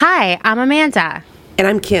Hi, I'm Amanda. And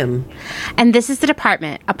I'm Kim. And this is The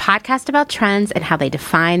Department, a podcast about trends and how they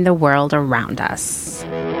define the world around us.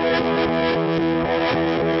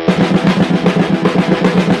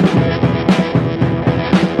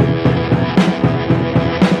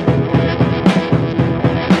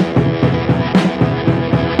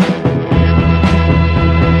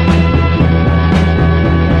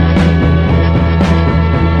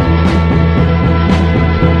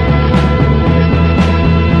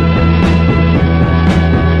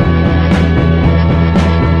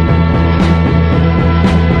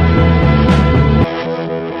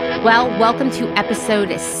 Well, welcome to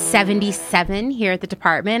episode 77 here at the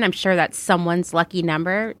department. I'm sure that's someone's lucky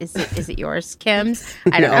number. Is it yours, Kim's?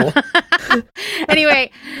 I don't know.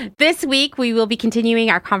 Anyway, this week we will be continuing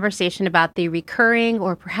our conversation about the recurring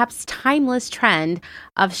or perhaps timeless trend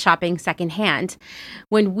of shopping secondhand.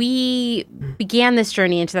 When we began this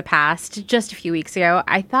journey into the past just a few weeks ago,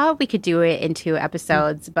 I thought we could do it in 2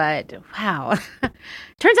 episodes, but wow.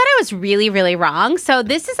 Turns out I was really, really wrong. So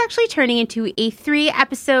this is actually turning into a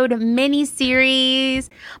 3-episode mini-series.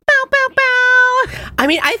 Bow, bow, bow. I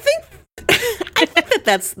mean, I think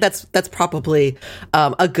that's probably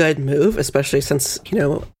a good move, especially since,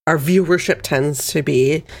 our viewership tends to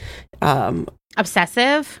be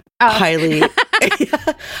obsessive. Highly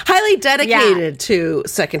dedicated to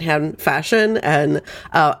secondhand fashion, and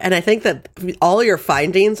I think that all your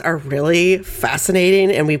findings are really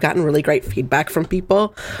fascinating, and we've gotten really great feedback from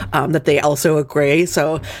people that they also agree.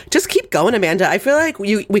 So just keep going, Amanda. I feel like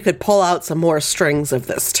we could pull out some more strings of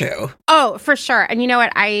this too. Oh, for sure. And you know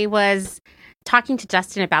what? I was talking to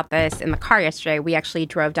Justin about this in the car yesterday. We actually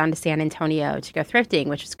drove down to San Antonio to go thrifting,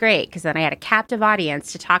 which was great because then I had a captive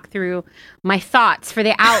audience to talk through my thoughts for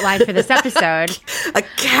the outline for this episode. A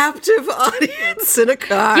captive audience in a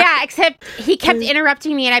car. Yeah, except he kept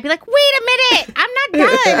interrupting me and I'd be like, wait a minute, I'm not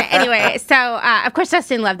done. Anyway, so of course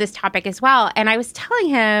Justin loved this topic as well. And I was telling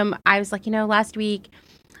him, I was like, last week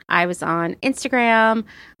I was on Instagram,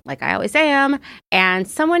 like I always am, and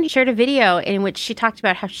someone shared a video in which she talked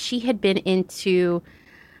about how she had been into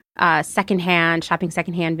shopping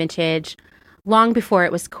secondhand vintage long before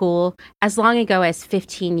it was cool, as long ago as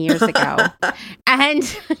 15 years ago.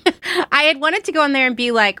 And I had wanted to go in there and be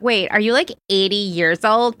like, wait, are you like 80 years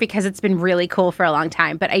old? Because it's been really cool for a long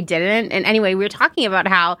time, but I didn't. And anyway, we were talking about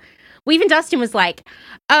how even Dustin was like,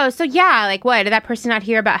 oh, so yeah, like what? Did that person not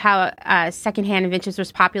hear about how secondhand vintage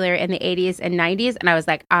was popular in the 80s and 90s? And I was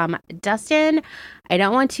like, Dustin, I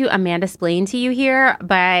don't want to Amanda-splain to you here,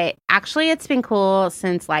 but actually it's been cool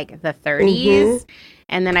since like the 30s. Mm-hmm.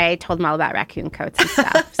 And then I told him all about raccoon coats and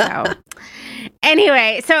stuff. So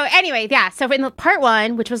anyway, yeah. So in the part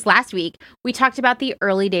 1, which was last week, we talked about the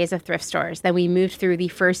early days of thrift stores. Then we moved through the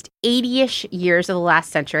first 80-ish years of the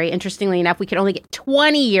last century. Interestingly enough, we could only get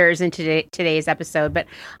 20 years into today's episode, but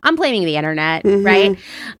I'm blaming the internet, right?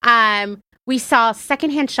 We saw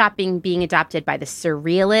secondhand shopping being adopted by the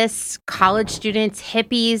surrealists, college students,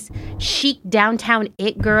 hippies, chic downtown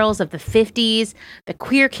it girls of the 50s, the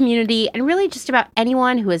queer community, and really just about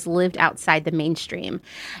anyone who has lived outside the mainstream.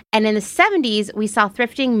 And in the 70s, we saw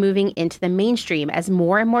thrifting moving into the mainstream as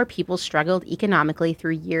more and more people struggled economically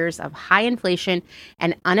through years of high inflation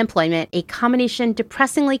and unemployment, a combination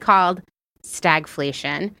depressingly called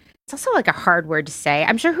stagflation. It's also like a hard word to say.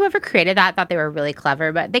 I'm sure whoever created that thought they were really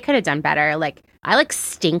clever, but they could have done better. Like, I like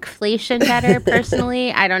stinkflation better,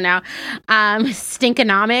 personally. I don't know.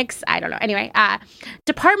 Stinkonomics. I don't know. Anyway,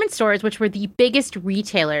 department stores, which were the biggest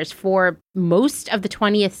retailers for most of the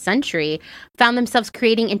 20th century, found themselves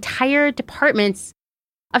creating entire departments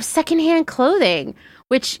of secondhand clothing,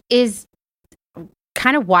 which is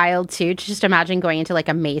kind of wild too, to just imagine going into like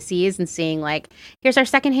a Macy's and seeing like, here's our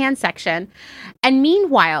secondhand section. And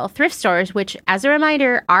meanwhile, thrift stores, which as a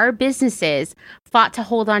reminder, are businesses, fought to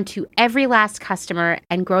hold on to every last customer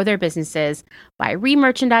and grow their businesses by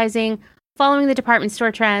re-merchandising, following the department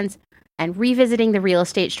store trends, and revisiting the real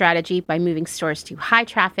estate strategy by moving stores to high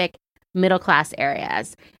traffic, middle class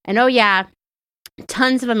areas. And oh yeah,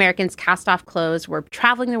 tons of Americans cast off clothes were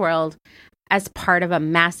traveling the world as part of a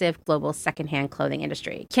massive global secondhand clothing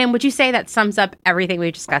industry. Kim, would you say that sums up everything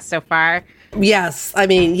we've discussed so far? Yes. I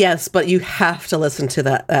mean, yes, but you have to listen to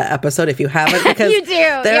that episode if you haven't, because you do.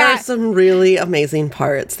 There are some really amazing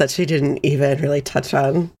parts that she didn't even really touch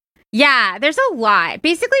on. Yeah, there's a lot.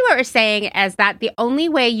 Basically, what we're saying is that the only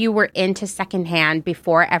way you were into secondhand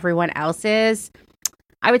before everyone else is,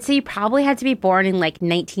 I would say you probably had to be born in like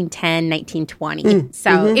 1910, 1920.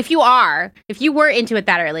 So if you were into it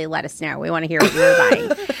that early, let us know. We want to hear what you were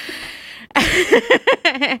buying.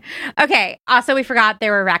 Okay. Also, we forgot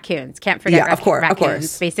there were raccoons. Can't forget raccoons. Of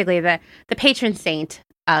course. Basically, the patron saint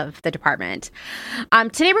of the department.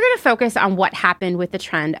 Today, we're going to focus on what happened with the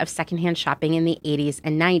trend of secondhand shopping in the 80s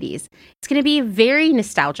and 90s. It's going to be very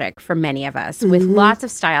nostalgic for many of us, with lots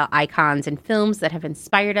of style icons and films that have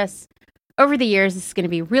inspired us over the years. This is going to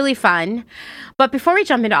be really fun. But before we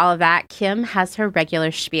jump into all of that, Kim has her regular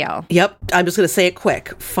spiel. Yep. I'm just going to say it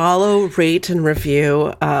quick. Follow, rate, and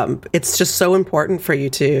review. It's just so important for you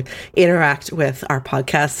to interact with our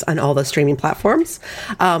podcasts on all the streaming platforms.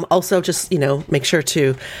 Also, just, make sure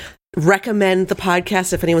to recommend the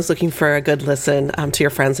podcast if anyone's looking for a good listen to your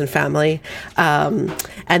friends and family. And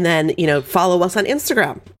then, follow us on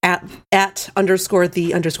Instagram at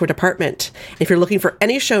 _the department. If you're looking for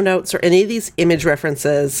any show notes or any of these image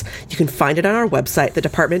references, you can find it on our website,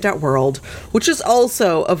 thedepartment.world, which is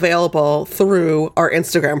also available through our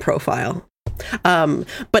Instagram profile.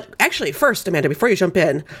 But actually, first, Amanda, before you jump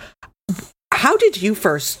in, how did you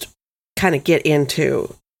first kind of get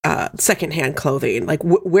into secondhand clothing? Like,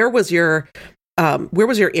 where was your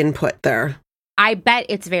input there? I bet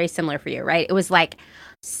it's very similar for you, right? It was like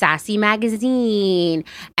Sassy Magazine,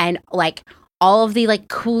 and like all of the like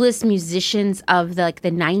coolest musicians of the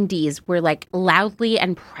 90s were like loudly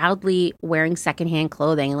and proudly wearing secondhand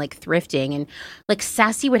clothing and like thrifting, and like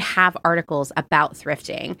Sassy would have articles about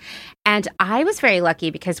thrifting. And I was very lucky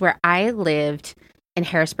because where I lived in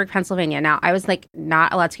Harrisburg, Pennsylvania. Now, I was like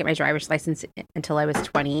not allowed to get my driver's license until I was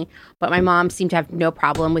 20, but my mom seemed to have no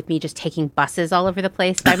problem with me just taking buses all over the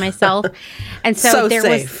place by myself. And so there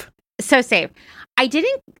safe. Was so safe.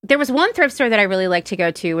 There was one thrift store that I really liked to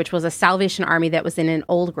go to, which was a Salvation Army that was in an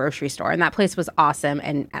old grocery store. And that place was awesome.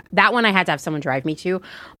 And that one I had to have someone drive me to.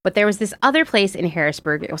 But there was this other place in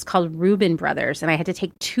Harrisburg. It was called Reuben Brothers. And I had to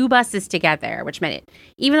take 2 buses to get there, which meant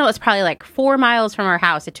even though it was probably like 4 miles from our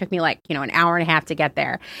house, it took me like, an hour and a half to get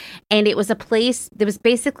there. And it was a place that was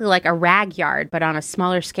basically like a rag yard, but on a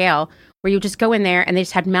smaller scale, where you just go in there and they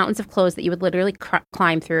just had mountains of clothes that you would literally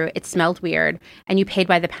climb through. It smelled weird, and you paid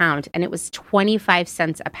by the pound, and it was 25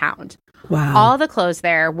 cents a pound. Wow. All the clothes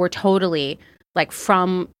there were totally like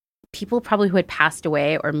from people probably who had passed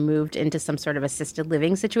away or moved into some sort of assisted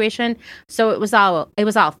living situation. So it was all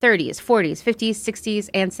 30s, 40s, 50s, 60s,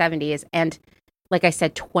 and 70s. And like I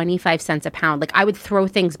said, 25 cents a pound. Like I would throw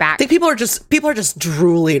things back. I think people are just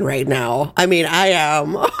drooling right now. I mean, I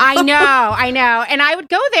am. I know. And I would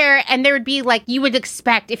go there, and there would be like, you would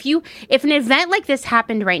expect if an event like this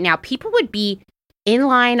happened right now, people would be in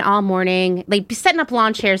line all morning. They'd be setting up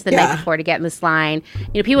lawn chairs the night before to get in this line.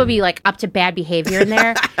 People would be like up to bad behavior in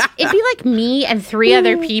there. It'd be like me and 3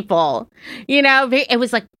 other people. It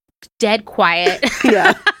was like dead quiet.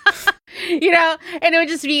 Yeah. And it would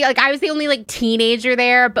just be like, I was the only like teenager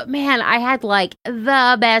there, but man, I had like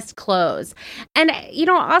the best clothes. And,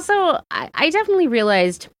 also I definitely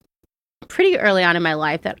realized pretty early on in my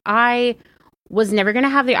life that I was never going to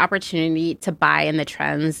have the opportunity to buy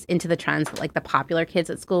into the trends that like the popular kids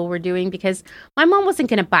at school were doing, because my mom wasn't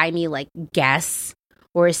going to buy me like Guess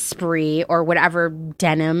or Esprit or whatever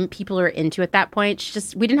denim people are into at that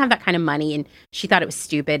point. We didn't have that kind of money, and she thought it was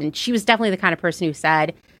stupid. And she was definitely the kind of person who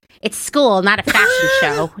said, it's school, not a fashion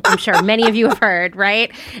show, which I'm sure many of you have heard,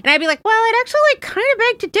 right? And I'd be like, well, I'd actually kind of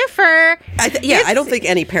beg to differ. I don't think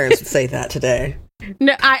any parents would say that today.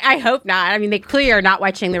 No, I hope not. I mean, they clearly are not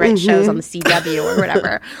watching the right shows on the CW or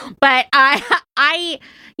whatever. But I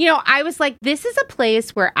was like, this is a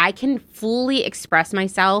place where I can fully express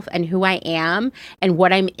myself and who I am and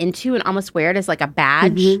what I'm into, and almost wear it as like a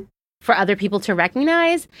badge for other people to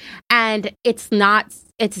recognize. And it's not,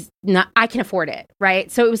 I can afford it,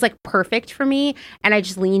 right? So it was like perfect for me. And I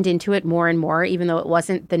just leaned into it more and more, even though it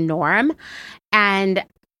wasn't the norm. And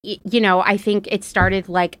I think it started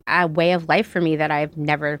like a way of life for me that I've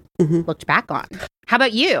never looked back on. How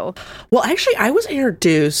about you? Well, actually, I was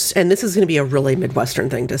introduced, and this is going to be a really Midwestern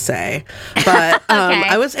thing to say, but Okay.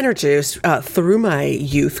 I was introduced through my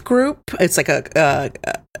youth group. It's like like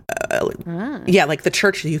the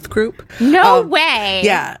church youth group. No way.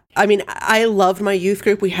 Yeah. I mean, I loved my youth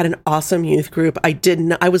group. We had an awesome youth group.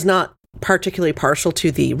 I was not particularly partial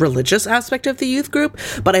to the religious aspect of the youth group,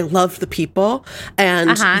 but I loved the people.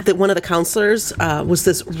 And one of the counselors was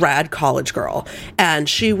this rad college girl, and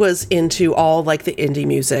she was into all like the indie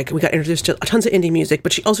music. We got introduced to tons of indie music,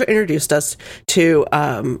 but she also introduced us to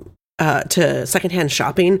secondhand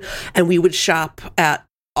shopping, and we would shop at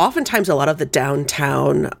oftentimes a lot of the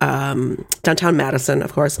downtown Madison,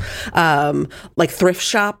 of course, like thrift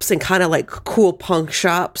shops and kind of like cool punk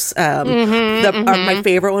shops. My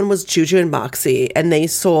favorite one was Juju and Moxie, and they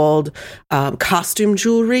sold costume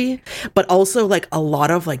jewelry, but also like a lot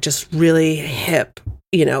of like just really hip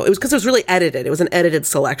it was because it was really edited. It was an edited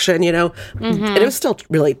selection, and it was still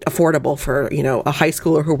really affordable for, a high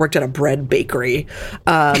schooler who worked at a bread bakery.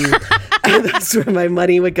 And that's where my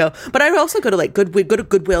money would go. But I would also go to like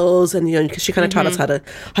Goodwill's, and because she kind of taught us how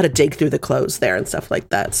to dig through the clothes there and stuff like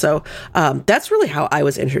that. So that's really how I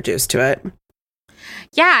was introduced to it.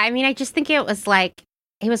 Yeah, I mean, I just think it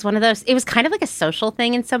was one of those, it was kind of like a social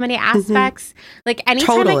thing in so many aspects. Like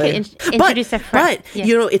anytime I could introduce a friend.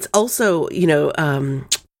 But, it's also,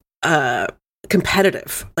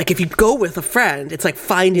 competitive. Like if you go with a friend, it's like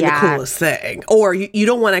finding the coolest thing. Or you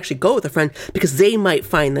don't want to actually go with a friend because they might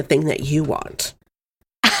find the thing that you want.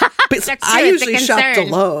 I usually shopped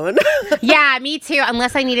alone. Yeah, me too.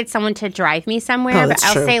 Unless I needed someone to drive me somewhere. But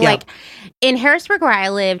I'll say, like, in Harrisburg where I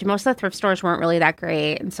lived, most of the thrift stores weren't really that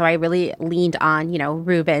great. And so I really leaned on,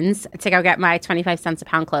 Reuben's to go get my 25 cents a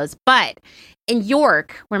pound clothes. But in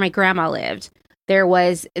York, where my grandma lived, there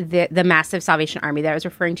was the massive Salvation Army that I was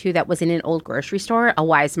referring to that was in an old grocery store, a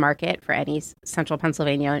Wise Market for any central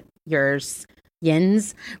Pennsylvania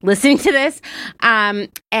yins listening to this. And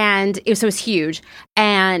it was huge.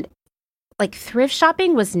 And like thrift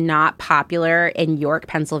shopping was not popular in York,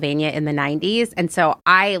 Pennsylvania in the 90s. And so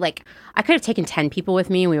I could have taken 10 people with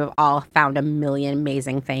me and we would have all found a million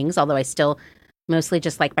amazing things. Although I still mostly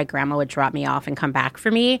just like my grandma would drop me off and come back for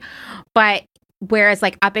me. But whereas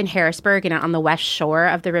like up in Harrisburg and on the west shore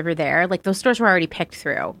of the river there, like those stores were already picked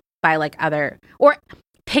through by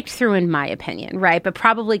picked through in my opinion, right? But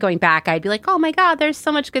probably going back, I'd be like, oh my God, there's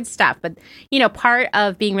so much good stuff. But, part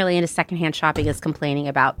of being really into secondhand shopping is complaining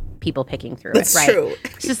about people picking through it, right? True.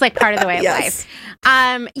 It's just like part of the way of life.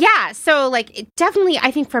 So like definitely,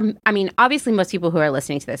 I think obviously most people who are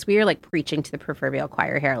listening to this, we are like preaching to the proverbial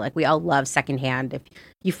choir here. Like we all love secondhand. If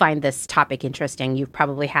you find this topic interesting, you've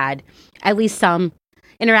probably had at least some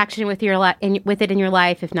interaction with with it in your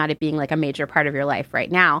life, if not it being like a major part of your life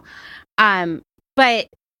right now. But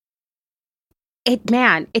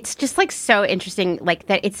it's just like so interesting, like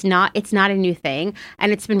that it's not a new thing.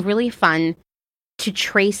 And it's been really fun to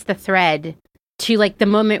trace the thread to like the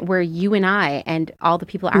moment where you and I and all the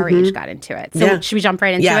people our age got into it. So should we jump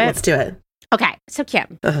right into it? Yeah, let's do it. Okay. So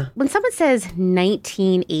Kim, when someone says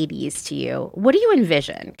 1980s to you, what do you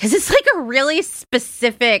envision? Because it's like a really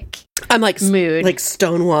specific mood. Like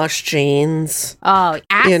stonewashed jeans. Oh,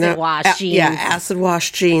 acid wash jeans. Yeah, acid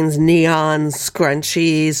wash jeans, neon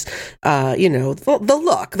scrunchies. The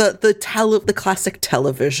look, the classic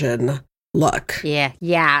television look.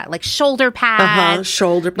 Yeah, like shoulder pads.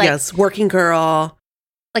 Yes, working girl.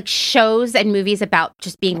 Like shows and movies about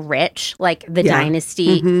just being rich, like The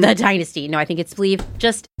Dynasty. The Dynasty. No, I think it's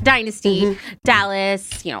just Dynasty,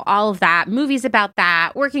 Dallas, all of that. Movies about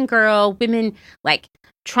that. Working girl, women like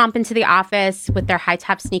tromp into the office with their high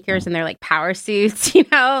top sneakers and their like power suits,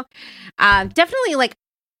 Definitely like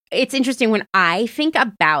it's interesting when I think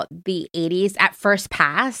about the 80s at first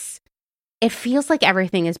pass, it feels like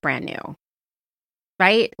everything is brand new,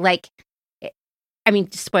 right? Like,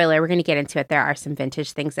 spoiler, we're going to get into it. There are some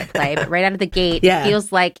vintage things at play, but right out of the gate, it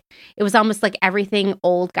feels like it was almost like everything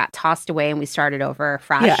old got tossed away and we started over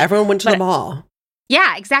fresh. Yeah, everyone went to the mall.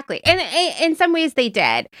 Yeah, exactly. And in some ways they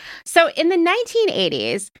did. So in the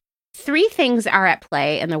 1980s, 3 things are at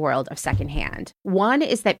play in the world of secondhand. One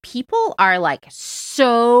is that people are like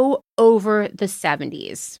so over the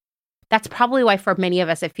 70s. That's probably why for many of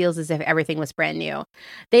us, it feels as if everything was brand new.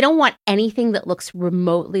 They don't want anything that looks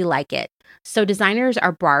remotely like it. So designers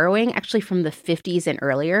are borrowing actually from the 50s and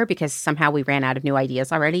earlier because somehow we ran out of new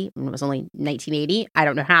ideas already. It was only 1980. I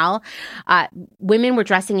don't know how. Women were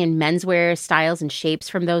dressing in menswear styles and shapes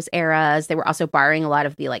from those eras. They were also borrowing a lot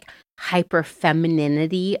of the like hyper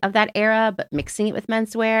femininity of that era, but mixing it with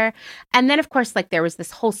menswear. And then, of course, like there was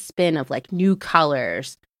this whole spin of like new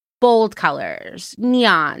colors, bold colors,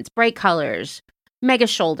 neons, bright colors, mega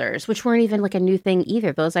shoulders, which weren't even like a new thing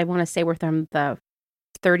either. Those I want to say were from the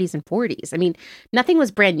 30s and 40s. I mean, nothing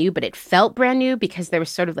was brand new, but it felt brand new because there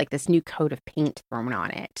was sort of like this new coat of paint thrown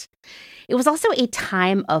on it. It was also a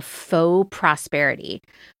time of faux prosperity.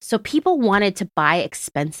 So people wanted to buy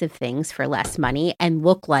expensive things for less money and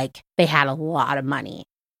look like they had a lot of money,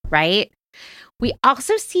 right? We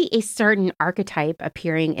also see a certain archetype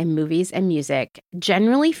appearing in movies and music,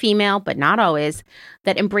 generally female, but not always,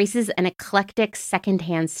 that embraces an eclectic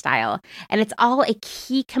secondhand style. And it's all a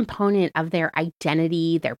key component of their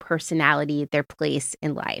identity, their personality, their place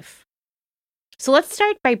in life. So let's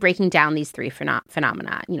start by breaking down these 3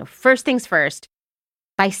 phenomena. First things first,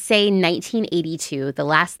 by say 1982, the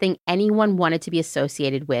last thing anyone wanted to be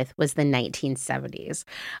associated with was the 1970s.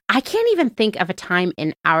 I can't even think of a time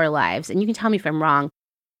in our lives, and you can tell me if I'm wrong,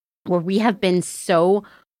 where we have been so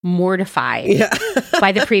mortified Yeah.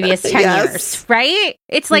 by the previous 10 Yes. years, right?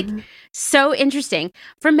 It's like so interesting.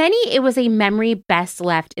 For many, it was a memory best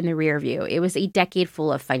left in the rear view. It was a decade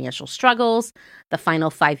full of financial struggles, the final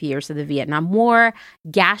 5 years of the Vietnam War,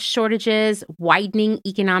 gas shortages, widening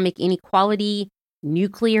economic inequality,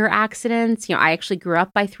 nuclear accidents. You know, I actually grew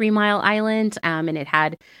up by 3 Mile Island, and it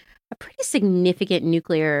had a pretty significant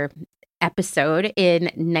nuclear episode in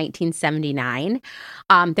 1979.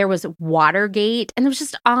 There was Watergate, and there was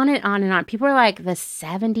just on and on and on. People are like, the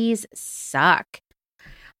 70s suck.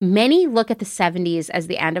 Many look at the 70s as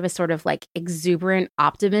the end of a sort of like exuberant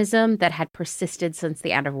optimism that had persisted since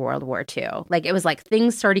the end of World War II. Like it was like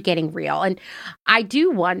things started getting real. And I do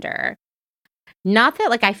wonder, not that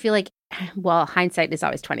like I feel like, well, hindsight is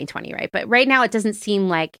always 20/20, right? But right now it doesn't seem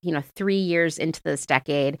like, 3 years into this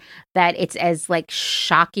decade that it's as like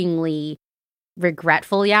shockingly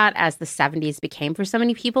regretful yet as the 70s became for so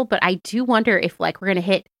many people. But I do wonder if like we're going to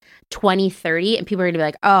hit 2030 and people are going to be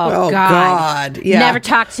like, oh God. Yeah. Never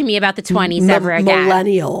talk to me about the 20s ever again.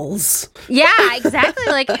 Millennials. Yeah, exactly.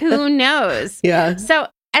 Like who knows? Yeah. So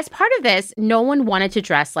as part of this, no one wanted to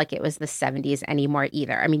dress like it was the 70s anymore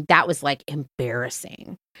either. I mean, that was like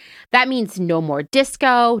embarrassing. That means no more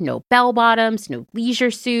disco, no bell bottoms, no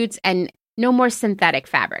leisure suits, and no more synthetic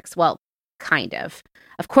fabrics. Well, kind of.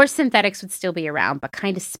 Of course, synthetics would still be around, but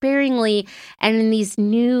kind of sparingly and in these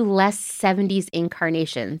new, less 70s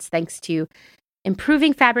incarnations, thanks to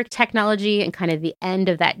improving fabric technology and kind of the end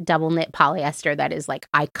of that double knit polyester that is like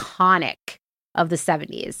iconic of the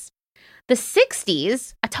 70s. The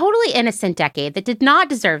 60s, a totally innocent decade that did not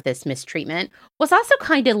deserve this mistreatment, was also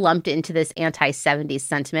kind of lumped into this anti-70s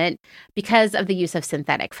sentiment because of the use of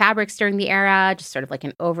synthetic fabrics during the era, just sort of like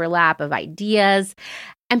an overlap of ideas.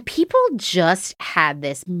 And people just had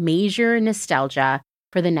this major nostalgia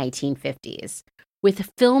for the 1950s,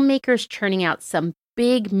 with filmmakers churning out some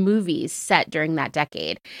big movies set during that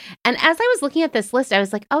decade. And as I was looking at this list, I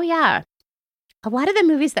was like, oh yeah, a lot of the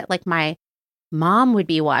movies that like my mom would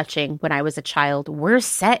be watching when I was a child were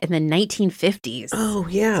set in the 1950s. Oh,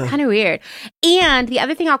 yeah. It's kind of weird. And the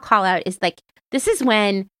other thing I'll call out is like, this is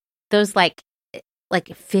when those like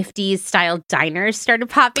 50s style diners started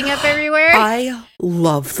popping up everywhere. I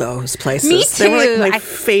love those places. Me too. They were like my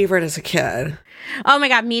favorite as a kid. Oh my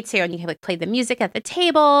God, me too. And you can like play the music at the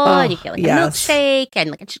table and you get like a milkshake and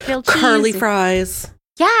like a grilled cheese. Curly fries.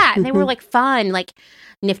 Yeah, and they were like fun. Like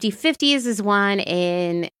Nifty 50s is one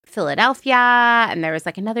in Philadelphia, and there was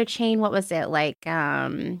like another chain. What was it? Like,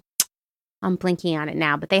 I'm blinking on it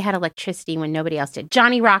now, but they had electricity when nobody else did.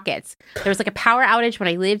 Johnny Rockets. There was like a power outage when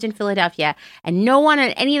I lived in Philadelphia, and no one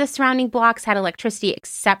in any of the surrounding blocks had electricity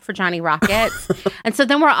except for Johnny Rockets. And so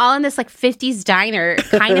then we're all in this like 50s diner,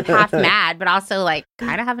 kind of half mad, but also like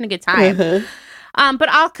kind of having a good time.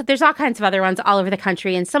 But there's all kinds of other ones all over the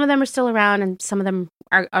country, and some of them are still around and some of them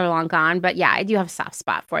are long gone. But yeah, I do have a soft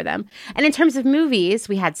spot for them. And in terms of movies,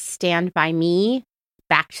 we had Stand By Me,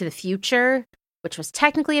 Back to the Future, which was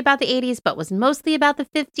technically about the 80s, but was mostly about the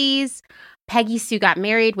 50s. Peggy Sue Got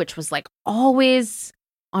Married, which was like always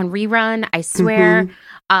on rerun, I swear.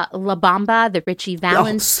 La Bamba, the Richie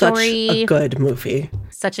Valens story. Such a good movie.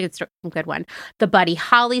 Such a good one. The Buddy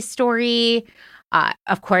Holly story.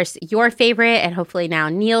 Of course, your favorite, and hopefully now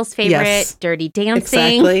Neil's favorite, Dirty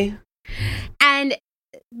Dancing. Exactly. And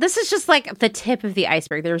this is just like the tip of the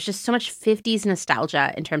iceberg. There was just so much 50s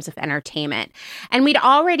nostalgia in terms of entertainment. And we'd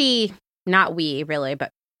already, not we really,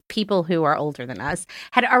 but people who are older than us,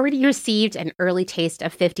 had already received an early taste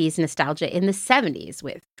of 50s nostalgia in the 70s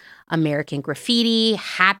with American Graffiti,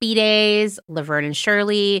 Happy Days, Laverne and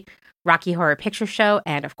Shirley, Rocky Horror Picture Show,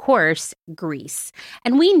 and of course, Grease.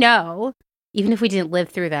 And we know, even if we didn't live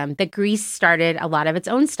through them, that Grease started a lot of its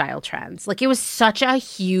own style trends. Like, it was such a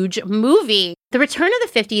huge movie. The return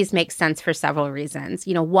of the 50s makes sense for several reasons.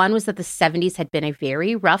 One was that the 70s had been a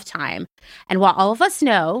very rough time. And while all of us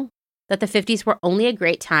know that the 50s were only a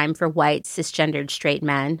great time for white, cisgendered, straight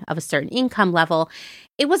men of a certain income level,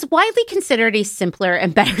 it was widely considered a simpler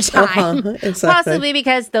and better time. Exactly. Possibly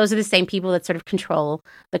because those are the same people that sort of control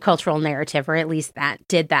the cultural narrative, or at least that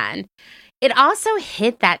did then. It also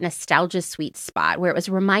hit that nostalgia sweet spot where it was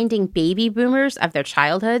reminding baby boomers of their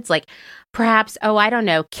childhoods. Like perhaps, I don't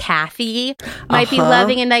know, Kathy might be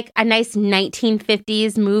loving a nice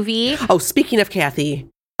 1950s movie. Oh, speaking of Kathy,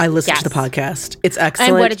 I listened to the podcast. It's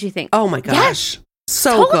excellent. And what did you think? Oh my gosh. Yes.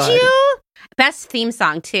 So Told good. You? Best theme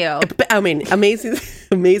song too. I mean, amazing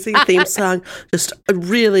theme song. Just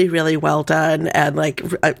really, really well done, and like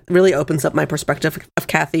really opens up my perspective of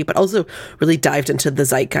Kathy, but also really dived into the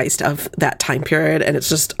zeitgeist of that time period. And it's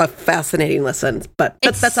just a fascinating listen. But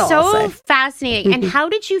that's all I'll say. So fascinating. And how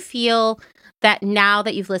did you feel that now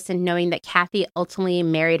that you've listened, knowing that Kathy ultimately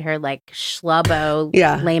married her like schlubbo,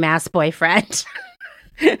 Yeah. lame ass boyfriend.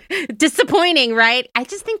 Disappointing, right? I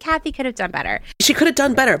just think Kathy could have done better. She could have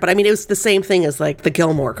done better, but I mean, it was the same thing as like the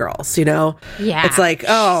Gilmore Girls, you know? Yeah. It's like,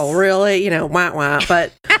 oh, really? You know, wah, wah.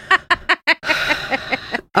 But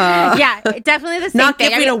yeah, definitely the same not thing.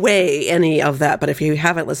 giving away any of that, but if you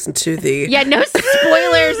haven't listened to the... Yeah, no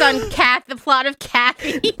spoilers on the plot of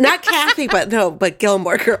Kathy. Not Kathy, but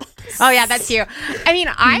Gilmore Girls. Oh, yeah, that's you. I mean,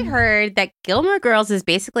 I heard that Gilmore Girls is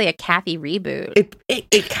basically a Kathy reboot.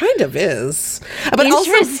 It kind of is. But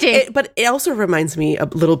Interesting. but it also reminds me a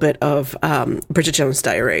little bit of Bridget Jones'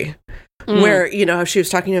 Diary. Where, you know, Kathy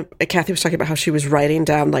was talking about how she was writing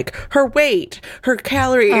down like her weight, her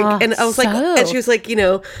calorie, and I was like, and she was like, you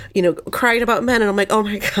know, crying about men, and I'm like, oh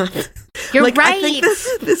my god, You're like, right. I think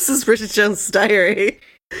this is Bridget Jones' Diary.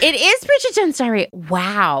 It is Bridget Jones' Diary.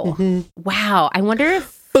 Wow, wow. I wonder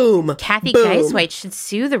if Kathy Geiswhite should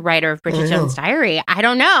sue the writer of Bridget Jones' Diary. I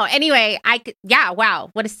don't know. Anyway, wow.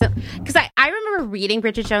 What is because I remember reading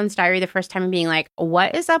Bridget Jones' Diary the first time and being like,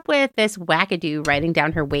 what is up with this wackadoo writing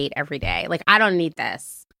down her weight every day? Like, I don't need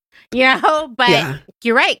this, you know? But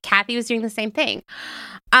you're right. Kathy was doing the same thing.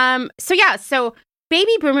 So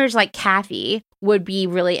baby boomers like Kathy would be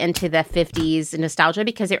really into the 50s nostalgia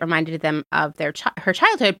because it reminded them of her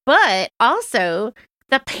childhood, but also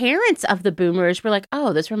the parents of the boomers were like,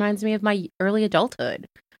 oh, this reminds me of my early adulthood.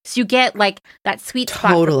 So you get like that sweet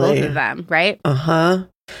spot for both of them, right?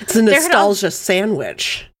 It's a nostalgia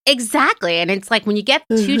sandwich. Exactly. And it's like when you get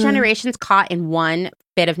two generations caught in one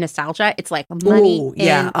bit of nostalgia, it's like money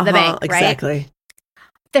in the bank, right? Exactly.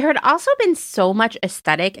 There had also been so much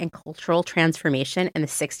aesthetic and cultural transformation in the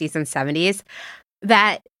 60s and 70s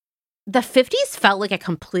that the 50s felt like a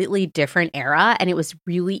completely different era, and it was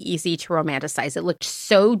really easy to romanticize. It looked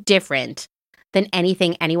so different than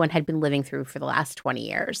anything anyone had been living through for the last 20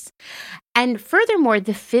 years. And furthermore,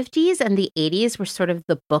 the 50s and the 80s were sort of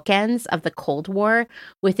the bookends of the Cold War,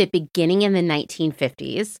 with it beginning in the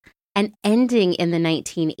 1950s and ending in the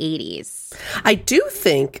 1980s. I do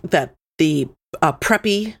think that the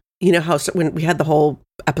preppy, you know how when we had the whole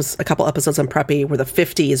a couple episodes on preppy where the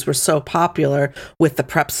 50s were so popular with the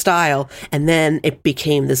prep style, and then it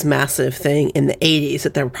became this massive thing in the 80s,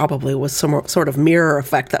 that there probably was some sort of mirror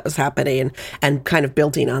effect that was happening and kind of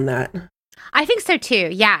building on that. I think so too.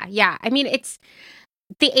 Yeah. I mean,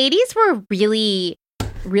 the 80s were really,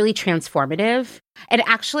 really transformative. And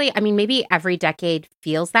actually, I mean, maybe every decade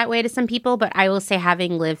feels that way to some people, but I will say,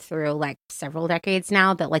 having lived through like several decades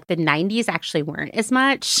now, that like the 90s actually weren't as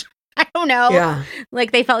much. I don't know. Yeah.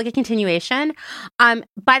 Like they felt like a continuation. By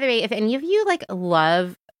the way, if any of you like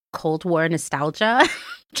love Cold War nostalgia,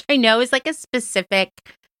 which I know is like a specific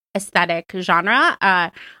aesthetic genre,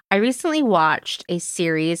 I recently watched a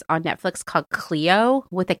series on Netflix called Cleo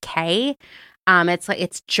with a K.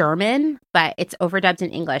 It's German, but it's overdubbed in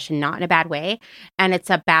English and not in a bad way. And it's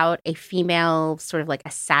about a female sort of like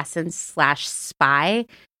assassin / spy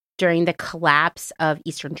during the collapse of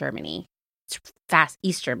Eastern Germany.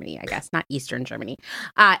 East Germany, I guess, not Eastern Germany.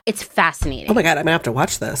 It's fascinating. Oh my God, I'm gonna have to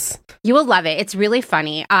watch this. You will love it. It's really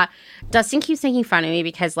funny. Dustin keeps making fun of me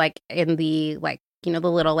because like in the like, you know,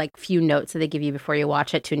 the little like few notes that they give you before you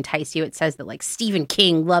watch it to entice you, it says that like Stephen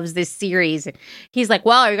King loves this series. He's like,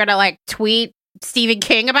 well, are you gonna like tweet Stephen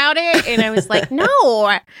King about it? And I was like,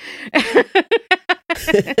 no.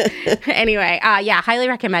 Anyway, highly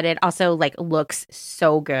recommended. Also like looks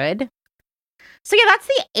so good. So yeah, that's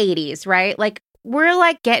the 80s, right? Like we're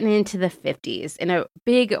like getting into the 50s in a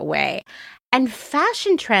big way. And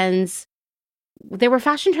fashion trends, there were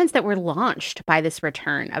fashion trends that were launched by this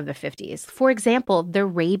return of the 50s. For example, the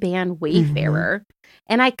Ray-Ban Wayfarer,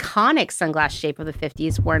 an iconic sunglass shape of the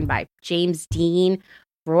 50s worn by James Dean,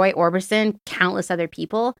 Roy Orbison, countless other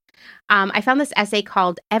people. I found this essay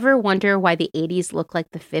called Ever Wonder Why the 80s Look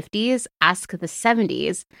Like the 50s? Ask the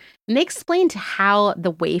 70s. And they explained how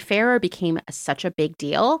the Wayfarer became such a big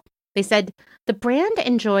deal. They said the brand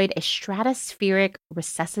enjoyed a stratospheric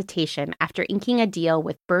resuscitation after inking a deal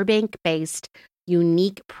with Burbank-based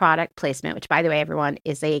Unique Product Placement, which, by the way, everyone,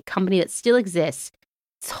 is a company that still exists.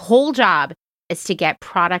 Its whole job is to get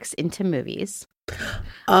products into movies.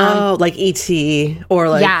 Like E.T. or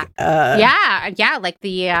like... like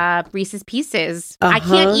the Reese's Pieces. I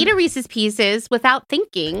can't eat a Reese's Pieces without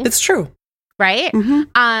thinking. It's true. Right?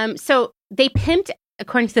 So they pimped,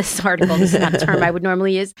 according to this article, this is not a term I would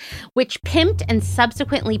normally use, which pimped and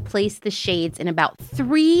subsequently placed the shades in about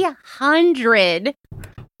 300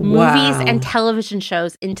 movies Wow. and television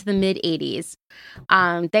shows into the mid-'80s.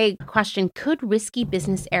 They questioned, could risky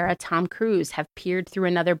business era Tom Cruise have peered through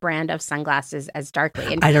another brand of sunglasses as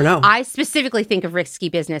darkly? And I don't know. I specifically think of risky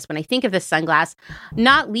business when I think of this sunglass,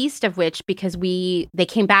 not least of which because they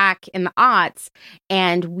came back in the aughts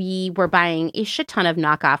and we were buying a shit ton of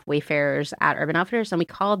knockoff Wayfarers at Urban Outfitters and we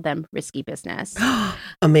called them risky business.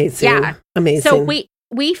 Amazing. Yeah. Amazing. So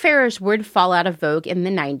Wayfarers would fall out of vogue in the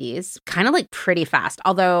 90s, kind of like pretty fast.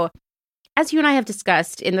 Although, as you and I have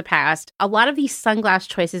discussed in the past, a lot of these sunglass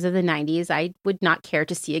choices of the 90s I would not care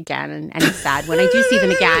to see again. And I'm sad when I do see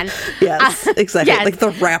them again. Yes, exactly. Yes. Like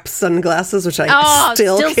the wrap sunglasses, which I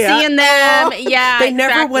still can't. Seeing them. Yeah, They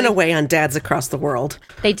never went away on dads across the world.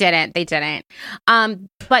 They didn't.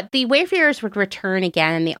 But the Wayfarers would return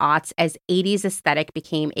again in the aughts as 80s aesthetic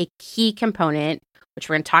became a key component, which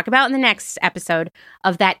we're going to talk about in the next episode,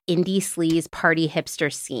 of that indie sleaze party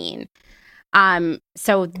hipster scene.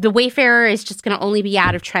 So the Wayfarer is just going to only be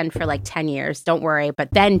out of trend for like 10 years. Don't worry. But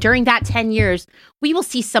then during that 10 years, we will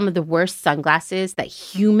see some of the worst sunglasses that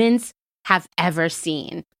humans have ever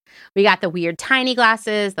seen. We got the weird tiny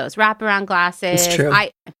glasses, those wraparound glasses. It's true.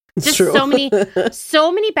 Just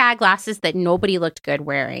so many bad glasses that nobody looked good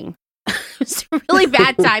wearing. It's a really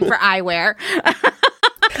bad time for eyewear.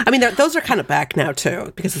 I mean, those are kind of back now,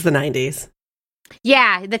 too, because it's the 90s.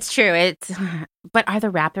 Yeah, that's true. But are the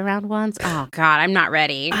wraparound ones? Oh, God, I'm not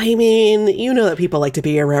ready. I mean, you know that people like to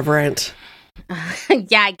be irreverent.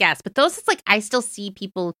 Yeah, I guess. But those, it's like, I still see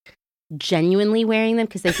people genuinely wearing them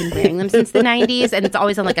because they've been wearing them since the 90s. And it's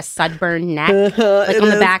always on like a sunburned neck. Like on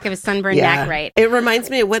the back of a sunburned neck, right? It reminds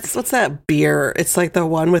me of what's that beer? It's like the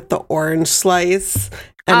one with the orange slice.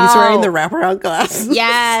 And he's wearing the wraparound glasses.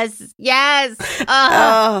 Yes.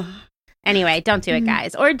 Anyway, don't do it,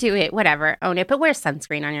 guys. Or do it, whatever. Own it. But wear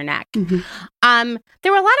sunscreen on your neck. Mm-hmm.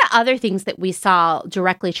 There were a lot of other things that we saw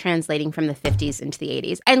directly translating from the 50s into the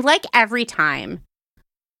 80s. And like every time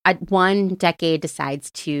one decade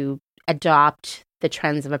decides to adopt the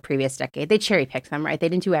trends of a previous decade, they cherry pick them, right? They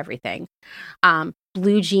didn't do everything.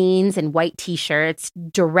 Blue jeans and white T-shirts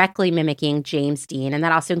directly mimicking James Dean. And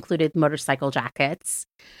that also included motorcycle jackets,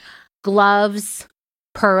 gloves,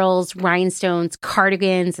 pearls, rhinestones,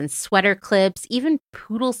 cardigans, and sweater clips, even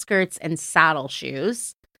poodle skirts and saddle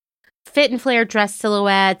shoes. Fit and flare dress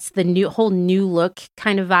silhouettes, the whole new look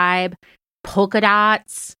kind of vibe, polka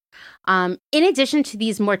dots. In addition to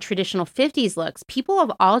these more traditional 50s looks, people of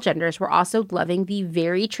all genders were also loving the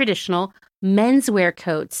very traditional menswear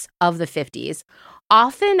coats of the 50s,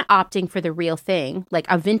 often opting for the real thing, like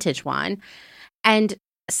a vintage one. And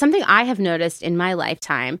something I have noticed in my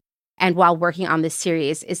lifetime and while working on this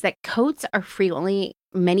series is that coats are frequently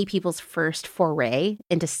many people's first foray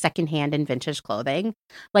into secondhand and vintage clothing.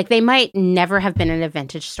 Like they might never have been in a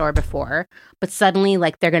vintage store before, but suddenly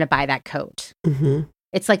like they're going to buy that coat. Mm-hmm.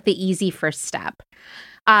 It's like the easy first step.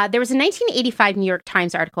 There was a 1985 New York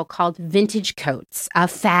Times article called Vintage Coats, A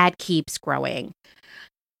Fad Keeps Growing.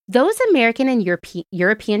 Those American and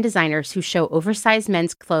European designers who show oversized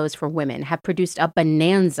men's clothes for women have produced a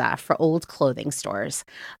bonanza for old clothing stores.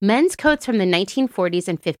 Men's coats from the 1940s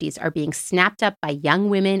and 50s are being snapped up by young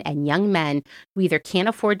women and young men who either can't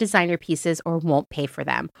afford designer pieces or won't pay for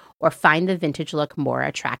them, or find the vintage look more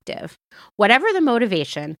attractive. Whatever the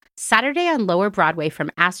motivation, Saturday on Lower Broadway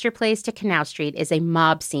from Astor Place to Canal Street is a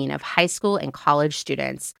mob scene of high school and college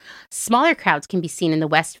students. Smaller crowds can be seen in the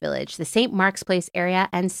West Village, the St. Mark's Place area,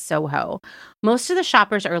 and Soho. Most of the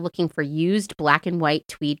shoppers are looking for used black and white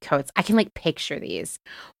tweed coats. I can picture these.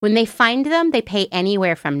 When they find them, they pay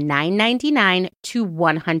anywhere from $9.99 to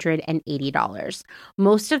 $180.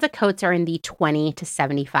 Most of the coats are in the $20 to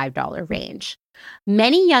 $75 range.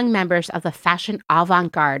 Many young members of the fashion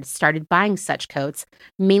avant-garde started buying such coats,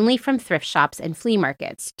 mainly from thrift shops and flea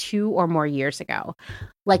markets 2 or more years ago.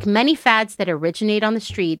 Like many fads that originate on the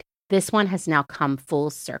street, this one has now come full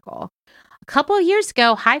circle. A couple of years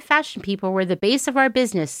ago, high fashion people were the base of our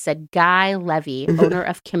business, said Guy Levy, owner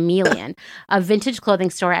of Chameleon, a vintage clothing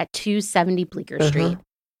store at 270 Bleecker Street.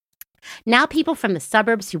 Now people from the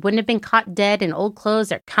suburbs who wouldn't have been caught dead in old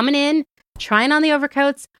clothes are coming in, trying on the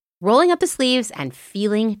overcoats, rolling up the sleeves, and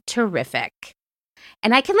feeling terrific.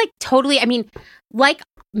 And I can like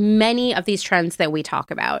many of these trends that we talk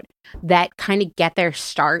about that kind of get their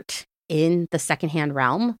start in the secondhand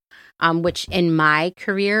realm, which in my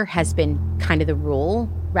career has been kind of the rule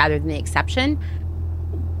rather than the exception.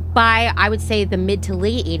 By, I would say, the mid to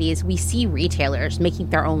late 80s, we see retailers making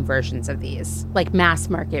their own versions of these, like mass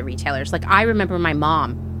market retailers. Like I remember my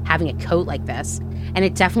mom having a coat like this, and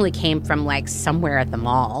it definitely came from somewhere at the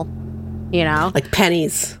mall, you know? Like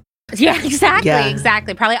pennies. Yeah, exactly, Yeah.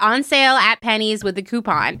 exactly. Probably on sale at Penny's with the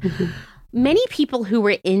coupon. Many people who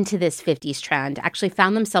were into this 50s trend actually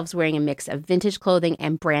found themselves wearing a mix of vintage clothing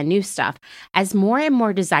and brand new stuff as more and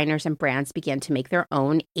more designers and brands began to make their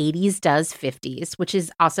own 80s does 50s, which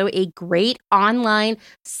is also a great online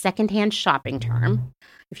secondhand shopping term.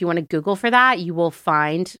 If you want to Google for that, you will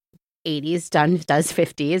find 80s does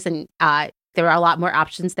 50s, and there are a lot more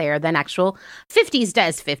options there than actual 50s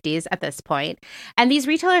does 50s at this point. And these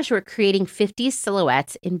retailers were creating 50s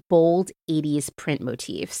silhouettes in bold 80s print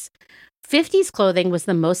motifs. 50s clothing was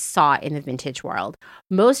the most sought in the vintage world.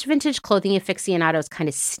 Most vintage clothing aficionados kind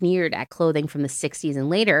of sneered at clothing from the 60s and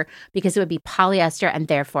later because it would be polyester and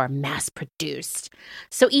therefore mass produced.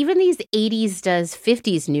 So even these 80s does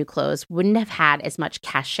 50s new clothes wouldn't have had as much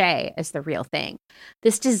cachet as the real thing.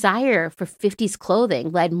 This desire for 50s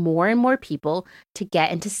clothing led more and more people to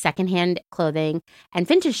get into secondhand clothing and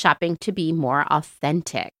vintage shopping to be more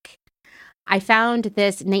authentic. I found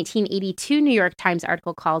this 1982 New York Times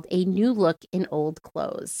article called A New Look in Old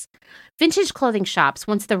Clothes. Vintage clothing shops,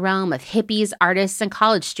 once the realm of hippies, artists, and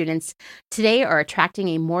college students, today are attracting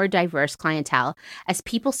a more diverse clientele as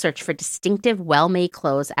people search for distinctive, well-made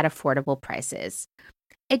clothes at affordable prices.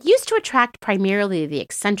 It used to attract primarily the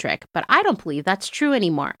eccentric, but I don't believe that's true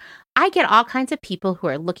anymore. I get all kinds of people who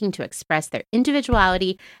are looking to express their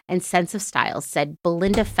individuality and sense of style, said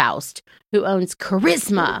Belinda Faust, who owns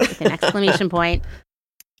Charisma, with an exclamation point,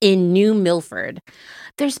 in New Milford.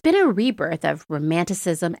 There's been a rebirth of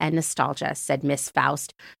romanticism and nostalgia, said Miss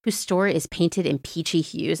Faust, whose store is painted in peachy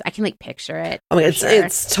hues. I can picture it. I mean,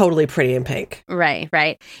 it's totally pretty in pink. Right,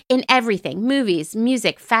 right. In everything, movies,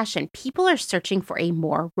 music, fashion, people are searching for a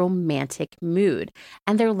more romantic mood,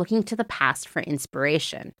 and they're looking to the past for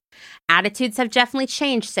inspiration. Attitudes have definitely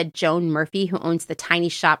changed, said Joan Murphy, who owns the tiny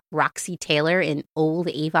shop Roxy Taylor in Old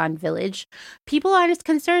Avon Village. People aren't as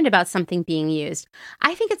concerned about something being used.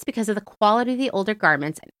 I think it's because of the quality of the older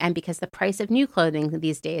garments and because the price of new clothing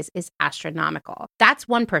these days is astronomical. That's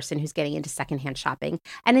one person who's getting into secondhand shopping.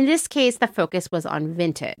 And in this case, the focus was on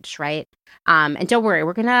vintage, right? And don't worry,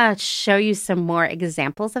 we're going to show you some more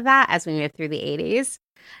examples of that as we move through the 80s.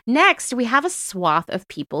 Next, we have a swath of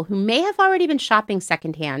people who may have already been shopping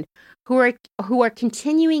secondhand, who are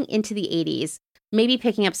continuing into the 80s, maybe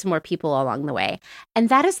picking up some more people along the way. And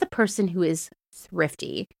that is the person who is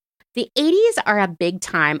thrifty. The 80s are a big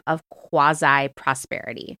time of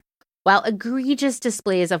quasi-prosperity. While egregious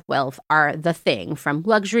displays of wealth are the thing, from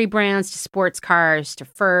luxury brands to sports cars to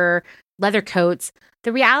fur, leather coats,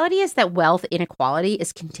 the reality is that wealth inequality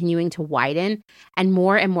is continuing to widen and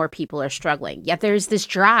more people are struggling. Yet there's this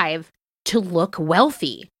drive to look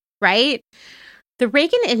wealthy, right? The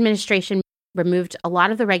Reagan administration removed a lot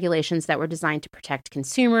of the regulations that were designed to protect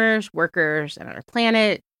consumers, workers, and our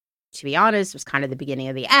planet. To be honest, it was kind of the beginning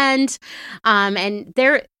of the end.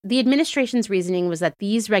 The administration's reasoning was that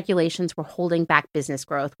these regulations were holding back business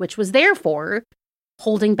growth, which was therefore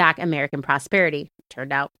holding back American prosperity.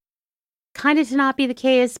 Turned out kind of to not be the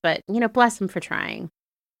case, but, bless them for trying.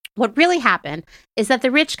 What really happened is that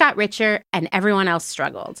the rich got richer and everyone else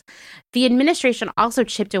struggled. The administration also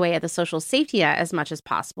chipped away at the social safety net as much as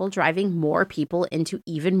possible, driving more people into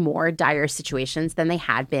even more dire situations than they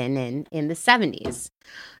had been in the 70s.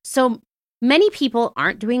 So many people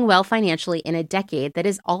aren't doing well financially in a decade that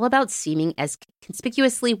is all about seeming as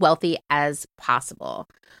conspicuously wealthy as possible.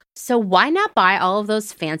 So why not buy all of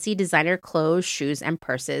those fancy designer clothes, shoes, and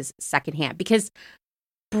purses secondhand? Because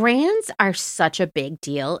brands are such a big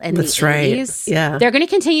deal in the 80s. Right. Yeah. They're going to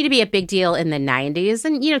continue to be a big deal in the 90s.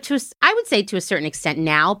 And, I would say to a certain extent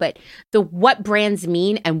now, but what brands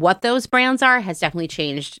mean and what those brands are has definitely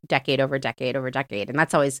changed decade over decade over decade. And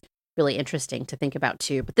that's always really interesting to think about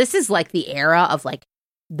too. But this is the era of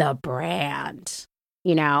the brand,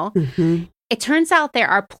 Mm-hmm. It turns out there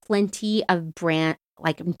are plenty of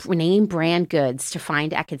name brand goods to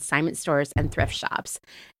find at consignment stores and thrift shops.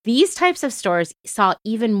 These types of stores saw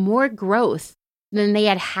even more growth than they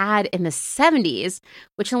had in the 70s,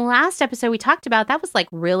 which in the last episode we talked about, that was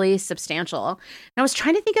really substantial. And I was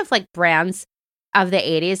trying to think of brands of the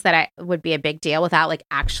 80s that would be a big deal without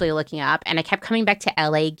actually looking up. And I kept coming back to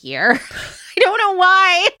LA Gear. I don't know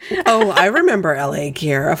why. Oh, I remember LA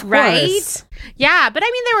Gear, of course. Right? Yeah, but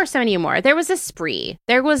there were so many more. There was Esprit.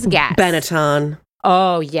 There was Guess. Benetton.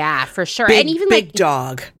 Oh, yeah, for sure. Big, and even Big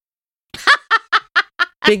Dog.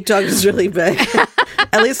 Big Dog is really big.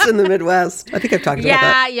 At least in the Midwest. I think I've talked about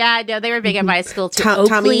that. Yeah. No, they were big in my school too. Tommy.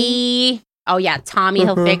 Oakley. Oh, yeah. Tommy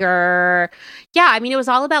Hilfiger. Yeah. It was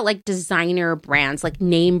all about designer brands,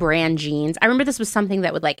 name brand jeans. I remember this was something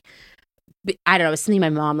that would I don't know, it's something my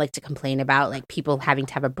mom liked to complain about, like people having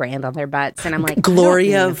to have a brand on their butts. And I'm like,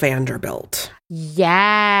 Gloria Vanderbilt.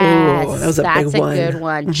 Yes. Ooh, that was a that's big a one. good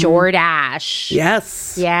one. Mhm. Jordache.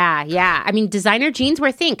 Yes. Yeah. I mean, designer jeans were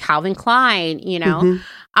a thing. Calvin Klein, you know.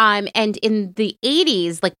 Mhm. And in the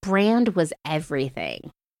 80s, like brand was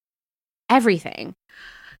everything. Everything.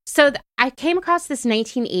 So I came across this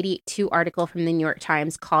 1982 article from the New York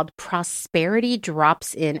Times called Prosperity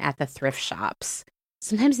Drops In at the Thrift Shops.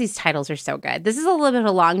 Sometimes these titles are so good. This is a little bit of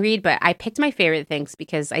a long read, but I picked my favorite things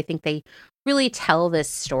because I think they really tell this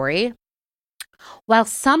story. While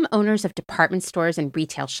some owners of department stores and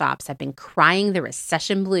retail shops have been crying the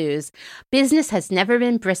recession blues, business has never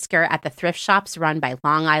been brisker at the thrift shops run by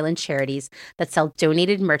Long Island charities that sell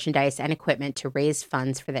donated merchandise and equipment to raise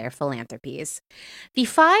funds for their philanthropies. The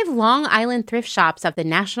 5 Long Island thrift shops of the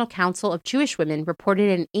National Council of Jewish Women reported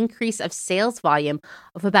an increase of sales volume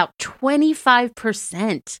of about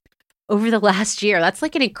 25% over the last year. That's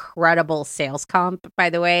like an incredible sales comp, by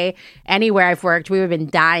the way. Anywhere I've worked, we would have been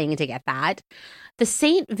dying to get that. The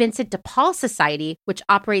St. Vincent de Paul Society, which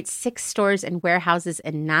operates 6 stores and warehouses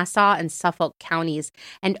in Nassau and Suffolk counties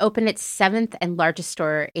and opened its 7th and largest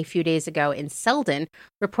store a few days ago in Selden,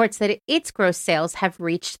 reports that its gross sales have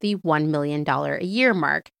reached the $1 million a year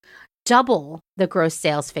mark, double the gross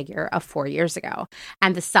sales figure of 4 years ago.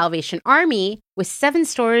 And the Salvation Army, with 7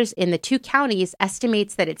 stores in the 2 counties,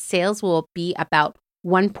 estimates that its sales will be about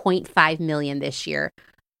 $1.5 million this year,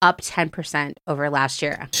 up 10% over last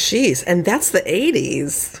year. Jeez, and that's the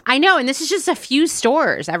 80s. I know, and this is just a few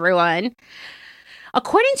stores, everyone.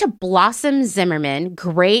 According to Blossom Zimmerman,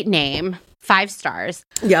 great name, 5 stars.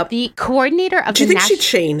 Yep. The coordinator of Do you the think she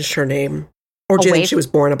changed her name? Or do you think she was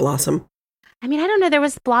born a Blossom? I mean, I don't know. There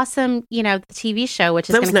was Blossom, you know, the TV show,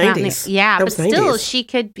 which is going to come out. Yeah, that but still, 90s. she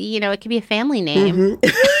could be, you know, it could be a family name.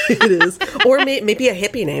 It is. Or maybe a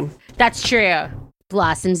hippie name. That's true.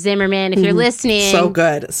 Blossom Zimmerman, if you're listening. So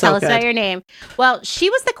good. Tell us about your name. Well,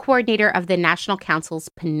 she was the coordinator of the National Council's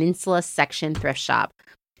Peninsula Section thrift shop.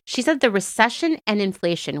 She said the recession and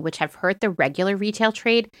inflation, which have hurt the regular retail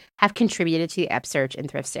trade, have contributed to the upsurge in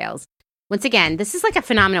thrift sales. Once again, this is like a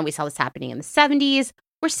phenomenon. We saw this happening in the 70s.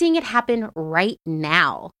 We're seeing it happen right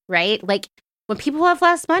now, right? Like when people have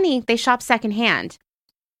less money, they shop secondhand.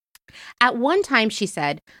 At one time, she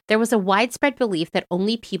said, there was a widespread belief that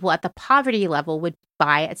only people at the poverty level would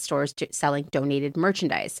buy at stores selling donated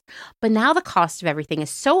merchandise. But now the cost of everything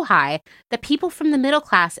is so high that people from the middle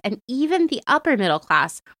class and even the upper middle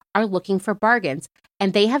class are looking for bargains,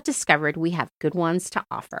 and they have discovered we have good ones to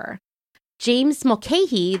offer. James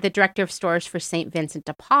Mulcahy, the director of stores for St. Vincent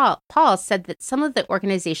de Paul, said that some of the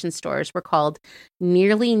organization's stores were called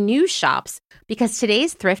nearly new shops because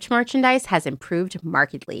today's thrift merchandise has improved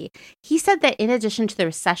markedly. He said that in addition to the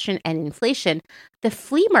recession and inflation, the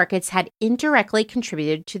flea markets had indirectly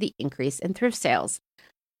contributed to the increase in thrift sales.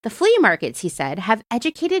 The flea markets, he said, have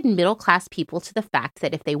educated middle-class people to the fact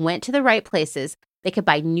that if they went to the right places, they could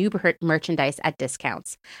buy new merchandise at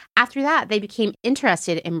discounts. After that, they became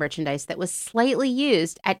interested in merchandise that was slightly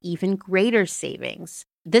used at even greater savings.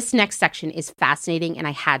 This next section is fascinating, and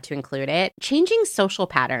I had to include it. Changing social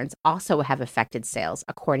patterns also have affected sales,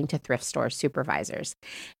 according to thrift store supervisors.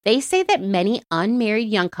 They say that many unmarried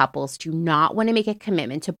young couples do not want to make a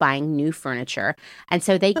commitment to buying new furniture, and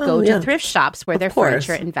so they go to thrift shops where their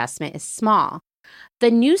furniture investment is small. The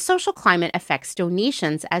new social climate affects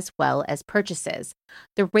donations as well as purchases.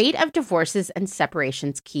 The rate of divorces and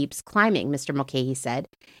separations keeps climbing, Mr. Mulcahy said.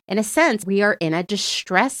 In a sense, we are in a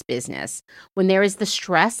distress business. When there is the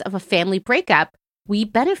stress of a family breakup, we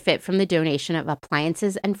benefit from the donation of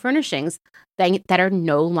appliances and furnishings that are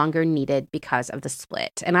no longer needed because of the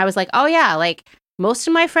split. And I was like, oh yeah, like most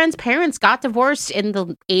of my friends' parents got divorced in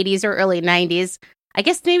the 80s or early 90s. I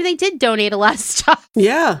guess maybe they did donate a lot of stuff.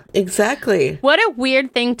 Yeah, exactly. What a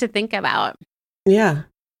weird thing to think about. Yeah.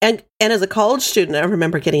 And as a college student, I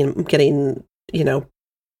remember getting, you know,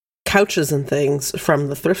 couches and things from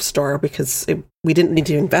the thrift store because we didn't need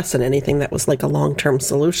to invest in anything that was like a long-term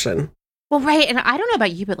solution. Well, right. And I don't know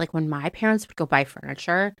about you, but like when my parents would go buy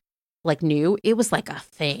furniture, like new, it was like a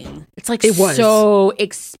thing. It's like so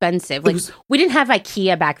expensive. Like we didn't have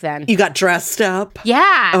IKEA back then. You got dressed up.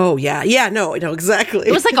 Yeah. Oh, yeah. Yeah, no, exactly.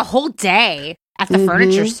 It was like a whole day at the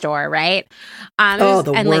furniture store, right?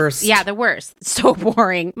 The worst. Like, the worst. So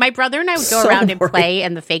boring. My brother and I would go around and play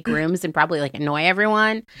in the fake rooms and probably like annoy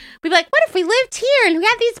everyone. We'd be like, what if we lived here and we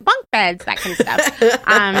had these bunk beds? That kind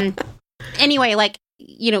of stuff. Anyway, like,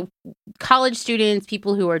 you know, college students,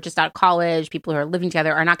 people who are just out of college, people who are living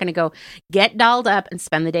together are not going to go get dolled up and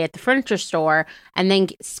spend the day at the furniture store and then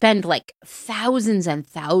spend like thousands and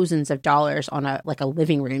thousands of dollars on a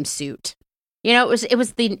living room suit. It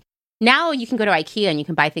was the now you can go to IKEA and you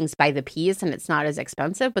can buy things by the piece and it's not as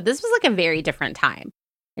expensive, but this was like a very different time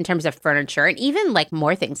in terms of furniture and even like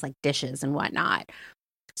more things like dishes and whatnot.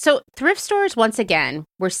 So thrift stores, once again,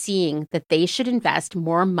 were seeing that they should invest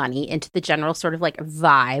more money into the general sort of like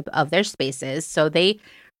vibe of their spaces. So they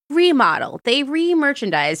remodeled, they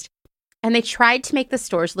re-merchandised, and they tried to make the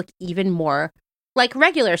stores look even more like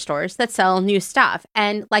regular stores that sell new stuff.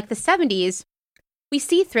 And like the 70s, we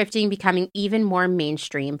see thrifting becoming even more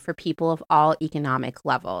mainstream for people of all economic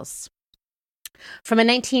levels. From a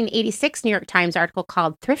 1986 New York Times article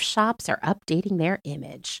called "Thrift Shops Are Updating Their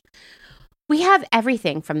Image." We have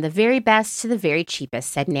everything from the very best to the very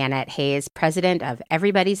cheapest, said Nanette Hayes, president of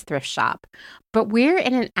Everybody's Thrift Shop. But we're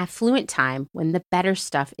in an affluent time when the better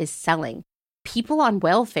stuff is selling. People on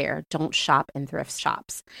welfare don't shop in thrift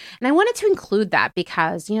shops. And I wanted to include that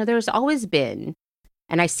because, there's always been,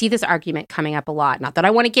 and I see this argument coming up a lot, not that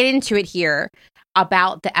I want to get into it here,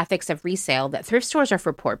 about the ethics of resale, that thrift stores are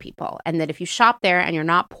for poor people. And that if you shop there and you're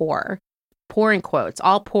not poor in quotes,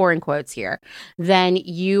 all poor in quotes here, then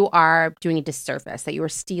you are doing a disservice, that you are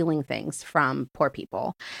stealing things from poor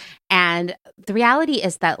people. And the reality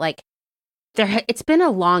is that, like, it's been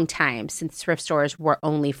a long time since thrift stores were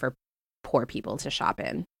only for poor people to shop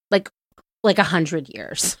in, like 100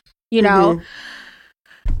 years, Mm-hmm.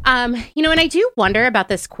 And I do wonder about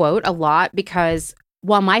this quote a lot because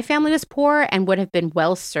while my family was poor and would have been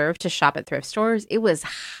well served to shop at thrift stores, it was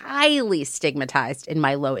highly stigmatized in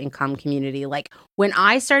my low income community. Like when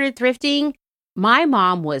I started thrifting, my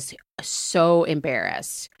mom was so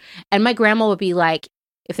embarrassed. And my grandma would be like,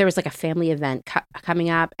 if there was like a family event coming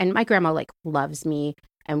up, and my grandma like loves me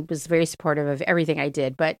and was very supportive of everything I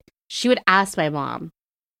did, but she would ask my mom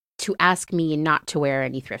to ask me not to wear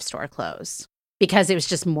any thrift store clothes because it was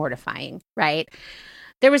just mortifying, right?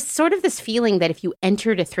 There was sort of this feeling that if you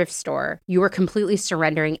entered a thrift store, you were completely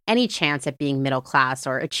surrendering any chance at being middle class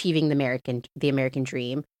or achieving the American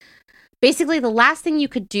dream. Basically, the last thing you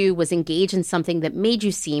could do was engage in something that made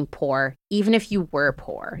you seem poor, even if you were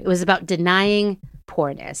poor. It was about denying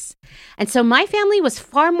poorness. And so my family was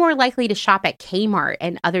far more likely to shop at Kmart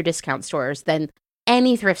and other discount stores than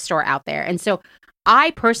any thrift store out there. And so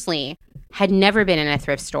I personally had never been in a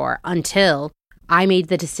thrift store until I made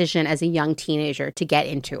the decision as a young teenager to get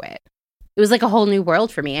into it. It was like a whole new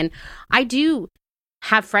world for me. And I do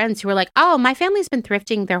have friends who are like, oh, my family's been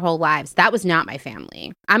thrifting their whole lives. That was not my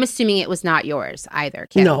family. I'm assuming it was not yours either,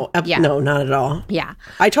 Kim. No, no, not at all. Yeah.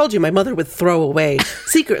 I told you my mother would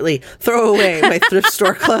secretly throw away my thrift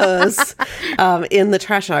store clothes in the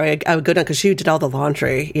trash. And I would go down because she did all the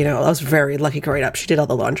laundry. I was very lucky growing up. She did all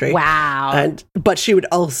the laundry. Wow. But she would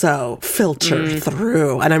also filter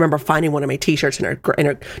through. And I remember finding one of my T-shirts in her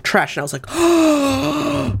trash, and I was like,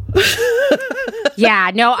 oh.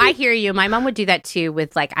 Yeah, no, I hear you. My mom would do that too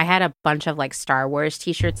with I had a bunch of Star Wars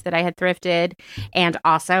t-shirts that I had thrifted. And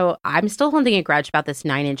also, I'm still holding a grudge about this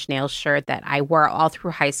 9 Inch Nails shirt that I wore all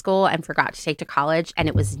through high school and forgot to take to college. And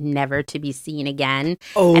it was never to be seen again.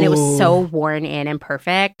 Oh. And it was so worn in and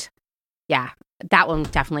perfect. Yeah, that one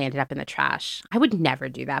definitely ended up in the trash. I would never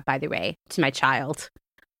do that, by the way, to my child.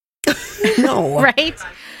 No. Right?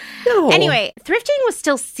 No. Anyway, thrifting was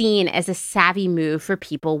still seen as a savvy move for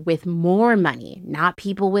people with more money, not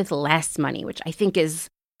people with less money, which I think is,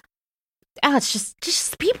 it's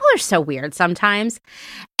just people are so weird sometimes.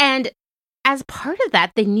 And as part of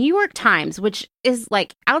that, the New York Times, which is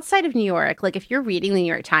outside of New York, if you're reading the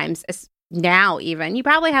New York Times now even, you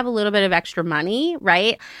probably have a little bit of extra money,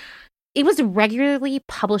 right? It was regularly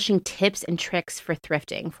publishing tips and tricks for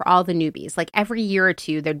thrifting for all the newbies. Every year or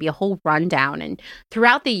two, there'd be a whole rundown. And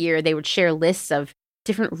throughout the year, they would share lists of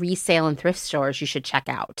different resale and thrift stores you should check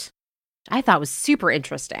out. Which I thought was super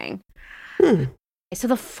interesting. So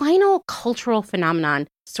the final cultural phenomenon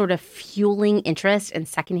sort of fueling interest in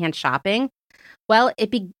secondhand shopping, well,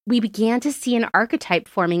 we began to see an archetype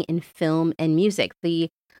forming in film and music. The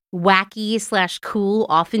wacky/cool,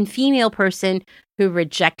 often female person who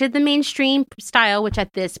rejected the mainstream style, which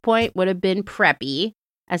at this point would have been preppy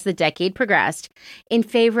as the decade progressed, in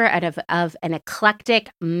favor of an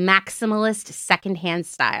eclectic, maximalist secondhand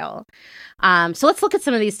style. So let's look at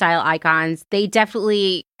some of these style icons. They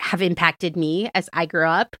definitely have impacted me as I grew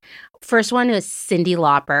up. First one was Cyndi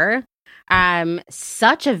Lauper.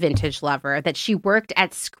 Such a vintage lover that she worked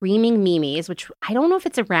at Screaming Mimi's, which I don't know if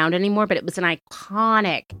it's around anymore, but it was an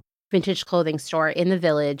iconic vintage clothing store in the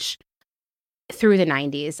Village through the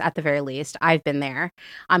 90s, at the very least. I've been there.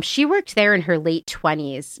 She worked there in her late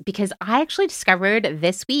 20s because I actually discovered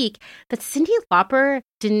this week that Cyndi Lauper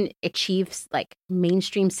didn't achieve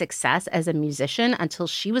mainstream success as a musician until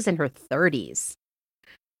she was in her 30s,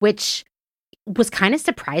 which was kind of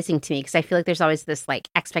surprising to me because I feel like there's always this like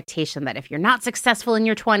expectation that if you're not successful in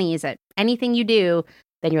your 20s at anything you do,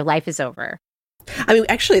 then your life is over. I mean,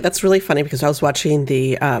 actually, that's really funny because I was watching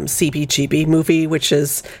the CBGB movie, which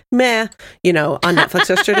is meh, on Netflix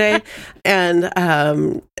yesterday.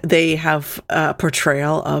 And they have a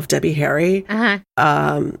portrayal of Debbie Harry,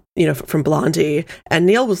 from Blondie. And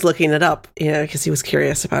Neil was looking it up, because he was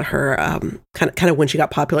curious about her kind of when she got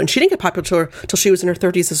popular. And she didn't get popular till she was in her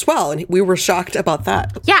 30s as well. And we were shocked about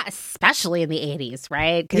that. Yeah, especially in the 80s,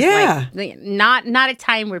 right? Yeah. Not a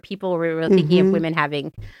time where people were really thinking of women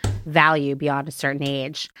having value beyond a certain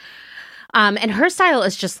age. And her style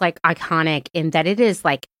is just like iconic in that it is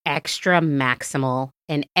like extra maximal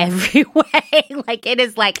in every way. Like it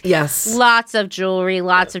is like lots of jewelry,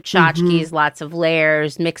 lots of tchotchkes, lots of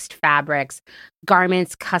layers, mixed fabrics,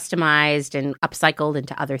 garments customized and upcycled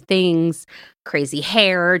into other things, crazy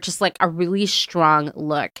hair, just like a really strong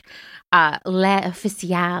look.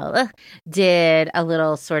 L'Officiel did a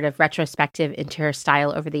little sort of retrospective into her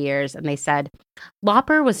style over the years, and they said,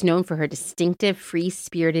 Lauper was known for her distinctive,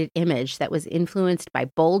 free-spirited image that was influenced by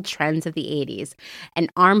bold trends of the 80s, an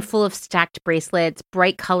armful of stacked bracelets,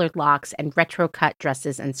 bright-colored locks, and retro-cut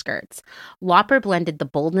dresses and skirts. Lauper blended the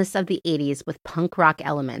boldness of the 80s with punk rock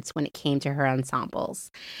elements when it came to her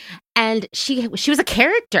ensembles. And she was a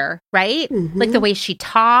character, right? Like the way she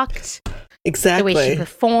talked. Exactly. The way she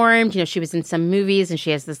performed, she was in some movies and she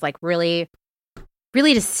has this like really,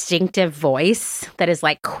 really distinctive voice that is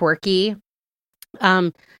like quirky.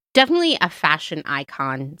 Definitely a fashion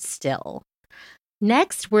icon still.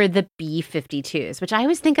 Next were the B-52s, which I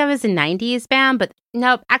always think of as a 90s band, but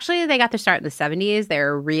nope, actually they got their start in the 70s. They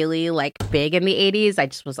were really like big in the 80s. I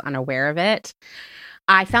just was unaware of it.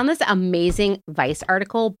 I found this amazing Vice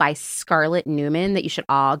article by Scarlett Newman that you should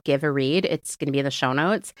all give a read. It's going to be in the show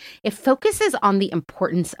notes. It focuses on the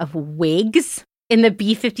importance of wigs in the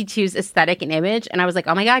B-52's aesthetic and image. And I was like,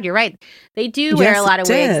 oh my God, you're right. They do wear a lot of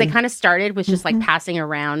wigs. They kind of started with just like passing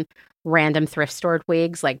around random thrift stored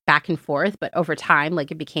wigs like back and forth. But over time,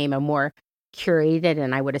 like it became a more curated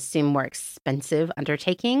and I would assume more expensive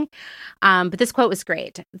undertaking. But this quote was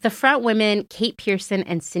great. The front women, Kate Pearson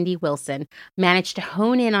and Cindy Wilson, managed to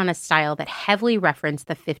hone in on a style that heavily referenced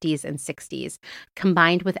the 50s and 60s,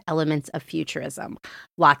 combined with elements of futurism.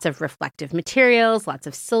 Lots of reflective materials, lots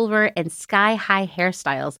of silver, and sky-high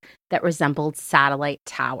hairstyles that resembled satellite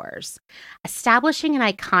towers. Establishing an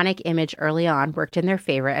iconic image early on worked in their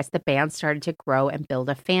favor as the band started to grow and build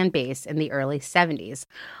a fan base in the early 70s.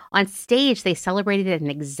 On stage, they celebrated an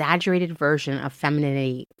exaggerated version of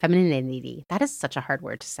femininity. That is such a hard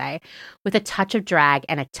word to say. With a touch of drag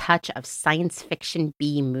and a touch of science fiction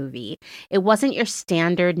B-movie. It wasn't your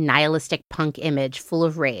standard nihilistic punk image full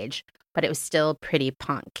of rage, but it was still pretty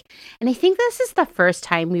punk. And I think this is the first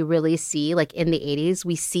time we really see, like in the 80s,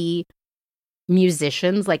 we see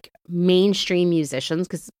musicians, like mainstream musicians,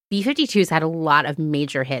 because B-52s had a lot of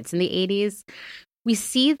major hits in the 80s. We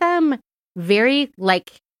see them very,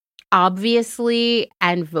 like, obviously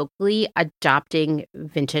and vocally adopting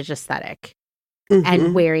vintage aesthetic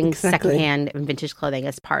and wearing secondhand and vintage clothing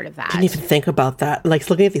as part of that. I didn't even think about that. Like,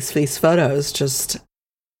 looking at these photos, just...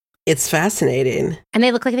 it's fascinating. And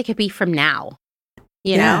they look like they could be from now,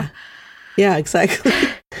 you know? Yeah, exactly.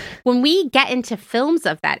 When we get into films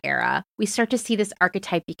of that era, we start to see this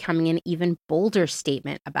archetype becoming an even bolder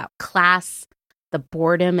statement about class, the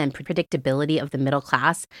boredom and predictability of the middle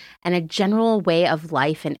class, and a general way of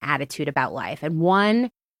life and attitude about life. And one,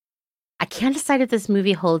 I can't decide if this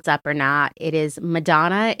movie holds up or not. It is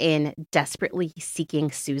Madonna in Desperately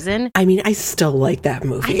Seeking Susan. I mean, I still like that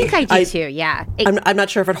movie. I think I do too, yeah. I'm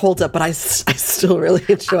not sure if it holds up, but I still really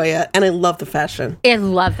enjoy it. And I love the fashion. I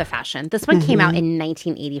love the fashion. This one came out in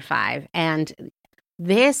 1985. And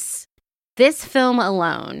this film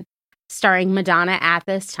alone, starring Madonna at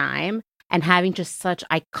this time and having just such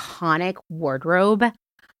iconic wardrobe,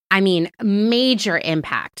 I mean, major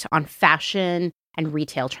impact on fashion and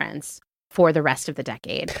retail trends for the rest of the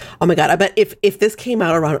decade. Oh my God. I bet if this came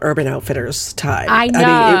out around Urban Outfitters time. I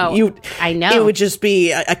know. I know. It would just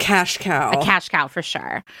be a cash cow. A cash cow for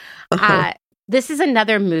sure. This is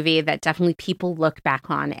another movie that definitely people look back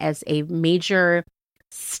on as a major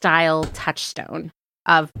style touchstone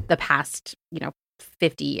of the past,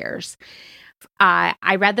 50 years.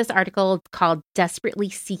 I read this article called Desperately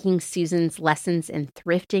Seeking Susan's Lessons in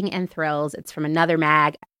Thrifting and Thrills. It's from another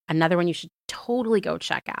mag. Another one you should totally go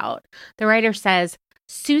check out. The writer says,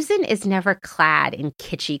 Susan is never clad in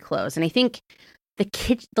kitschy clothes. And I think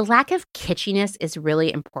the lack of kitschiness is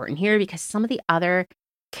really important here because some of the other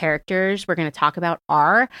characters we're going to talk about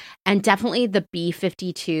are, and definitely the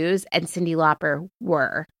B-52s and Cyndi Lauper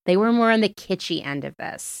were. They were more on the kitschy end of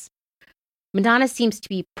this. Madonna seems to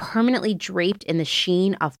be permanently draped in the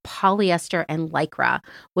sheen of polyester and lycra,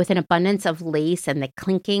 with an abundance of lace and the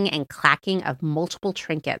clinking and clacking of multiple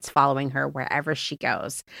trinkets following her wherever she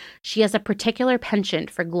goes. She has a particular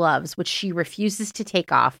penchant for gloves, which she refuses to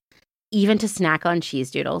take off, even to snack on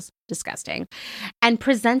cheese doodles, disgusting, and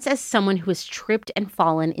presents as someone who has tripped and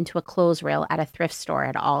fallen into a clothes rail at a thrift store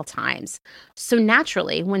at all times. So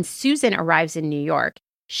naturally, when Susan arrives in New York,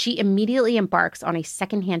 she immediately embarks on a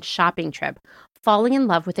secondhand shopping trip, falling in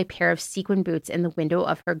love with a pair of sequin boots in the window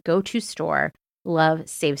of her go-to store, Love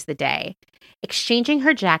Saves the Day. Exchanging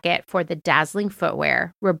her jacket for the dazzling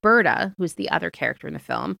footwear, Roberta, who's the other character in the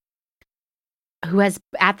film, who has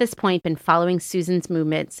at this point been following Susan's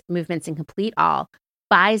movements in complete awe,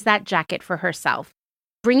 buys that jacket for herself.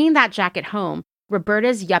 Bringing that jacket home,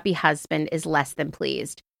 Roberta's yuppie husband is less than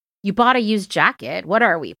pleased. "You bought a used jacket? What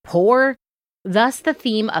are we, poor?" Thus, the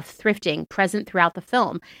theme of thrifting present throughout the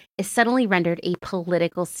film is suddenly rendered a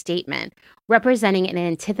political statement, representing an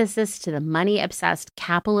antithesis to the money-obsessed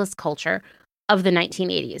capitalist culture of the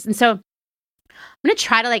 1980s. And so I'm going to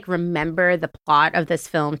try to remember the plot of this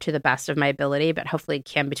film to the best of my ability, but hopefully,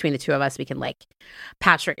 Kim, between the two of us, we can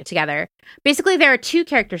patchwork it together. Basically, there are two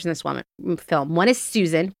characters in this film. One is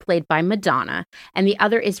Susan, played by Madonna, and the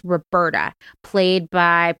other is Roberta, played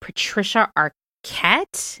by Patricia Arquette.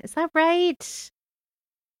 Is that right?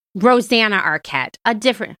 Rosanna Arquette.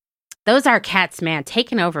 Those Arquettes, man,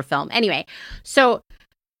 taking over film. Anyway, so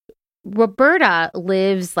Roberta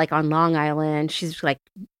lives on Long Island. She's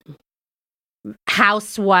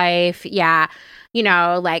housewife, yeah,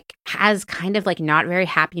 has kind of not very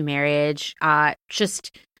happy marriage,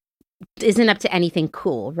 just isn't up to anything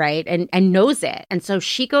cool, right? And knows it. And so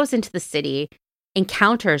she goes into the city,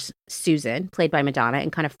 encounters Susan, played by Madonna,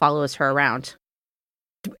 and kind of follows her around.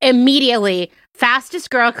 Immediately,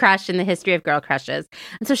 fastest girl crush in the history of girl crushes.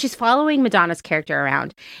 And so she's following Madonna's character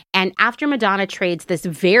around. And after Madonna trades this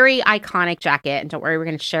very iconic jacket, and don't worry, we're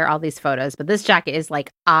going to share all these photos, but this jacket is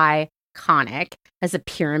iconic. Has a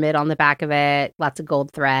pyramid on the back of it, lots of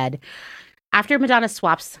gold thread. After Madonna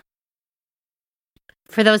swaps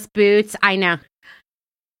for those boots, I know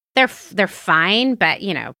they're fine, but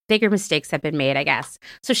bigger mistakes have been made, I guess.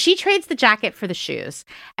 So she trades the jacket for the shoes.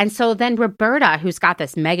 And so then Roberta, who's got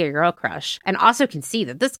this mega girl crush and also can see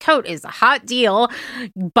that this coat is a hot deal,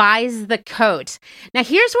 buys the coat. Now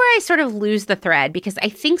here's where I sort of lose the thread, because I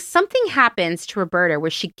think something happens to Roberta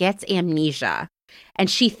where she gets amnesia. And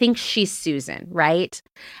she thinks she's Susan, right?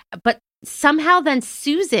 But somehow then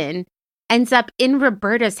Susan ends up in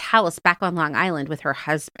Roberta's house back on Long Island with her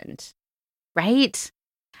husband, right?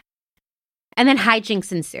 And then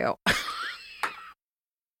hijinks ensue.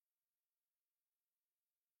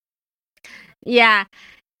 Yeah,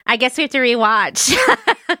 I guess we have to rewatch.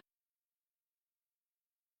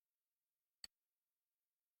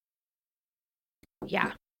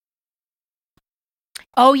 Yeah.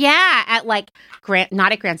 Oh yeah, at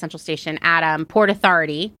not at Grand Central Station, at Port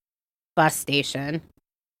Authority bus station.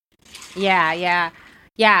 Yeah.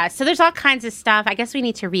 So there's all kinds of stuff. I guess we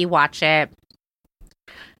need to rewatch it.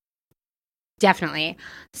 Definitely.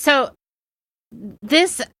 So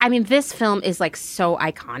this film is so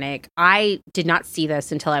iconic. I did not see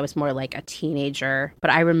this until I was more a teenager,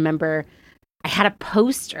 but I remember I had a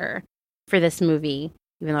poster for this movie,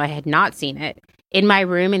 even though I had not seen it, in my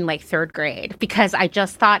room in third grade, because I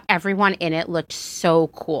just thought everyone in it looked so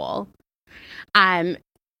cool. And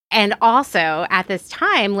also at this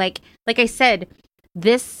time, like I said,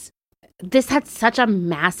 this had such a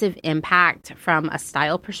massive impact from a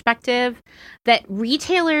style perspective that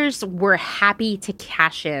retailers were happy to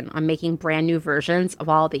cash in on making brand new versions of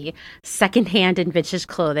all the secondhand and vintage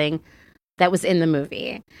clothing that was in the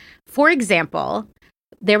movie. For example,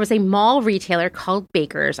 there was a mall retailer called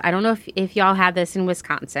Baker's. I don't know if y'all had this in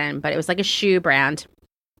Wisconsin, but it was a shoe brand.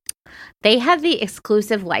 They had the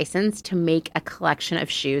exclusive license to make a collection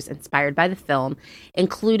of shoes inspired by the film,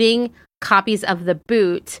 including copies of the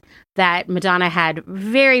boot that Madonna had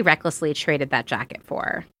very recklessly traded that jacket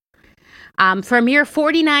for. For a mere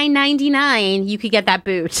 $49.99, you could get that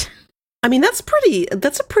boot. I mean, that's a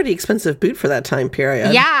pretty expensive boot for that time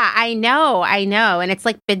period. Yeah, I know. And it's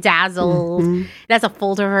bedazzled. Mm-hmm. It has a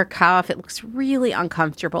fold over cuff. It looks really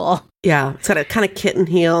uncomfortable. Yeah, it's got a kind of kitten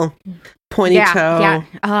heel, pointy toe. Yeah.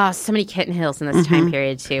 Oh, so many kitten heels in this time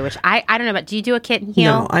period too, which I don't know about. Do you do a kitten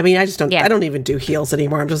heel? No, I mean, I just don't. Yeah. I don't even do heels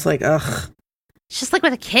anymore. I'm just ugh. It's just like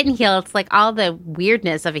with a kitten heel, it's like all the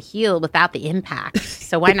weirdness of a heel without the impact.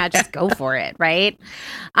 So why not just go for it, right?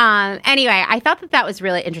 Anyway, I thought that was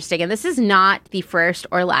really interesting. And this is not the first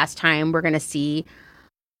or last time we're going to see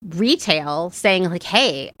retail saying like,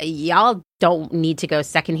 hey, y'all don't need to go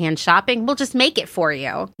secondhand shopping. We'll just make it for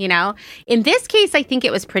you, you know? In this case, I think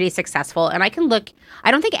it was pretty successful. And I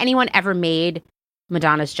don't think anyone ever made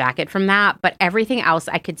Madonna's jacket from that, but everything else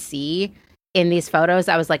I could see in these photos,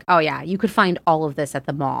 I was like, oh yeah, you could find all of this at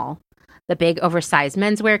the mall. The big oversized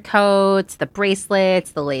menswear coats, the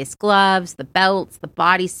bracelets, the lace gloves, the belts, the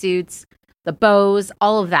bodysuits, the bows,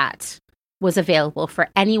 all of that was available for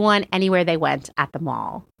anyone, anywhere they went at the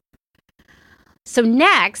mall. So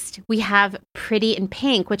next, we have Pretty in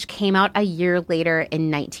Pink, which came out a year later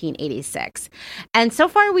in 1986. And so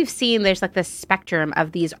far we've seen there's like this spectrum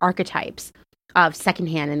of these archetypes of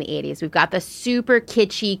secondhand in the 80s. We've got the super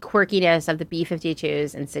kitschy quirkiness of the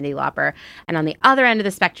B-52s and Cyndi Lauper. And on the other end of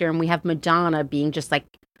the spectrum, we have Madonna being just like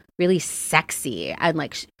really sexy and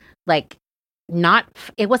like not,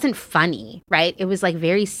 it wasn't funny, right? It was like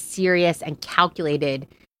very serious and calculated,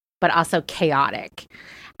 but also chaotic.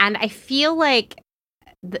 And I feel like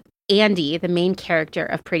Andy, the main character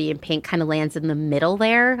of Pretty in Pink, kind of lands in the middle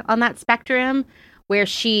there on that spectrum, where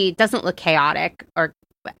she doesn't look chaotic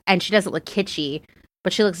and she doesn't look kitschy,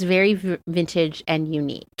 but she looks very vintage and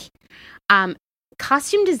unique.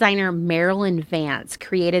 Costume designer Marilyn Vance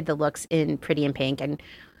created the looks in Pretty in Pink. And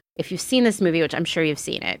if you've seen this movie, which I'm sure you've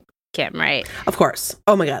seen it, Kim, right? Of course.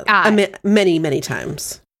 Oh my God. Many, many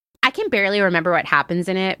times. I can barely remember what happens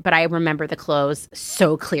in it, but I remember the clothes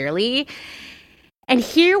so clearly. And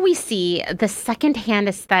here we see the secondhand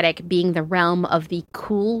aesthetic being the realm of the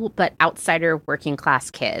cool but outsider working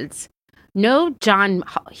class kids. No John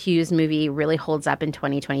Hughes movie really holds up in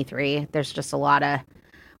 2023. There's just a lot of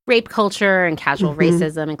rape culture and casual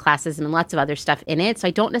racism and classism and lots of other stuff in it. So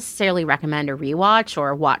I don't necessarily recommend a rewatch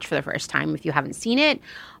or watch for the first time if you haven't seen it.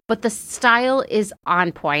 But the style is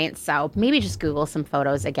on point. So maybe just Google some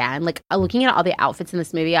photos again. Like looking at all the outfits in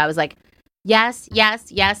this movie, I was like, yes,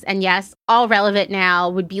 yes, yes, and yes. All relevant now.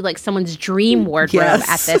 Would be like someone's dream wardrobe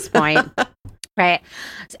at this point. Right.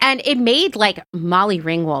 And it made like Molly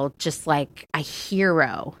Ringwald just like a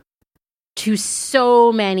hero to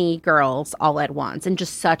so many girls all at once and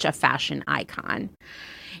just such a fashion icon.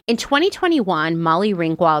 In 2021, Molly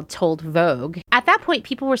Ringwald told Vogue, at that point,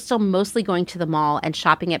 people were still mostly going to the mall and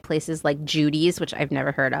shopping at places like Judy's, which I've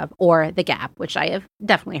never heard of, or The Gap, which I have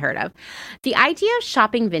definitely heard of. The idea of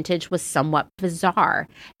shopping vintage was somewhat bizarre.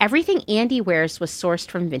 Everything Andy wears was sourced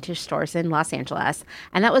from vintage stores in Los Angeles,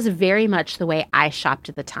 and that was very much the way I shopped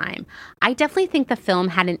at the time. I definitely think the film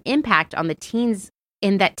had an impact on the teens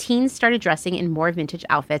in that teens started dressing in more vintage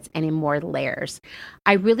outfits and in more layers.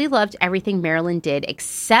 I really loved everything Marilyn did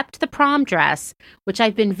except the prom dress, which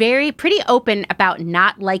I've been pretty open about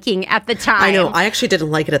not liking at the time. I know. I actually didn't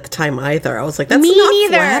like it at the time either. I was like, that's Me not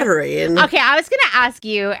neither. flattering. Okay, I was going to ask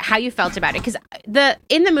you how you felt about it, because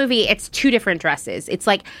in the movie, it's two different dresses. It's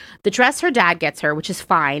like the dress her dad gets her, which is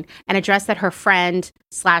fine, and a dress that her friend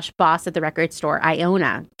 / boss at the record store,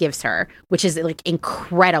 Iona, gives her, which is like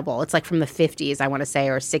incredible. It's like from the 50s, I want to say,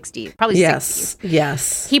 or 60s, probably 60s.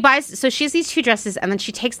 Yes. He buys, so she has these two dresses, and then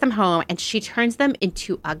she takes them home and she turns them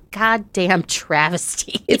into a goddamn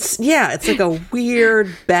travesty. It's like a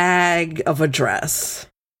weird bag of a dress.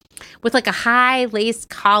 With like a high lace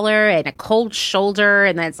collar and a cold shoulder,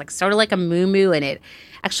 and then it's like sort of like a muumuu, and it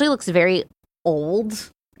actually looks very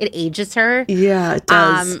old. It ages her. Yeah, it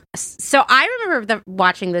does. So I remember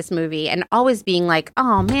watching this movie and always being like,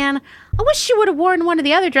 oh man, I wish she would have worn one of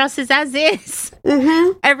the other dresses as is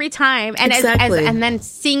every time. And exactly. and then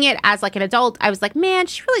seeing it as like an adult, I was like, man,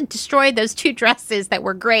 she really destroyed those two dresses that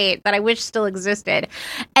were great that I wish still existed.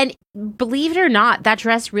 And believe it or not, that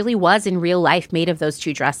dress really was in real life made of those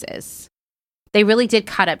two dresses. They really did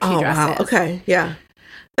cut up two dresses. Wow. Okay. Yeah.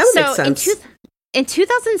 That would make sense. In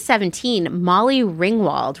 2017, Molly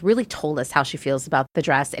Ringwald really told us how she feels about the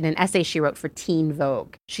dress in an essay she wrote for Teen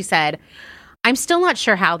Vogue. She said, I'm still not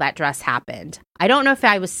sure how that dress happened. I don't know if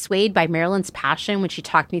I was swayed by Marilyn's passion when she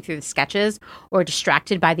talked me through the sketches or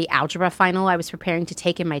distracted by the algebra final I was preparing to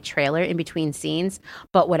take in my trailer in between scenes.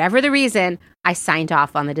 But whatever the reason, I signed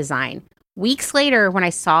off on the design. Weeks later, when I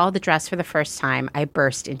saw the dress for the first time, I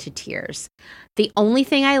burst into tears. The only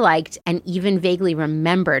thing I liked and even vaguely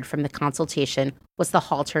remembered from the consultation was the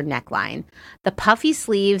halter neckline. The puffy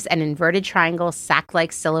sleeves and inverted triangle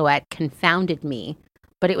sack-like silhouette confounded me,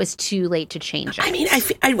 but it was too late to change it. I mean,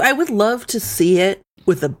 I would love to see it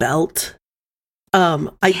with a belt.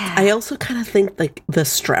 I also kind of think like the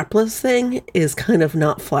strapless thing is kind of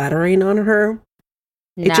not flattering on her.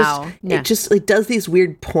 No. It does these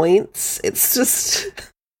weird points. It's just...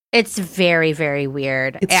 It's very, very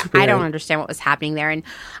weird. I don't understand what was happening there. And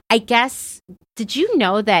I guess, did you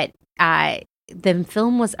know that the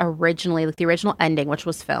film was originally, like the original ending, which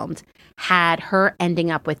was filmed, had her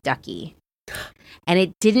ending up with Ducky? And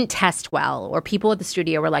it didn't test well, or people at the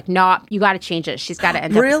studio were like, no, you got to change it. She's got to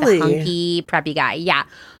end up with the hunky, preppy guy. Yeah.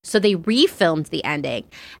 So they refilmed the ending.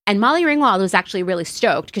 And Molly Ringwald was actually really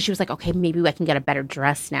stoked because she was like, okay, maybe I can get a better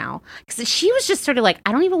dress now. Because she was just sort of like,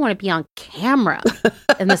 I don't even want to be on camera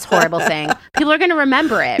in this horrible thing. People are going to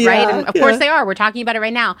remember it, right? And of course they are. We're talking about it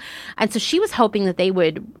right now. And so she was hoping that they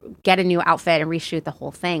would get a new outfit and reshoot the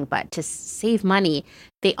whole thing. But to save money,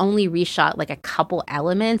 they only reshot like a couple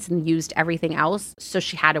elements and used everything else. So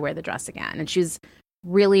she had to wear the dress again. And she was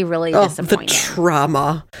really, really disappointed. The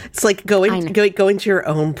trauma. It's like going to your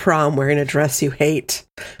own prom wearing a dress you hate.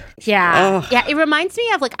 Yeah. Yeah. It reminds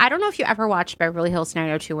me of, like, I don't know if you ever watched Beverly Hills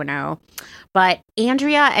 90210, but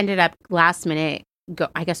Andrea ended up last minute.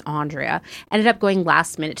 Andrea ended up going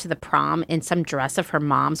last minute to the prom in some dress of her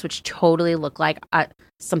mom's, which totally looked like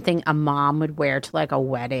something a mom would wear to like a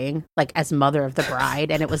wedding, like as mother of the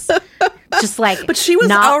bride. And it was just like, but she was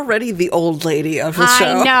already the old lady of the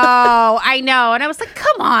show. I know. And I was like,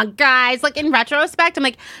 come on, guys. Like, in retrospect, I'm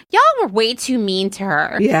like, y'all were way too mean to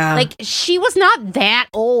her. Yeah. Like, she was not that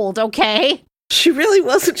old, okay? She really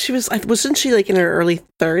wasn't. Wasn't she like in her early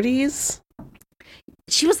 30s?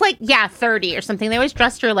 She was like, 30 or something. They always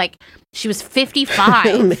dressed her like she was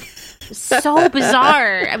 55. So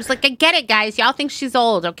bizarre. I was like, I get it, guys. Y'all think she's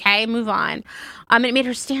old, okay? Move on. And it made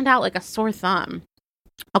her stand out like a sore thumb.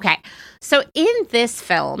 Okay, so in this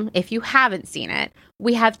film, if you haven't seen it,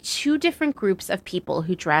 we have two different groups of people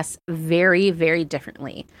who dress very, very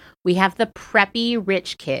differently. We have the preppy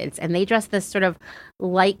rich kids, and they dress this sort of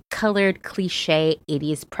light-colored, cliche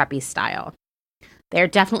 80s preppy style. They're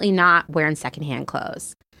definitely not wearing secondhand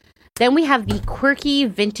clothes. Then we have the quirky,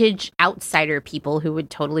 vintage outsider people who would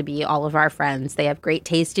totally be all of our friends. They have great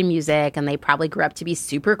taste in music, and they probably grew up to be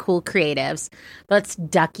super cool creatives. That's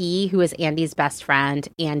Ducky, who is Andy's best friend,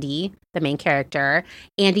 Andy, the main character.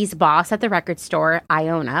 Andy's boss at the record store,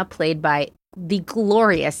 Iona, played by the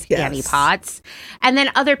glorious Annie Potts. And then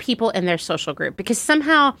other people in their social group, because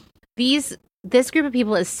somehow this group of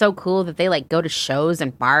people is so cool that they like go to shows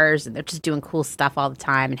and bars and they're just doing cool stuff all the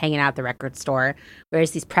time and hanging out at the record store.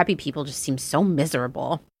 Whereas these preppy people just seem so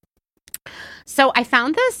miserable. So I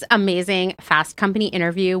found this amazing Fast Company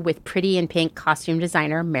interview with Pretty in Pink costume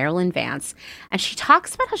designer Marilyn Vance. And she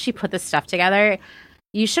talks about how she put this stuff together.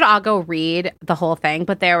 You should all go read the whole thing.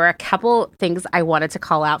 But there were a couple things I wanted to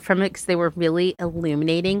call out from it because they were really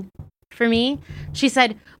illuminating for me. She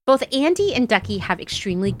said, both Andy and Ducky have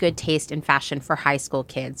extremely good taste in fashion for high school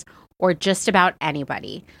kids, or just about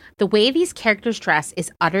anybody. The way these characters dress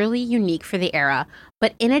is utterly unique for the era,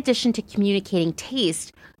 but in addition to communicating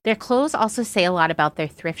taste, their clothes also say a lot about their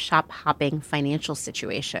thrift shop hopping financial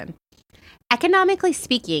situation. Economically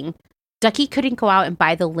speaking, Ducky couldn't go out and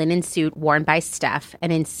buy the linen suit worn by Steph,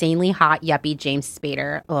 an insanely hot yuppie James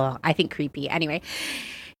Spader. Ugh, I think creepy. Anyway,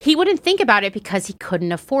 he wouldn't think about it because he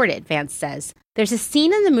couldn't afford it, Vance says. There's a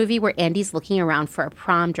scene in the movie where Andy's looking around for a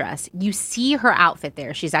prom dress. You see her outfit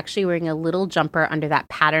there. She's actually wearing a little jumper under that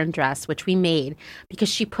patterned dress, which we made because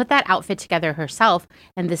she put that outfit together herself,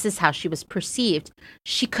 and this is how she was perceived.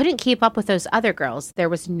 She couldn't keep up with those other girls. There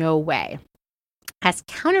was no way. As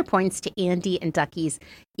counterpoints to Andy and Ducky's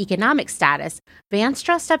economic status, Vance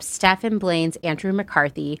dressed up Steph and Blaine's Andrew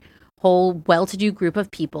McCarthy, whole well-to-do group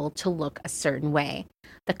of people, to look a certain way.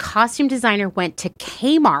 The costume designer went to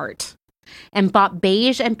Kmart and bought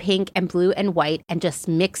beige and pink and blue and white and just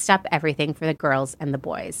mixed up everything for the girls and the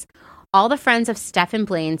boys. All the friends of Steph and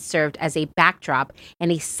Blaine served as a backdrop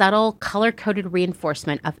and a subtle, color-coded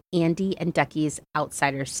reinforcement of Andy and Ducky's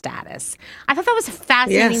outsider status. I thought that was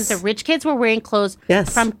fascinating. Yes. The rich kids were wearing clothes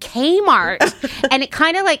from Kmart. And it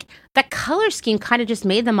kind of like, the color scheme kind of just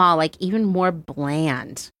made them all like even more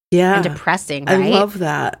bland and depressing, right? I love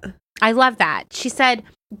that. I love that. She said,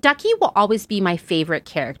 Ducky will always be my favorite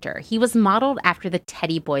character. He was modeled after the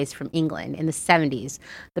Teddy Boys from England in the 70s,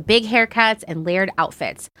 the big haircuts and layered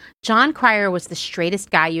outfits. John Cryer was the straightest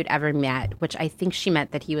guy you'd ever met, which I think she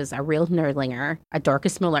meant that he was a real nerdlinger, a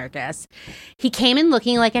Dorcas Malercus. He came in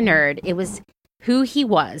looking like a nerd. It was who he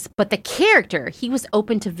was, but the character, he was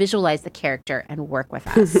open to visualize the character and work with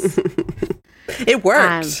us. It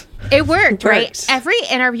worked. It worked, right? Every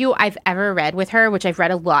interview I've ever read with her, which I've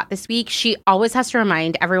read a lot this week, she always has to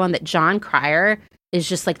remind everyone that John Cryer is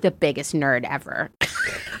just like the biggest nerd ever.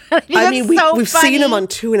 I mean, we've seen him on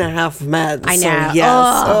 2.5 Men. I know. So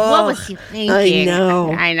yes. What was he thinking?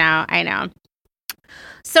 I know. I know.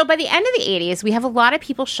 So by the end of the 80s, we have a lot of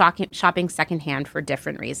people shopping secondhand for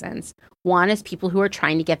different reasons. One is people who are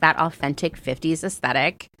trying to get that authentic 50s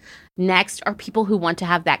aesthetic. Next are people who want to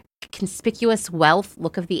have that conspicuous wealth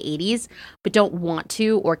look of the 80s, but don't want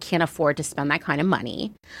to or can't afford to spend that kind of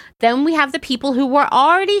money. Then we have the people who were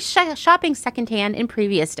already shopping secondhand in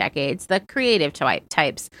previous decades, the creative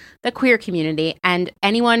types, the queer community, and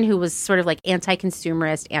anyone who was sort of like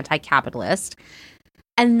anti-consumerist, anti-capitalist.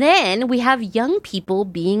 And then we have young people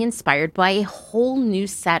being inspired by a whole new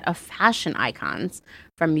set of fashion icons,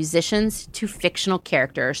 from musicians to fictional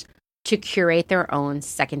characters, to curate their own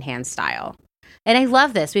secondhand style. And I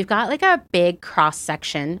love this. We've got like a big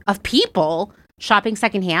cross-section of people shopping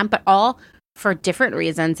secondhand, but all for different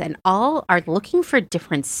reasons and all are looking for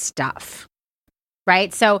different stuff.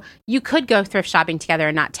 Right? So you could go thrift shopping together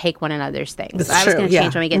and not take one another's things. That's was true, going to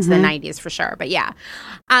change when we get to the 90s for sure. But yeah.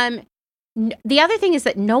 The other thing is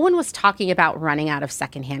that no one was talking about running out of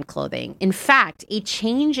secondhand clothing. In fact, a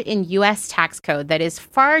change in U.S. tax code that is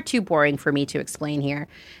far too boring for me to explain here,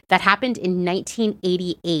 that happened in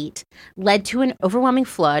 1988, led to an overwhelming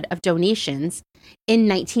flood of donations in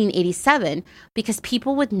 1987 because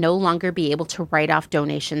people would no longer be able to write off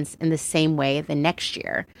donations in the same way the next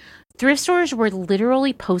year. Thrift stores were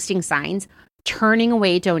literally posting signs turning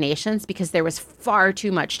away donations because there was far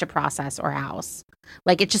too much to process or house.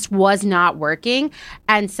 Like, it just was not working.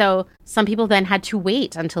 And so some people then had to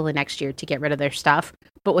wait until the next year to get rid of their stuff,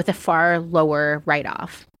 but with a far lower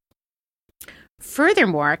write-off.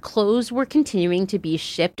 Furthermore, clothes were continuing to be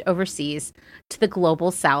shipped overseas to the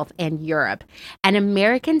global south and Europe, and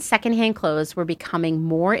American secondhand clothes were becoming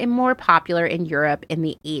more and more popular in Europe in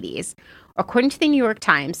the 80s. According to the New York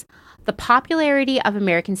Times, the popularity of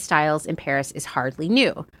American styles in Paris is hardly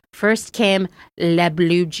new. First came Les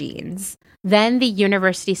Blue Jeans. Then the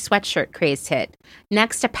university sweatshirt craze hit.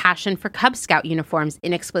 Next, a passion for Cub Scout uniforms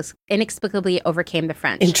inexplicably overcame the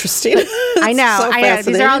French. Interesting. I know. So I know.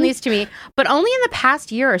 These are all news to me. But only in the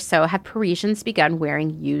past year or so have Parisians begun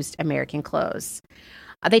wearing used American clothes.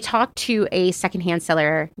 They talked to a secondhand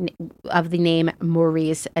seller of the name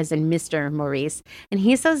Maurice, as in Mr. Maurice, and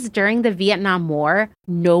he says during the Vietnam War,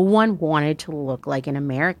 no one wanted to look like an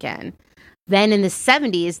American. Then in the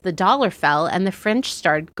 70s, the dollar fell and the French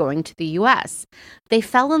started going to the U.S. They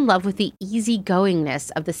fell in love with the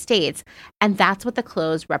easygoingness of the States, and that's what the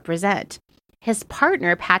clothes represent. His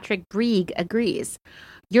partner, Patrick Brieg, agrees.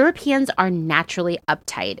 Europeans are naturally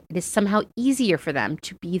uptight. It is somehow easier for them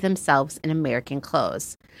to be themselves in American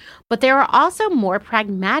clothes. But there are also more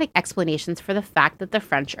pragmatic explanations for the fact that the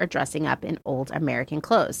French are dressing up in old American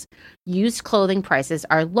clothes. Used clothing prices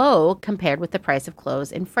are low compared with the price of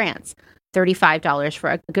clothes in France. $35 for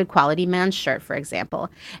a good quality men's shirt, for example,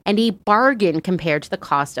 and a bargain compared to the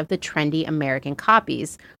cost of the trendy American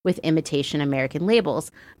copies with imitation American labels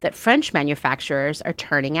that French manufacturers are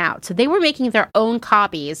turning out. So they were making their own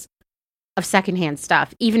copies of secondhand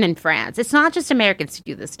stuff, even in France. It's not just Americans who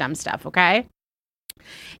do this dumb stuff, okay?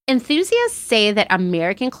 Enthusiasts say that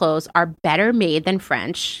American clothes are better made than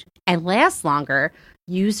French and last longer,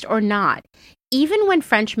 used or not. Even when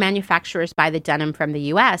French manufacturers buy the denim from the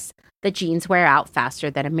U.S., the jeans wear out faster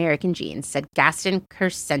than American jeans, said Gaston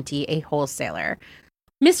Carcenti, a wholesaler.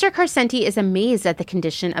 Mr. Carcenti is amazed at the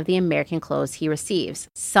condition of the American clothes he receives.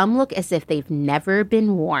 Some look as if they've never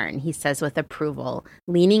been worn, he says with approval,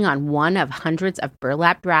 leaning on one of hundreds of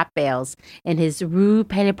burlap wrap bales in his Rue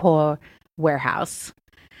Pelleport warehouse.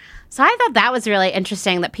 So I thought that was really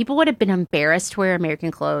interesting that people would have been embarrassed to wear American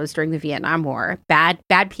clothes during the Vietnam War. Bad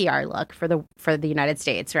PR look for the United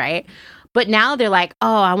States, right? But now they're like,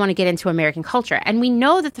 oh, I want to get into American culture. And we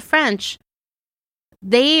know that the French,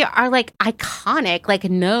 they are like iconic, like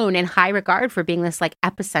known in high regard for being this like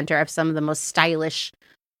epicenter of some of the most stylish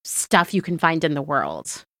stuff you can find in the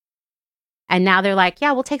world. And now they're like,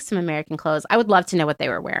 yeah, we'll take some American clothes. I would love to know what they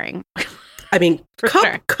were wearing. I mean,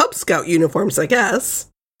 sure. Cub Scout uniforms, I guess.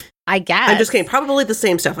 I'm just kidding. Probably the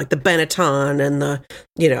same stuff, like the Benetton and the,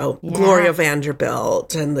 Gloria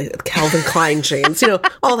Vanderbilt and the Calvin Klein jeans,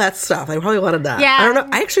 all that stuff. I probably wanted that. Yeah. I don't know.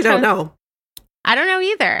 I actually don't know. I don't know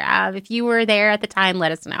either. If you were there at the time,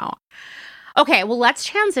 let us know. Okay, well, let's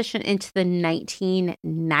transition into the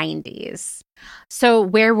 1990s. So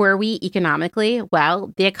where were we economically?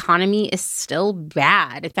 Well, the economy is still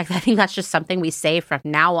bad. In fact, I think that's just something we say from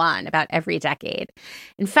now on about every decade.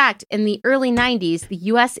 In fact, in the early 90s, the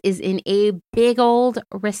U.S. is in a big old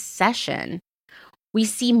recession. We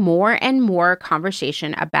see more and more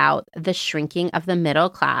conversation about the shrinking of the middle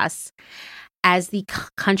class as the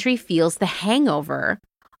country feels the hangover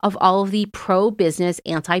of all of the pro-business,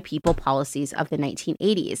 anti-people policies of the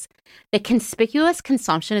 1980s. The conspicuous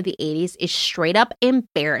consumption of the 80s is straight up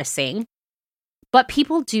embarrassing, but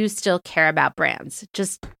people do still care about brands,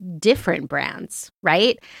 just different brands,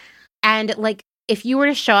 right? And like, if you were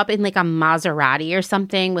to show up in like a Maserati or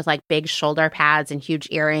something with like big shoulder pads and huge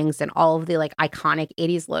earrings and all of the like iconic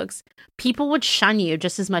 80s looks, people would shun you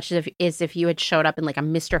just as much as if you had showed up in like a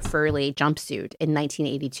Mr. Furley jumpsuit in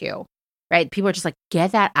 1982, right? People are just like,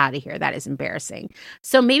 get that out of here. That is embarrassing.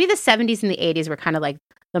 So maybe the 70s and the 80s were kind of like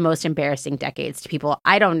the most embarrassing decades to people.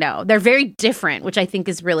 I don't know. They're very different, which I think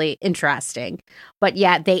is really interesting. But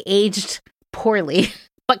yeah, they aged poorly.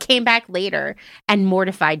 But came back later and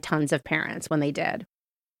mortified tons of parents when they did.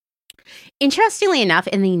 Interestingly enough,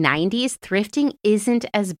 in the 90s, thrifting isn't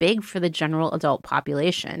as big for the general adult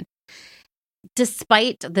population.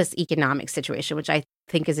 Despite this economic situation, which I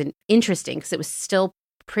think is interesting because it was still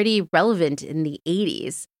pretty relevant in the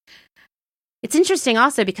 80s. It's interesting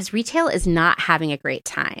also because retail is not having a great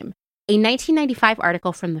time. A 1995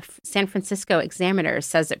 article from the San Francisco Examiner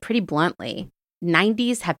says it pretty bluntly.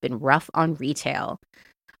 90s have been rough on retail.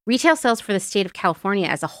 Retail sales for the state of California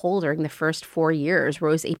as a whole during the first 4 years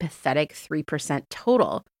rose a pathetic 3%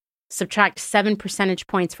 total. Subtract 7 percentage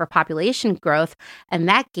points for population growth, and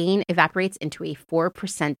that gain evaporates into a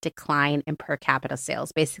 4% decline in per capita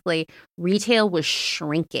sales. Basically, retail was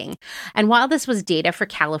shrinking. And while this was data for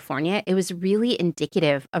California, it was really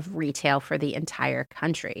indicative of retail for the entire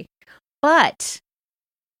country. But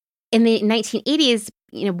in the 1980s,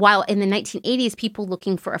 while in the 1980s, people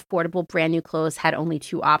looking for affordable brand new clothes had only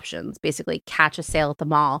two options, basically catch a sale at the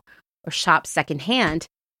mall or shop secondhand.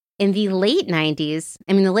 In the late 80s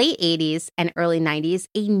and early 90s,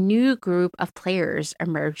 a new group of players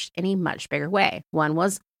emerged in a much bigger way. One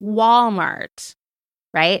was Walmart,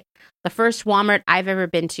 right? The first Walmart I've ever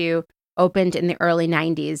been to opened in the early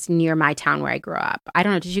 90s near my town where I grew up. I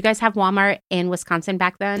don't know. Did you guys have Walmart in Wisconsin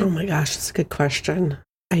back then? Oh my gosh, that's a good question.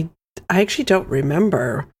 I actually don't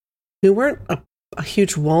remember. We weren't a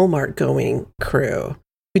huge Walmart going crew.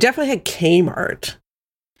 We definitely had Kmart.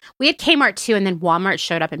 We had Kmart too, and then Walmart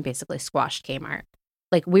showed up and basically squashed Kmart.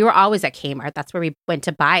 Like, we were always at Kmart. That's where we went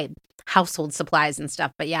to buy household supplies and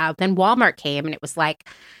stuff. But yeah, then Walmart came and it was like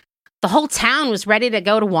the whole town was ready to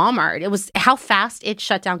go to Walmart. It was how fast it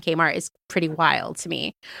shut down Kmart is pretty wild to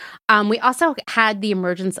me. We also had the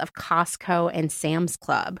emergence of Costco and Sam's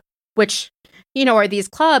Club, which, are these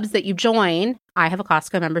clubs that you join. I have a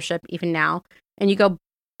Costco membership even now, and you go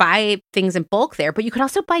buy things in bulk there, but you could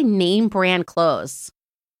also buy name brand clothes.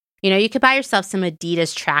 You could buy yourself some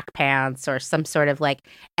Adidas track pants or some sort of like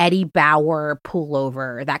Eddie Bauer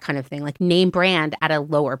pullover, that kind of thing, like name brand at a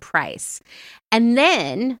lower price. And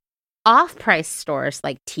then off-price stores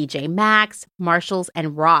like TJ Maxx, Marshalls,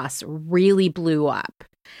 and Ross really blew up.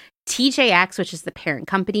 TJX, which is the parent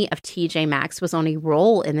company of TJ Maxx, was on a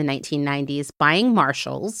roll in the 1990s, buying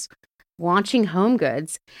Marshalls, launching Home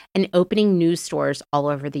Goods, and opening new stores all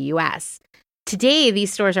over the U.S. Today,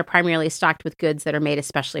 these stores are primarily stocked with goods that are made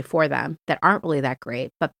especially for them that aren't really that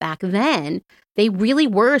great. But back then, they really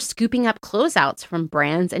were scooping up closeouts from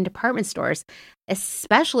brands and department stores,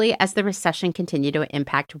 especially as the recession continued to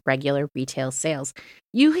impact regular retail sales.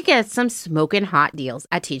 You could get some smoking hot deals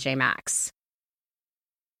at TJ Maxx.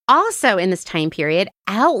 Also in this time period,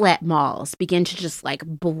 outlet malls begin to just like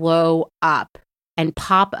blow up and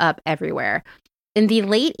pop up everywhere. In the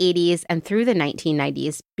late 80s and through the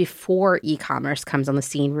 1990s, before e-commerce comes on the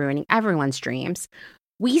scene ruining everyone's dreams,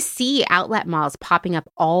 we see outlet malls popping up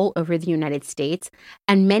all over the United States,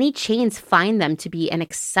 and many chains find them to be an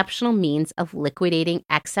exceptional means of liquidating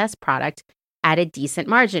excess product at a decent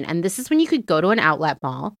margin. And this is when you could go to an outlet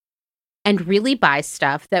mall and really buy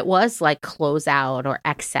stuff that was like closeout or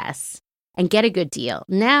excess and get a good deal.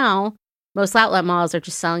 Now, most outlet malls are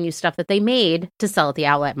just selling you stuff that they made to sell at the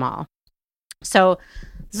outlet mall. So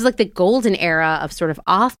this is like the golden era of sort of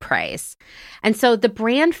off-price. And so the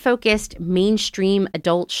brand-focused mainstream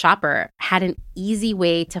adult shopper had an easy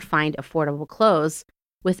way to find affordable clothes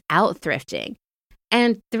without thrifting.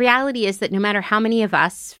 And the reality is that no matter how many of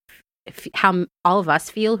us, how all of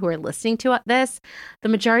us feel who are listening to this, the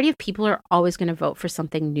majority of people are always going to vote for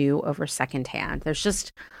something new over secondhand. There's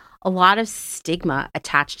just a lot of stigma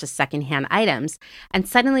attached to secondhand items. And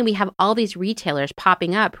suddenly we have all these retailers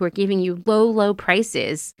popping up who are giving you low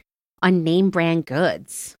prices on name brand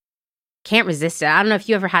goods. Can't resist it. I don't know if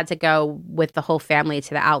you ever had to go with the whole family to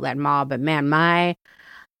the outlet mall, but man, my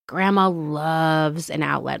grandma loves an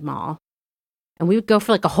outlet mall. And we would go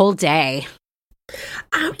for like a whole day.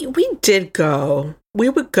 We did go. We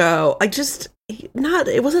would go. I just, not,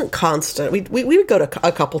 it wasn't constant. We would go to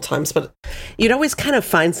a couple times, but you'd always kind of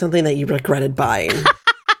find something that you regretted buying.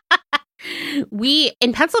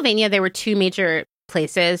 In Pennsylvania, there were two major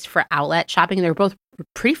places for outlet shopping. They were both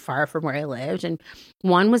pretty far from where I lived. And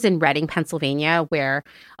one was in Reading, Pennsylvania, where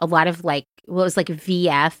a lot of it was like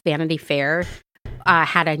VF, Vanity Fair,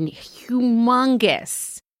 had a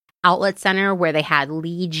humongous outlet center where they had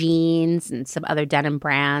Lee jeans and some other denim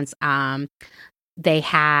brands. They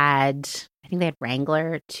had, I think they had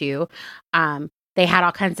Wrangler too. They had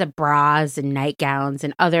all kinds of bras and nightgowns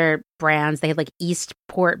and other brands. They had like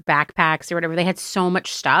Eastport backpacks or whatever. They had so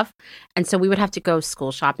much stuff. And so we would have to go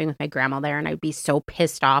school shopping with my grandma there. And I'd be so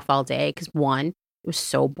pissed off all day because one, it was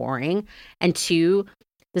so boring. And two,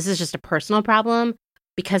 this is just a personal problem.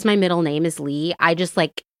 Because my middle name is Lee, I just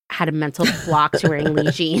had a mental block to wearing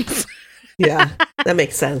Lee jeans. Yeah, that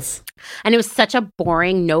makes sense. And it was such a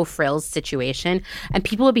boring, no frills situation. And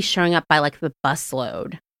people would be showing up by the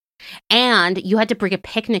busload. And you had to bring a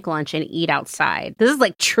picnic lunch and eat outside. This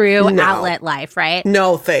is true outlet life, right?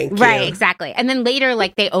 No, thank you. Right, exactly. And then later,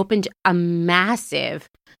 they opened a massive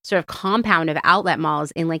sort of compound of outlet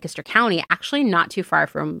malls in Lancaster County, actually not too far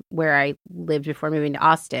from where I lived before moving to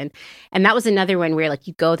Austin. And that was another one where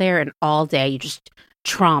you go there and all day you just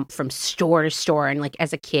tromp from store to store. And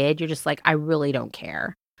as a kid, you're just I really don't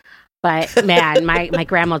care. But man, my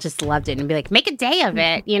grandma just loved it and be make a day of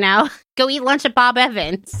it, go eat lunch at Bob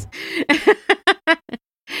Evans.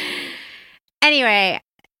 Anyway,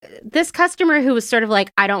 this customer who was sort of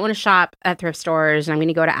I don't want to shop at thrift stores and I'm going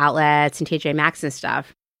to go to outlets and TJ Maxx and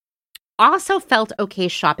stuff, also felt okay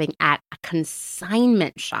shopping at a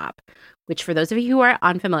consignment shop, which for those of you who are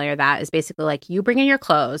unfamiliar, that is basically you bring in your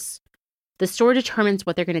clothes. The store determines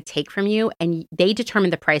what they're going to take from you, and they determine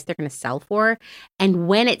the price they're going to sell for. And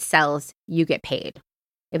when it sells, you get paid.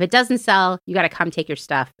 If it doesn't sell, you got to come take your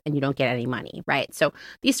stuff and you don't get any money, right? So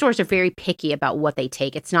these stores are very picky about what they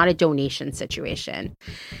take. It's not a donation situation.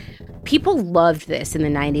 People loved this in the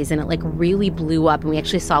 90s, and it really blew up. And we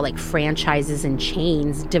actually saw franchises and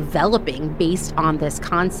chains developing based on this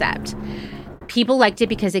concept. People liked it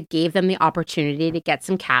because it gave them the opportunity to get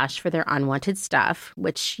some cash for their unwanted stuff,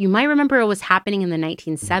 which you might remember was happening in the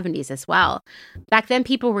 1970s as well. Back then,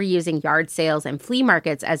 people were using yard sales and flea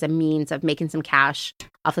markets as a means of making some cash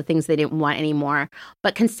off the things they didn't want anymore.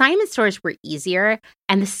 But consignment stores were easier,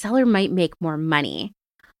 and the seller might make more money.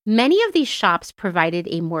 Many of these shops provided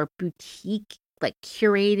a more boutique,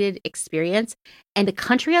 curated experience, and the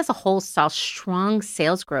country as a whole saw strong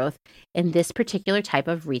sales growth in this particular type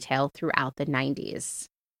of retail throughout the 90s.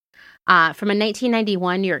 From a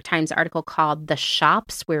 1991 New York Times article called "The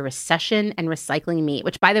Shops Where Recession and Recycling Meet,"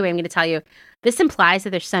 which, by the way, I'm going to tell you, this implies that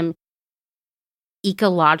there's some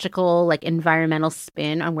ecological, environmental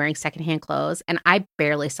spin on wearing secondhand clothes. And I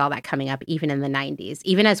barely saw that coming up even in the 90s.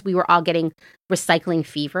 Even as we were all getting recycling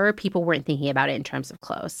fever, people weren't thinking about it in terms of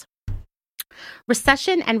clothes.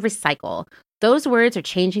 Recession and recycle. Those words are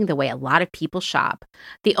changing the way a lot of people shop.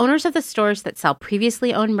 The owners of the stores that sell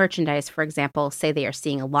previously owned merchandise, for example, say they are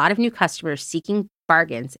seeing a lot of new customers seeking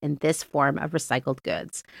bargains in this form of recycled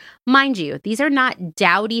goods. Mind you, these are not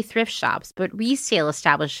dowdy thrift shops, but resale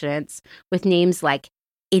establishments with names like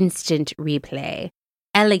Instant Replay,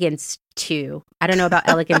 Elegance 2, I don't know about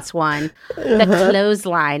Elegance 1, The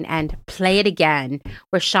Clothesline, and Play It Again,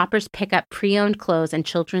 where shoppers pick up pre-owned clothes and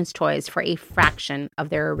children's toys for a fraction of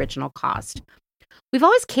their original cost. We've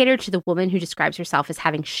always catered to the woman who describes herself as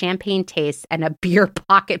having champagne tastes and a beer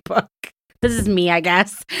pocketbook. This is me, I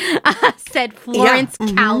guess, said Florence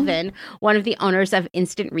Calvin, one of the owners of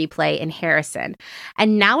Instant Replay in Harrison.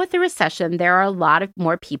 And now with the recession, there are a lot of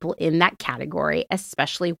more people in that category,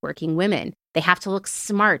 especially working women. They have to look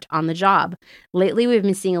smart on the job. Lately, we've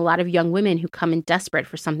been seeing a lot of young women who come in desperate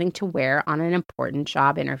for something to wear on an important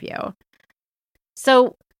job interview.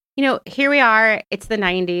 So, here we are. It's the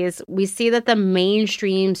 90s. We see that the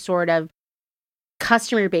mainstream sort of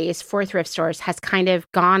customer base for thrift stores has kind of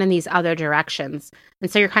gone in these other directions.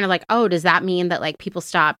 And so you're kind of oh, does that mean that people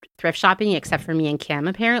stopped thrift shopping except for me and Kim,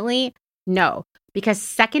 apparently? No, because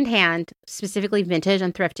secondhand, specifically vintage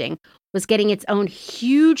and thrifting, was getting its own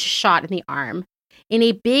huge shot in the arm in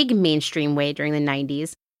a big mainstream way during the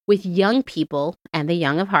 90s, with young people and the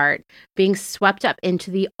young of heart being swept up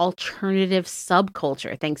into the alternative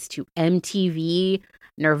subculture thanks to MTV,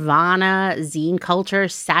 Nirvana, zine culture,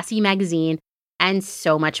 Sassy Magazine, and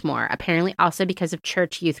so much more. Apparently also because of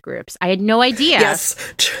church youth groups. I had no idea. Yes.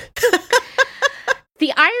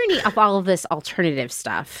 The irony of all of this alternative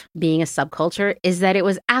stuff being a subculture is that it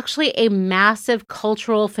was actually a massive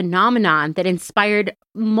cultural phenomenon that inspired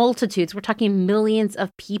multitudes. We're talking millions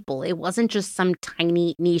of people. It wasn't just some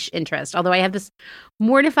tiny niche interest. Although I have this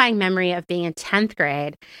mortifying memory of being in 10th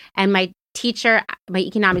grade and my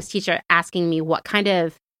economics teacher asking me what kind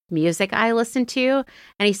of music I listened to.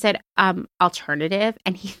 And he said, alternative.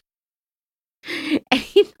 And he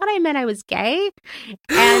thought I meant I was gay.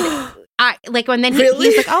 And I like when then Really?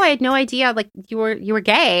 he's like, oh, I had no idea like you were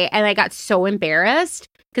gay. And I got so embarrassed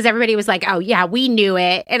because everybody was like, oh yeah, we knew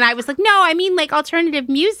it. And I was like, no, I mean like alternative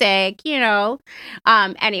music, you know.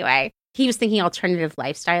 Anyway, he was thinking alternative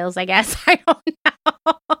lifestyles, I guess. I don't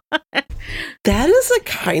know. That is a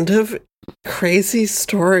kind of crazy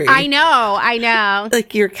story. I know.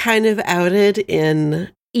 Like you're kind of outed in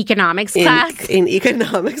Economics class. In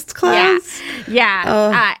economics class.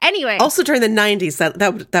 Yeah. Anyway. Also during the 90s,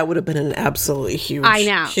 that would have been an absolutely huge, I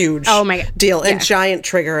know. huge oh my God. deal. And giant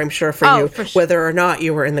trigger, I'm sure, for you, for sure. whether or not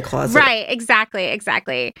you were in the closet. Right.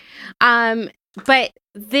 Exactly. But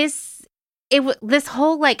this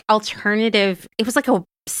whole like alternative, it was like a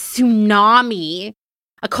tsunami.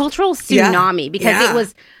 A cultural tsunami because it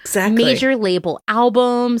was major label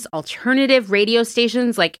albums, alternative radio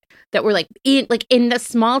stations like that were like in the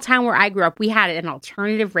small town where I grew up, we had an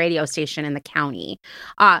alternative radio station in the county.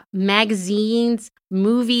 Magazines,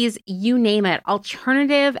 movies, you name it,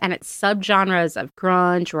 alternative and its subgenres of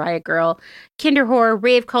grunge, riot girl, kinder horror,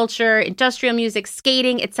 rave culture, industrial music,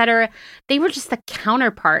 skating, etc. They were just the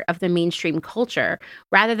counterpart of the mainstream culture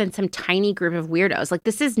rather than some tiny group of weirdos. Like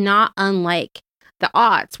this is not unlike the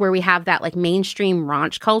aughts where we have that like mainstream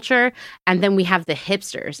raunch culture and then we have the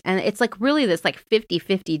hipsters and it's like really this like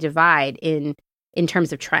 50-50 divide in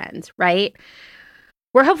terms of trends, right?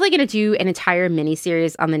 We're hopefully going to do an entire mini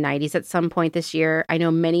series on the 90s at some point this year. I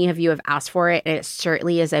know many of you have asked for it and it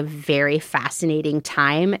certainly is a very fascinating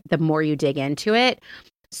time the more you dig into it.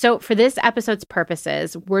 So for this episode's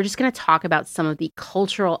purposes, we're just going to talk about some of the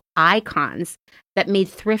cultural icons that made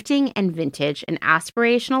thrifting and vintage an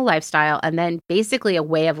aspirational lifestyle and then basically a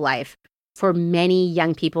way of life for many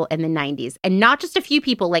young people in the 90s. And not just a few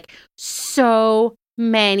people, like so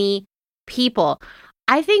many people.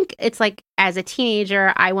 I think it's like as a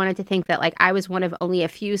teenager, I wanted to think that like I was one of only a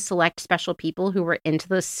few select special people who were into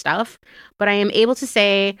this stuff. But I am able to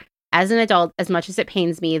say as an adult, as much as it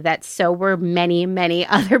pains me, that so were many, many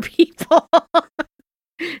other people.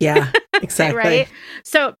 Yeah, exactly. Right?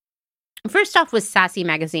 So first off was Sassy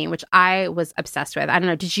Magazine, which I was obsessed with. I don't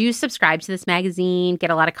know. Did you subscribe to this magazine,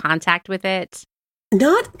 get a lot of contact with it?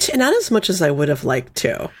 Not as much as I would have liked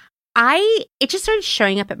to. It just started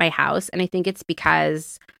showing up at my house. And I think it's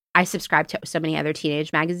because I subscribed to so many other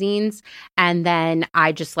teenage magazines. And then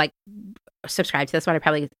I just like subscribed to this one. I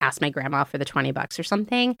probably asked my grandma for the $20 or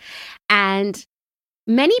something. And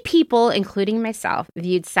many people, including myself,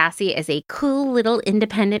 viewed Sassy as a cool little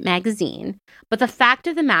independent magazine. But the fact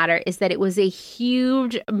of the matter is that it was a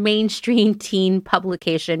huge mainstream teen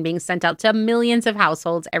publication being sent out to millions of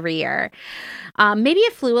households every year. Maybe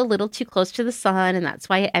it flew a little too close to the sun, and that's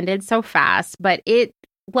why it ended so fast. But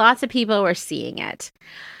lots of people were seeing it.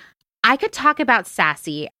 I could talk about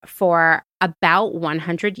Sassy for about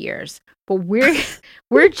 100 years, but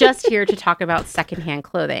we're just here to talk about secondhand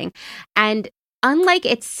clothing. And unlike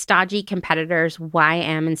its stodgy competitors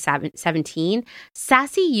YM and 17,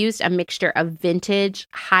 Sassy used a mixture of vintage,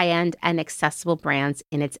 high-end, and accessible brands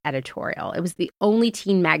in its editorial. It was the only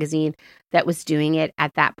teen magazine that was doing it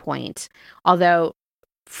at that point. Although,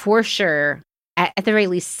 for sure, at the very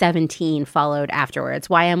least, 17 followed afterwards.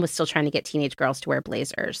 YM was still trying to get teenage girls to wear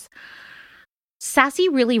blazers. Sassy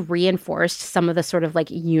really reinforced some of the sort of like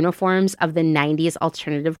uniforms of the 90s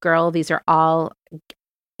alternative girl. These are all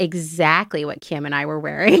exactly what Kim and I were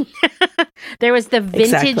wearing. There was the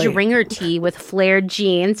vintage ringer tee with flared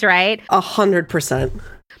jeans, right? 100%.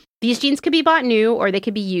 These jeans could be bought new or they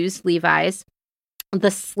could be used Levi's. The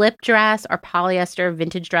slip dress or polyester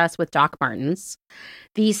vintage dress with Doc Martens.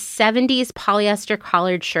 The 70s polyester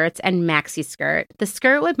collared shirts and maxi skirt. The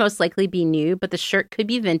skirt would most likely be new, but the shirt could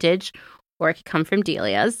be vintage or it could come from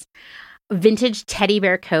Delia's. Vintage teddy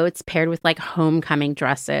bear coats paired with like homecoming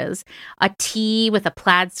dresses. A tee with a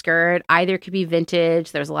plaid skirt. Either could be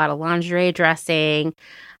vintage. There's a lot of lingerie dressing.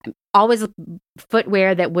 Always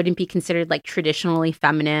footwear that wouldn't be considered like traditionally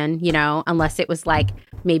feminine, you know, unless it was like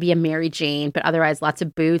maybe a Mary Jane, but otherwise lots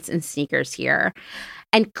of boots and sneakers here.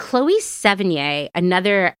 And Chloe Sevigny,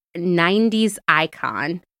 another 90s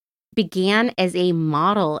icon, began as a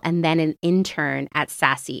model and then an intern at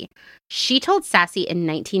Sassy. She told Sassy in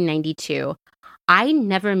 1992, I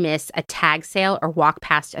never miss a tag sale or walk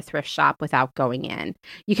past a thrift shop without going in.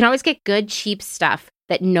 You can always get good, cheap stuff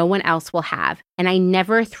that no one else will have. And I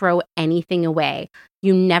never throw anything away.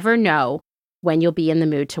 You never know when you'll be in the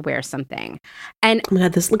mood to wear something. And oh my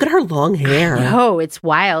God, look at her long hair. No, it's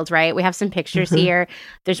wild, right? We have some pictures here.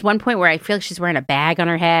 There's one point where I feel like she's wearing a bag on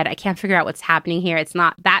her head. I can't figure out what's happening here. It's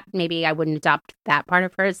not that, maybe I wouldn't adopt that part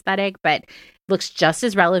of her aesthetic, but looks just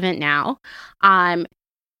as relevant now.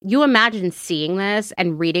 You imagine seeing this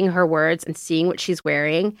and reading her words and seeing what she's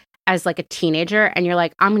wearing as like a teenager, and you're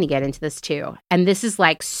like, I'm going to get into this too. And this is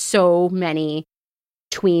like so many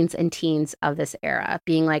tweens and teens of this era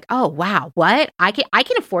being like, oh, wow, what? I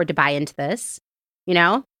can afford to buy into this, you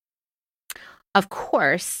know? Of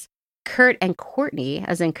course, Kurt and Courtney,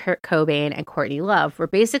 as in Kurt Cobain and Courtney Love, were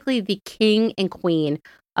basically the king and queen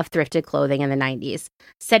of thrifted clothing in the 90s,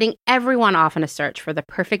 setting everyone off on a search for the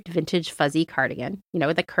perfect vintage fuzzy cardigan,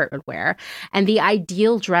 that Kurt would wear, and the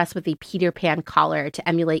ideal dress with a Peter Pan collar to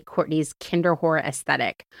emulate Courtney's Kinderhore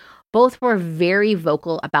aesthetic. Both were very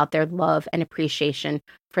vocal about their love and appreciation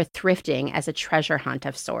for thrifting as a treasure hunt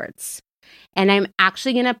of sorts. And I'm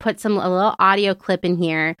actually going to put a little audio clip in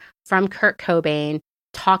here from Kurt Cobain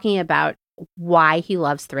talking about why he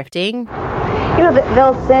loves thrifting. The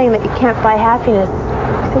old saying that you can't buy happiness.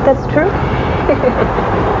 You think that's true?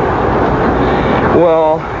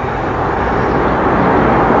 Well,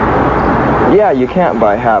 yeah, you can't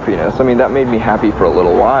buy happiness. I mean, that made me happy for a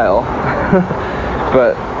little while.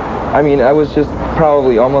 But, I mean, I was just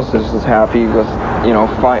probably almost just as happy with,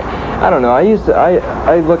 I don't know,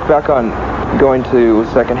 I look back on going to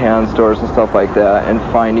secondhand stores and stuff like that and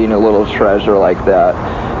finding a little treasure like that.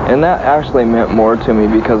 And that actually meant more to me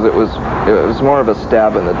because it was more of a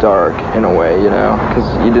stab in the dark in a way,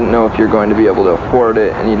 because you didn't know if you're going to be able to afford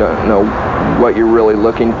it, and you don't know what you're really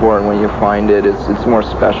looking for, and when you find it, it's more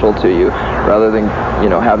special to you rather than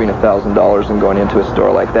having $1,000 and going into a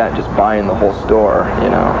store like that and just buying the whole store.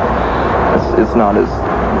 It's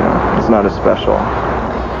not as special.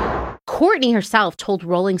 Courtney herself told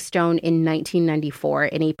Rolling Stone in 1994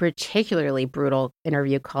 in a particularly brutal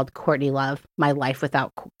interview called Courtney Love, My Life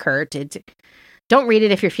Without Kurt. Don't read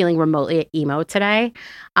it if you're feeling remotely emo today.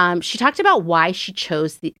 She talked about why she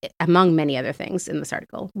chose, among many other things in this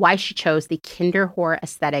article, why she chose the Kinderhore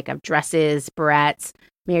aesthetic of dresses, barrettes,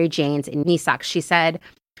 Mary Janes, and knee socks. She said,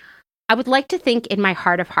 I would like to think in my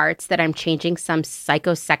heart of hearts that I'm changing some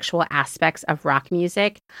psychosexual aspects of rock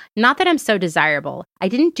music. Not that I'm so desirable. I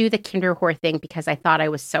didn't do the Kinderhore thing because I thought I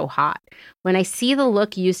was so hot. When I see the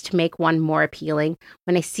look used to make one more appealing,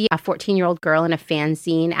 when I see a 14-year-old girl in a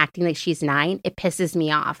fanzine acting like she's 9, it pisses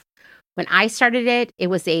me off. When I started it, it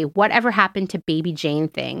was a whatever happened to Baby Jane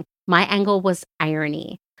thing. My angle was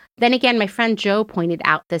irony. Then again, my friend Joe pointed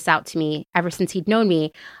this out to me. Ever since he'd known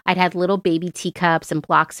me, I'd had little baby teacups and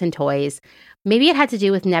blocks and toys. Maybe it had to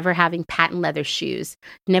do with never having patent leather shoes,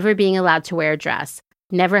 never being allowed to wear a dress,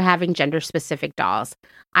 never having gender-specific dolls.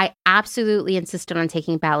 I absolutely insisted on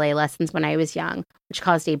taking ballet lessons when I was young, which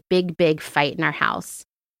caused a big, big fight in our house.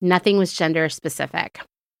 Nothing was gender-specific.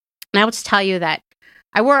 And I will just tell you that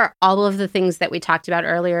I wore all of the things that we talked about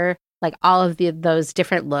earlier, like all of those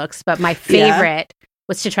different looks, but my favorite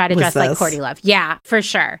was to try to dress like Courtney Love. Yeah, for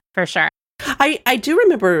sure. For sure. I do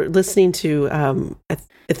remember listening to, I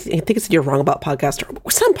think it's the You're Wrong About podcast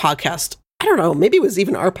or some podcast. I don't know. Maybe it was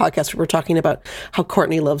even our podcast where we're talking about how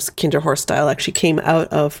Courtney Love's Kinderhore style actually came out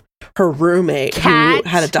of her roommate Kat, who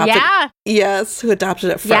had adopted. Yeah. Yes, who adopted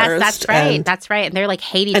it first. Yes, that's right. That's right. And they're like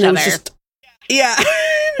hate each other. It was just,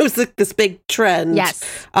 it was like this big trend. Yes.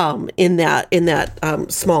 In that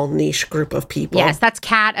small niche group of people. Yes, that's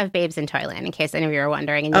Kat of Babes in Toyland, in case any of you were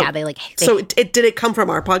wondering. And so did it come from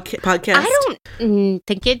our podcast? I don't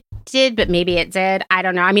think it did, but maybe it did. I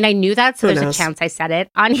don't know. I mean, I knew that, so there's a chance I said it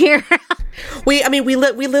on here. We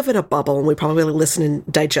live in a bubble, and we probably listen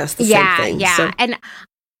and digest the same thing. Yeah, so. And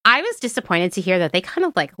I was disappointed to hear that they kind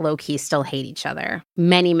of like low key still hate each other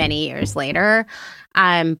many, many years later.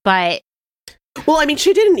 But. Well, I mean,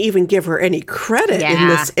 she didn't even give her any credit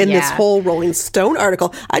in this whole Rolling Stone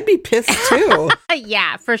article. I'd be pissed too.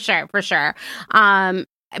 Yeah, for sure.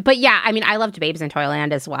 But yeah, I mean, I loved Babes in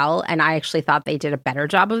Toyland as well, and I actually thought they did a better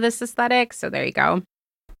job of this aesthetic. So there you go.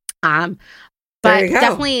 But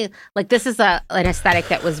definitely, like, this is an aesthetic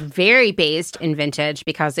that was very based in vintage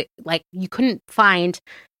because you couldn't find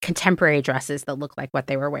contemporary dresses that looked like what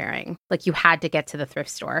they were wearing. Like, you had to get to the thrift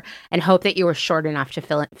store and hope that you were short enough to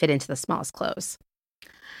fit into the smallest clothes.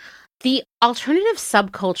 The alternative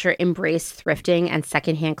subculture embraced thrifting and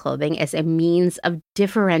secondhand clothing as a means of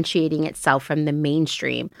differentiating itself from the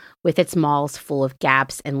mainstream with its malls full of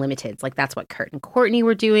Gaps and Limiteds. Like, that's what Kurt and Courtney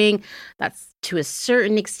were doing. That's, to a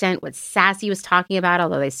certain extent, what Sassy was talking about,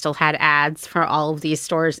 although they still had ads for all of these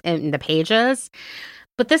stores in the pages.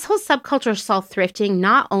 But this whole subculture saw thrifting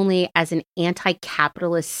not only as an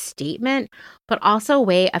anti-capitalist statement, but also a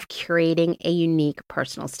way of curating a unique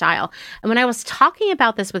personal style. And when I was talking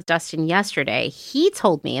about this with Dustin yesterday, he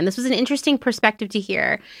told me, and this was an interesting perspective to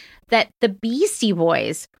hear, that the Beastie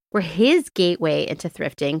Boys were his gateway into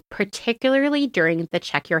thrifting, particularly during the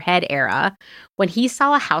Check Your Head era, when he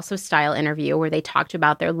saw a House of Style interview where they talked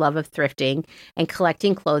about their love of thrifting and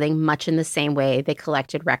collecting clothing much in the same way they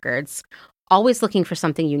collected records, always looking for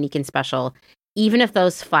something unique and special, even if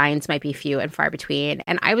those finds might be few and far between.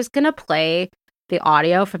 And I was going to play the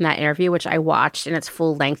audio from that interview, which I watched in its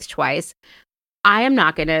full length twice. I am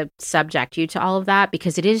not going to subject you to all of that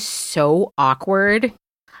because it is so awkward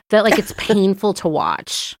that, like, it's painful to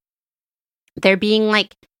watch. They're being,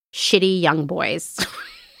 like, shitty young boys.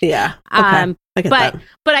 Yeah. Okay. I get that.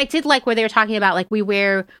 But I did like where they were talking about, like, we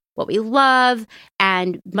wear what we love,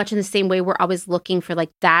 and much in the same way, we're always looking for, like,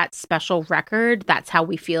 that special record. That's how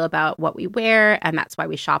we feel about what we wear, and that's why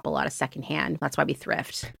we shop a lot of secondhand. That's why we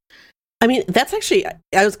thrift. I mean, that's actually,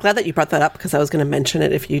 I was glad that you brought that up because I was going to mention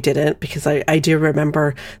it if you didn't, because I do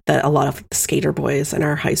remember that a lot of skater boys in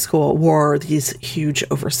our high school wore these huge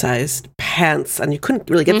oversized pants, and you couldn't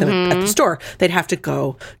really get them at the store. They'd have to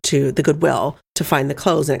go to the Goodwill to find the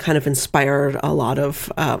clothes, and it kind of inspired a lot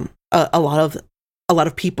of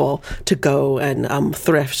people to go and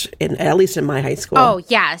thrift, at least in my high school. Oh,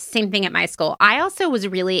 yeah. Same thing at my school. I also was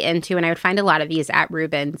really into, and I would find a lot of these at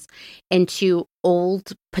Rubens, into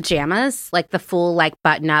old pajamas, like the full, like,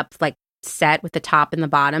 button-up, like, set with the top and the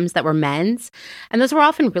bottoms that were men's. And those were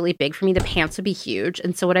often really big for me. The pants would be huge.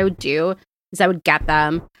 And so what I would do is I would get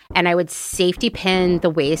them and I would safety pin the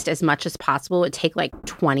waist as much as possible. It would take like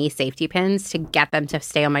 20 safety pins to get them to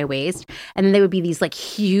stay on my waist. And then they would be these like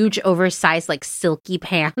huge oversized, like silky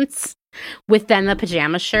pants with then the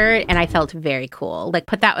pajama shirt. And I felt very cool. Like,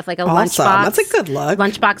 put that with like a awesome. lunchbox. That's a good look.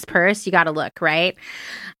 Lunchbox purse. You got to look, right?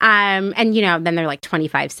 And, you know, then they're like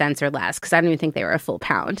 25 cents or less because I don't even think they were a full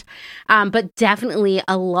pound. But definitely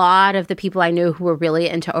a lot of the people I knew who were really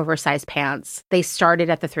into oversized pants, they started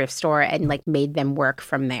at the thrift store and like made them work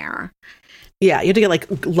from there. Yeah, you had to get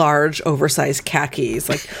like large oversized khakis,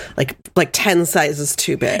 like 10 sizes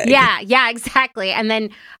too big. Yeah, exactly. And then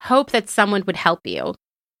hope that someone would help you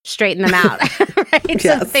straighten them out, right? Yes.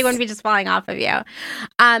 So that they wouldn't be just falling off of you.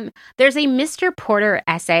 There's a Mr. Porter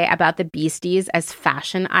essay about the Beasties as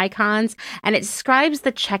fashion icons, and it describes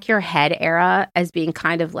the Check Your Head era as being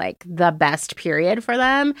kind of like the best period for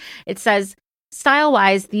them. It says,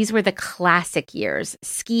 style-wise, these were the classic years.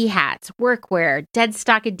 Ski hats, workwear, dead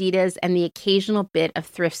stock Adidas, and the occasional bit of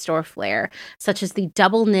thrift store flair, such as the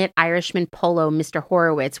double-knit Irishman polo Mr.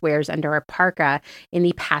 Horowitz wears under a parka in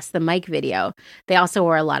the Pass the Mic video. They also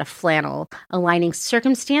wore a lot of flannel, aligning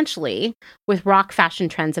circumstantially with rock fashion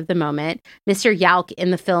trends of the moment. Mr. Yalk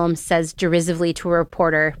in the film says derisively to a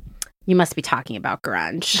reporter, "You must be talking about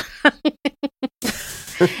grunge."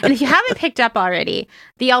 And if you haven't picked up already,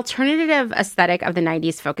 the alternative aesthetic of the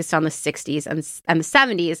 90s focused on the 60s and the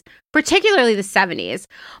 70s, particularly the 70s.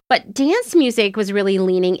 But dance music was really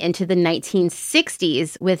leaning into the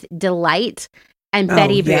 1960s with Delight and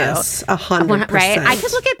Betty Boo. Yes, 100%. Right? I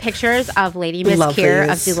could look at pictures of Lady Miss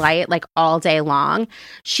Kier of Delight like all day long.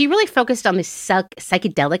 She really focused on the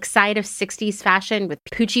psychedelic side of 60s fashion with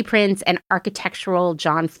Poochie prints and architectural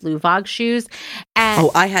John Fluvog shoes. And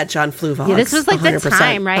I had John Fluvog. Yeah, this was like 100%. The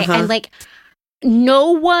time, right? And like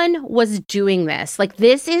no one was doing this. Like,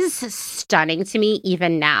 this is stunning to me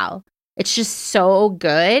even now. It's just so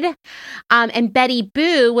good. And Betty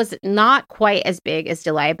Boo was not quite as big as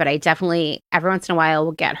Delight, but I definitely, every once in a while,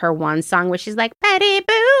 will get her one song where she's like, Betty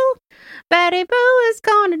Boo is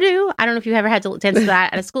gonna do. I don't know if you ever had to dance to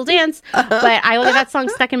that at a school dance, but I will get that song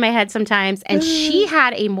stuck in my head sometimes. And she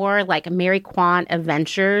had a more like Mary Quant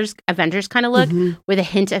Avengers kind of look with a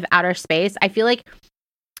hint of outer space. I feel like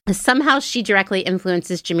somehow she directly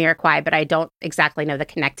influences Jamiroquai, but I don't exactly know the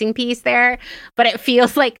connecting piece there. But it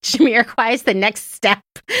feels like Jamiroquai is the next step.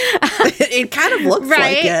 It kind of looks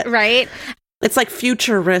like it. Right? It's like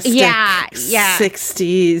futuristic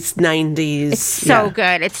 60s, 90s. It's so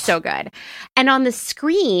good. It's so good. And on the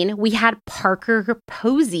screen, we had Parker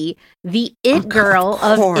Posey, the it girl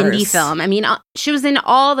of indie film. I mean, she was in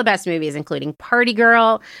all the best movies, including Party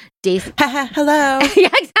Girl, Hello. Yeah,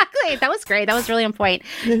 exactly. That was great. That was really on point.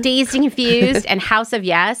 Dazed and Confused and House of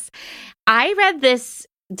Yes. I read this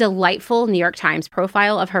delightful New York Times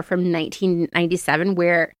profile of her from 1997,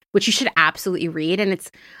 which you should absolutely read. And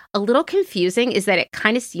it's a little confusing is that it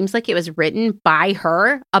kind of seems like it was written by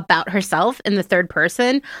her about herself in the third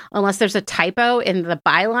person, unless there's a typo in the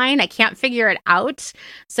byline. I can't figure it out.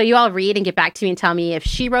 So you all read and get back to me and tell me if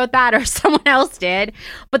she wrote that or someone else did.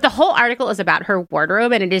 But the whole article is about her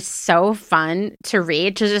wardrobe, and it is so fun to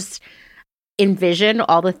read, to just envision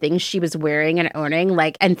all the things she was wearing and owning,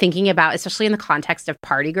 like, and thinking about, especially in the context of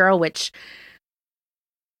Party Girl, which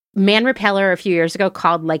Man Repeller a few years ago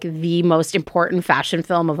called like the most important fashion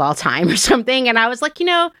film of all time or something. And I was like,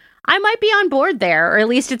 I might be on board there, or at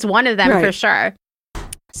least it's one of them for sure.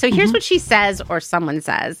 So here's what she says, or someone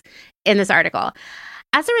says in this article.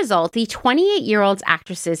 As a result, the 28-year-old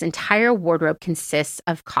actress's entire wardrobe consists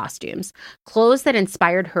of costumes, clothes that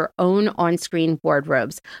inspired her own on-screen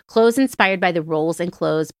wardrobes, clothes inspired by the roles and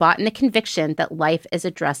clothes bought in the conviction that life is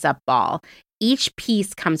a dress-up ball. Each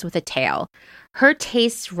piece comes with a tale. Her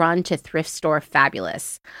tastes run to thrift store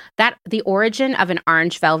fabulous. That the origin of an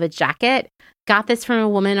orange velvet jacket, got this from a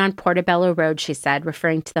woman on Portobello Road, she said,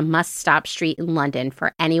 referring to the must-stop street in London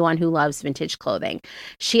for anyone who loves vintage clothing.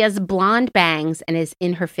 She has blonde bangs and is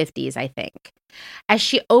in her 50s, I think. As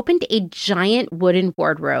she opened a giant wooden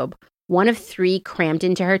wardrobe, one of 3 crammed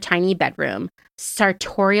into her tiny bedroom,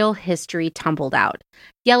 sartorial history tumbled out.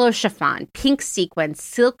 Yellow chiffon, pink sequins,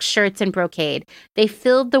 silk shirts, and brocade. They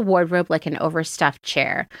filled the wardrobe like an overstuffed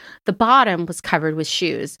chair. The bottom was covered with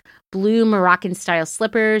shoes. Blue Moroccan-style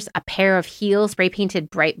slippers, a pair of heels spray-painted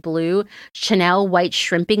bright blue, Chanel white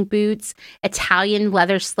shrimping boots, Italian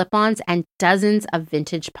leather slip-ons, and dozens of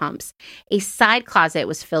vintage pumps. A side closet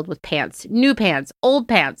was filled with pants, new pants, old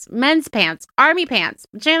pants, men's pants, army pants,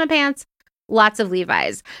 pajama pants, lots of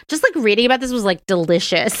Levi's. Just like reading about this was like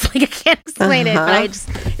delicious. Like I can't explain it, but I just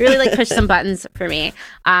really like pushed some buttons for me.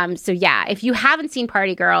 So yeah, if you haven't seen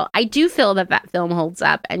Party Girl, I do feel that film holds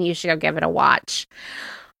up and you should go give it a watch.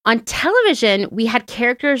 On television, we had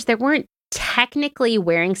characters that weren't technically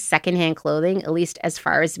wearing secondhand clothing, at least as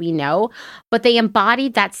far as we know, but they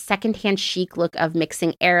embodied that secondhand chic look of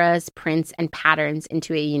mixing eras, prints, and patterns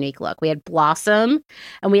into a unique look. We had Blossom,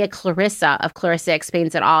 and we had Clarissa of Clarissa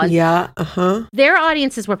Explains It All. Their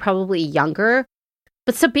audiences were probably younger,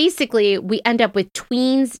 but so basically we end up with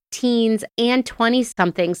tweens, teens, and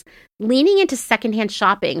 20-somethings leaning into secondhand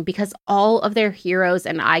shopping because all of their heroes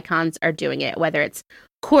and icons are doing it, whether it's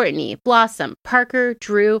Courtney, Blossom, Parker,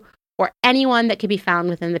 Drew, or anyone that could be found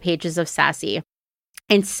within the pages of Sassy.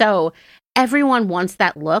 And so everyone wants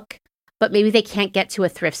that look, but maybe they can't get to a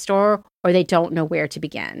thrift store or they don't know where to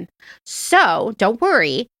begin. So don't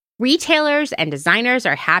worry. Retailers and designers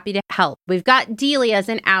are happy to help. We've got Delia's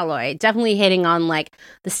and Alloy definitely hitting on like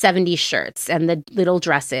the 70s shirts and the little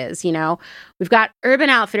dresses, We've got Urban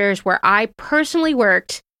Outfitters, where I personally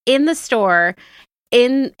worked in the store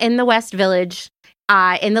in the West Village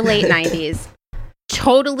in the late 90s.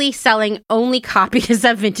 Totally selling only copies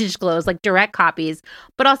of vintage clothes, like direct copies,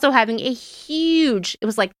 but also having a huge, it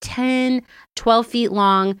was like 10, 12 feet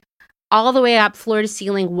long, all the way up floor to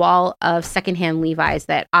ceiling wall of secondhand Levi's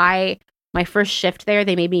that my first shift there,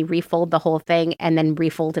 they made me refold the whole thing and then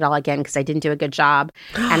refold it all again because I didn't do a good job.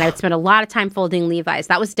 And I would spend a lot of time folding Levi's.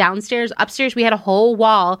 That was downstairs. Upstairs, we had a whole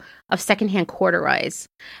wall of secondhand corduroys.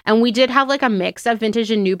 And we did have like a mix of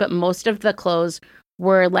vintage and new, but most of the clothes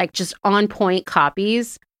were like just on point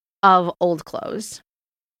copies of old clothes.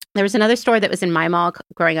 There was another store that was in my mall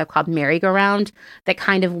growing up called Merry-Go-Round that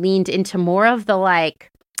kind of leaned into more of the like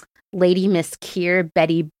Lady Miss Keir,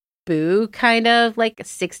 Betty Boo kind of like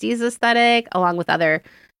 60s aesthetic, along with other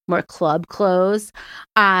more club clothes.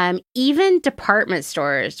 Even department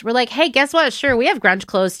stores were like, hey, guess what? Sure, we have grunge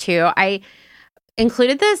clothes too. I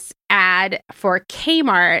included this ad for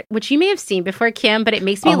Kmart, which you may have seen before, Kim, but it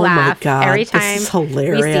makes me laugh every time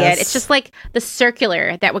we see it. It's just like the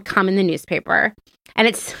circular that would come in the newspaper. And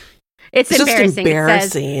it's embarrassing.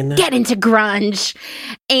 It says, get into grunge.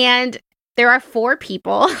 And there are 4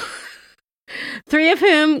 people, 3 of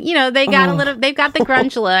whom, they've got the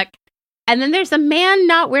grunge look. And then there's a man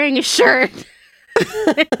not wearing a shirt.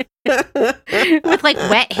 With like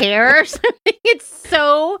wet hair or something. It's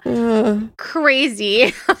so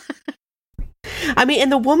crazy. I mean,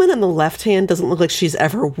 and the woman on the left hand doesn't look like she's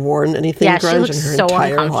ever worn anything grunge in her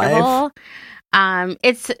entire life.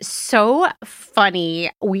 It's so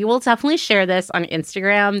funny. We will definitely share this on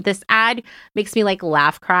Instagram. This ad makes me like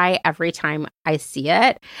laugh cry every time I see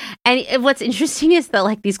it. And what's interesting is that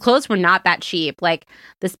like these clothes were not that cheap. Like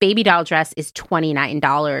this baby doll dress is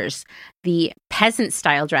 $29. The peasant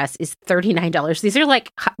style dress is $39. These are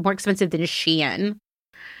like more expensive than Shein.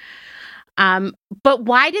 But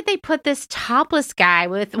why did they put this topless guy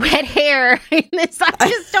with wet hair in this? I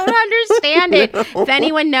just don't understand it. If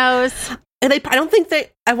anyone knows. And I don't think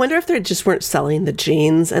I wonder if they just weren't selling the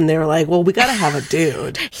jeans and they were like, well, we got to have a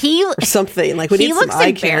dude or something. Like, we need some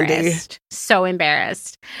eye candy. So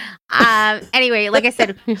embarrassed. Anyway, like I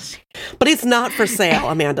said. But he's not for sale,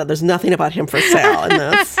 Amanda. There's nothing about him for sale in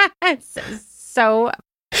this. It's so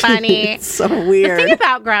funny. It's so weird. The thing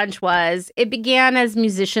about grunge was it began as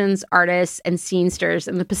musicians, artists, and scenesters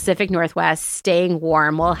in the Pacific Northwest staying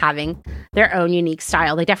warm while having their own unique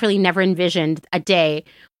style. They definitely never envisioned a day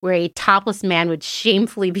where a topless man would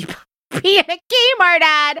shamefully be in a Kmart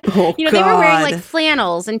ad. Oh, they were wearing like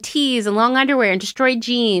flannels and tees and long underwear and destroyed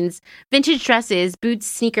jeans, vintage dresses, boots,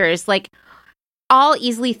 sneakers, like all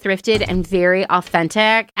easily thrifted and very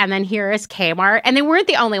authentic. And then here is Kmart. And they weren't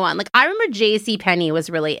the only one. Like, I remember JCPenney was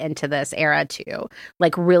really into this era too,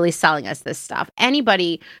 like really selling us this stuff.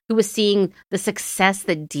 Anybody who was seeing the success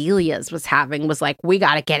that Delia's was having was like, we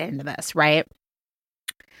got to get into this, right?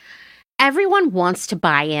 Everyone wants to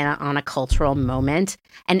buy in on a cultural moment,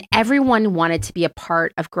 and everyone wanted to be a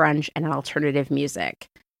part of grunge and alternative music.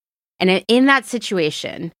 And in that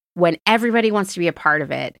situation, when everybody wants to be a part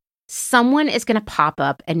of it, someone is going to pop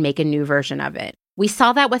up and make a new version of it. We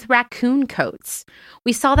saw that with raccoon coats.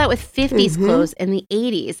 We saw that with 50s clothes in the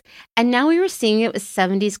 80s. And now we were seeing it with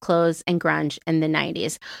 70s clothes and grunge in the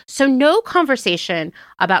 90s. So no conversation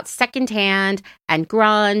about secondhand and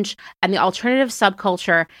grunge and the alternative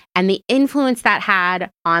subculture and the influence that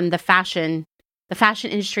had on the fashion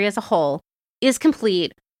industry as a whole is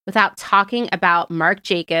complete without talking about Marc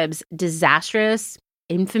Jacobs' disastrous,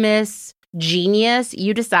 infamous, genius,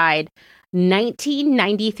 you decide,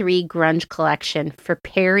 1993 grunge collection for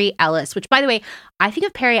Perry Ellis, which, by the way, I think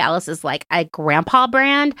of Perry Ellis as like a grandpa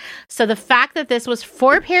brand. So the fact that this was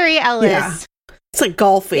for Perry Ellis. It's like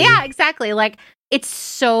golfing. Yeah, exactly. Like, it's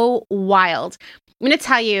so wild. I'm going to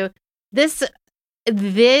tell you, this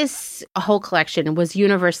whole collection was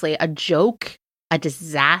universally a joke, a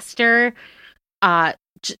disaster,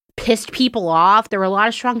 pissed people off. There were a lot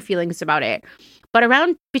of strong feelings about it. But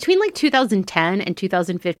between like 2010 and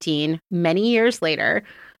 2015, many years later,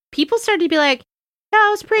 people started to be like, yeah,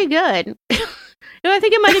 it was pretty good. I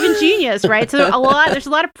think it might have been genius, right? So there's a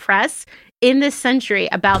lot of press in this century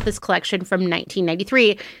about this collection from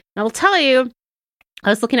 1993. And I will tell you, I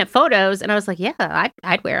was looking at photos and I was like, yeah,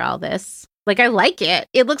 I'd wear all this. Like, I like it.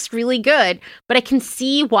 It looks really good. But I can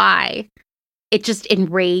see why it just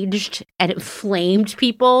enraged and inflamed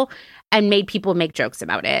people and made people make jokes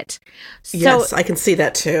about it. So, yes, I can see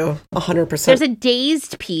that too. 100%. There's a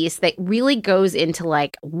Dazed piece that really goes into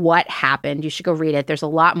like what happened. You should go read it. There's a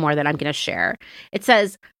lot more that I'm going to share. It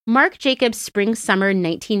says, Marc Jacobs' Spring-Summer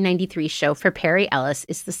 1993 show for Perry Ellis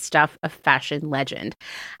is the stuff of fashion legend.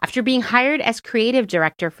 After being hired as creative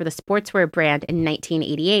director for the sportswear brand in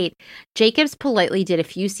 1988, Jacobs politely did a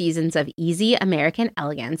few seasons of easy American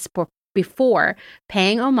elegance before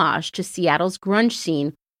paying homage to Seattle's grunge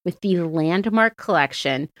scene with the landmark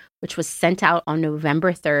collection, which was sent out on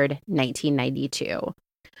November 3rd, 1992.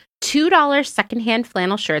 $2 secondhand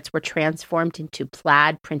flannel shirts were transformed into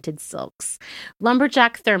plaid printed silks.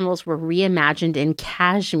 Lumberjack thermals were reimagined in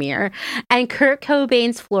cashmere, and Kurt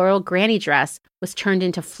Cobain's floral granny dress was turned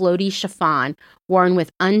into floaty chiffon, worn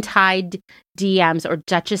with untied DMs or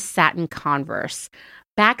Duchess satin Converse.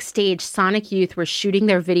 Backstage, Sonic Youth were shooting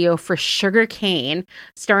their video for Sugar Cane,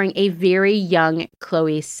 starring a very young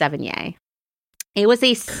Chloe Sevigny. It was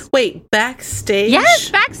Wait, backstage? Yes,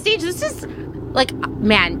 backstage. This is like,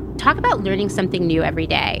 man, talk about learning something new every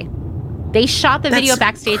day. They shot the video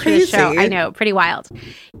backstage for the show. I know, pretty wild.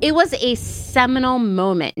 It was a seminal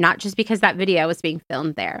moment, not just because that video was being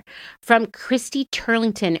filmed there. From Christy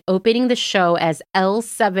Turlington opening the show as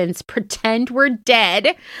L7's Pretend We're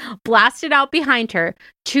Dead, blasted out behind her,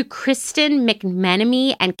 to Kristen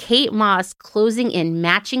McMenemy and Kate Moss closing in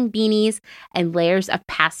matching beanies and layers of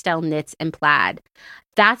pastel knits and plaid.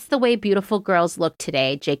 That's the way beautiful girls look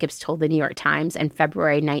today, Jacobs told the New York Times in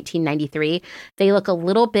February 1993. They look a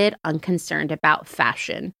little bit unconcerned about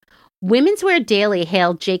fashion. Women's Wear Daily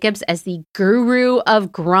hailed Jacobs as the guru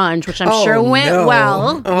of grunge, which I'm sure went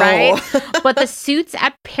well, right? But the suits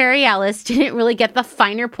at Perry Ellis didn't really get the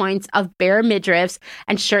finer points of bare midriffs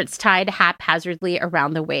and shirts tied haphazardly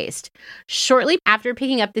around the waist. Shortly after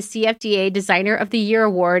picking up the CFDA Designer of the Year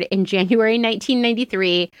award in January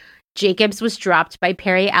 1993, Jacobs was dropped by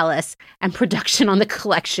Perry Ellis, and production on the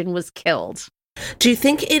collection was killed. Do you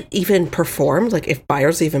think it even performed? Like, if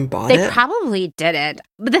buyers even bought it? They probably didn't.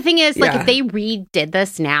 But the thing is, like, if they redid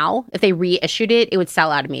this now, if they reissued it, it would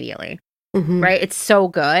sell out immediately. Mm-hmm. Right? It's so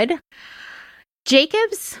good.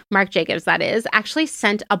 Marc Jacobs, that is, actually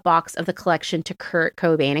sent a box of the collection to Kurt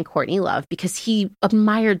Cobain and Courtney Love because he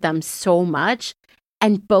admired them so much,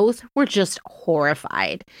 and both were just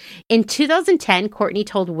horrified. In 2010, Courtney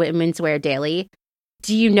told Women's Wear Daily,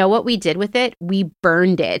 "Do you know what we did with it? We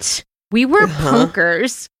burned it. We were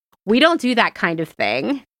punkers. We don't do that kind of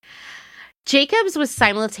thing." Jacobs was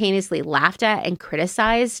simultaneously laughed at and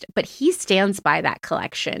criticized, but he stands by that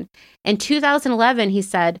collection. In 2011, he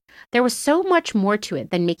said, "There was so much more to it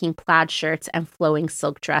than making plaid shirts and flowing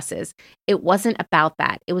silk dresses. It wasn't about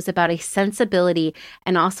that. It was about a sensibility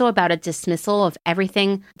and also about a dismissal of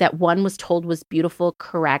everything that one was told was beautiful,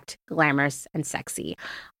 correct, glamorous, and sexy.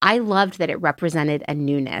 I loved that it represented a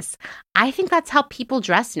newness. I think that's how people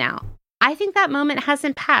dress now. I think that moment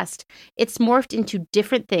hasn't passed. It's morphed into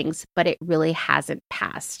different things, but it really hasn't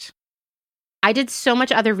passed." I did so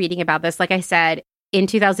much other reading about this. Like I said, in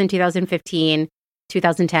 2000, 2015,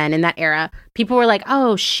 2010, in that era, people were like,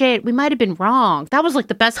 "Oh shit, we might have been wrong. That was like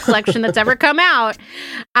the best collection that's ever come out."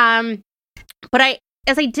 But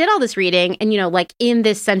as I did all this reading, and, like in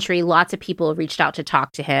this century, lots of people reached out to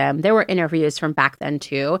talk to him. There were interviews from back then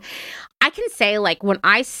too. I can say, like, when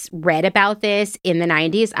I read about this in the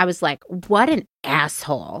 90s, I was like, what an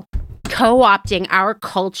asshole. Co-opting our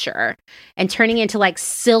culture and turning into like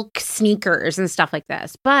silk sneakers and stuff like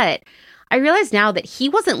this. But I realize now that he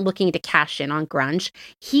wasn't looking to cash in on grunge.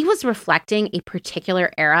 He was reflecting a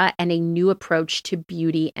particular era and a new approach to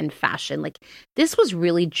beauty and fashion. Like, this was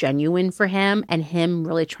really genuine for him and him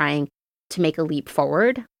really trying to make a leap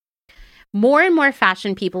forward. More and more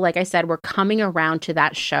fashion people, like I said, were coming around to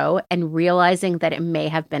that show and realizing that it may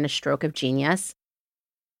have been a stroke of genius.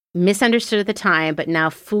 Misunderstood at the time, but now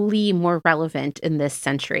fully more relevant in this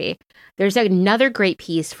century. There's another great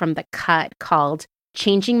piece from The Cut called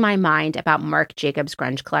 "Changing My Mind" about Marc Jacobs'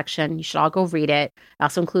 grunge collection. You should all go read it. It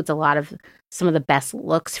also includes some of the best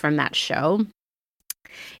looks from that show.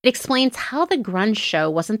 It explains how the grunge show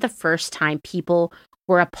wasn't the first time people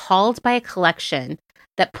were appalled by a collection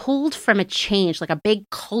that pulled from a change, like a big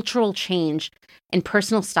cultural change in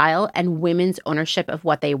personal style and women's ownership of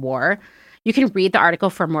what they wore. You can read the article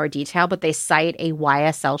for more detail, but they cite a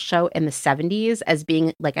YSL show in the 70s as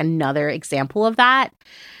being like another example of that.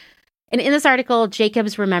 And in this article,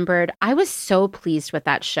 Jacobs remembered, "I was so pleased with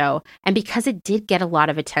that show. And because it did get a lot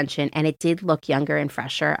of attention and it did look younger and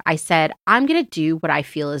fresher, I said, I'm going to do what I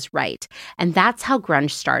feel is right. And that's how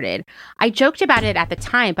grunge started. I joked about it at the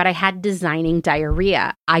time, but I had designing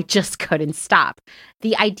diarrhea. I just couldn't stop.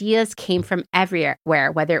 The ideas came from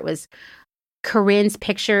everywhere, whether it was Corinne's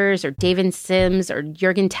pictures or David Sims or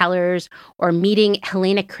Jürgen Teller's, or meeting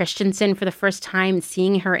Helena Christensen for the first time and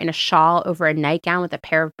seeing her in a shawl over a nightgown with a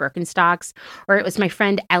pair of Birkenstocks, or it was my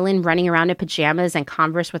friend Ellen running around in pajamas and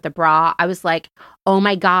Converse with a bra. I was like, oh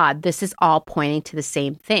my God, this is all pointing to the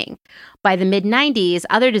same thing. By the mid-90s,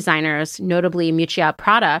 other designers, notably Miuccia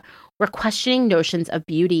Prada, were questioning notions of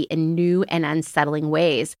beauty in new and unsettling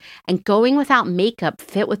ways, and going without makeup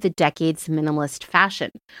fit with the decade's minimalist fashion.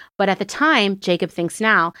 But at the time, Jacob thinks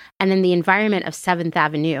now, and in the environment of 7th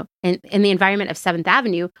Avenue,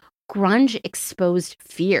 grunge exposed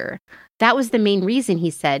fear. That was the main reason, he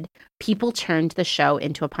said, people turned the show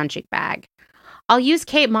into a punching bag. I'll use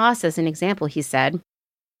Kate Moss as an example, he said.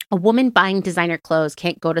 A woman buying designer clothes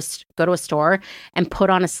can't go to a store and put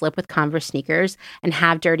on a slip with Converse sneakers and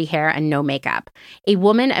have dirty hair and no makeup. A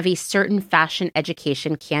woman of a certain fashion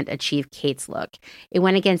education can't achieve Kate's look. It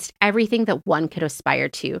went against everything that one could aspire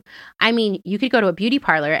to. I mean, you could go to a beauty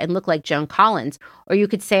parlor and look like Joan Collins, or you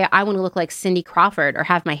could say, I want to look like Cindy Crawford or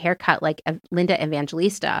have my hair cut like Linda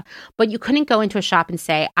Evangelista. But you couldn't go into a shop and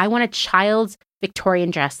say, I want a child's Victorian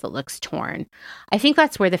dress that looks torn. I think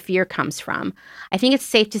that's where the fear comes from. I think it's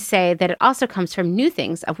safe to say that it also comes from new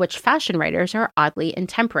things of which fashion writers are oddly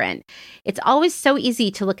intemperate. It's always so easy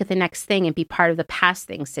to look at the next thing and be part of the past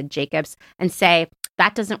thing, said Jacobs, and say,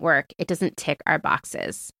 that doesn't work. It doesn't tick our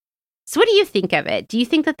boxes. So what do you think of it? Do you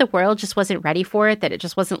think that the world just wasn't ready for it, that it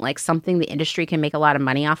just wasn't like something the industry can make a lot of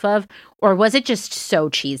money off of? Or was it just so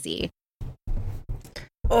cheesy?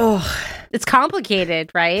 Oh, it's complicated,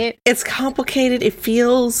 right? It's complicated. It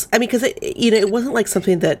feels, I mean, because it wasn't like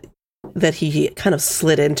something that he kind of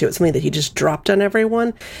slid into. It's something that he just dropped on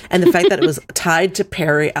everyone. And the fact that it was tied to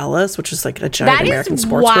Perry Ellis, which is like a giant American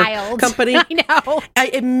sportswear company. I know.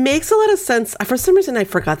 It makes a lot of sense. For some reason, I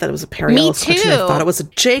forgot that it was a Perry Ellis collection. I thought it was a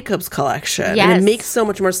Jacobs collection. Yes. And it makes so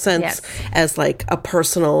much more sense as like a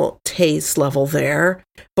personal taste level there.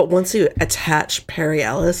 But once you attach Perry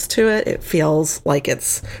Ellis to it, it feels like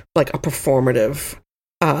it's like a performative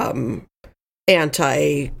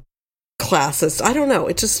anti-classist. I don't know.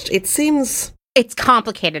 It seems It's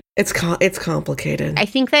complicated. It's complicated. I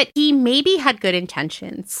think that he maybe had good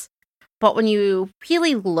intentions, but when you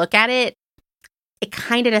really look at it, it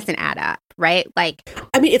kind of doesn't add up, right? Like,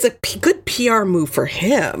 I mean, it's a good PR move for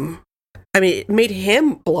him. I mean, it made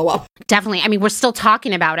him blow up. Definitely. I mean, we're still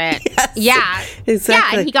talking about it. Yes, yeah. exactly.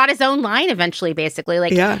 Yeah, and he got his own line eventually, basically.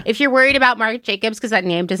 Like, if you're worried about Marc Jacobs, because that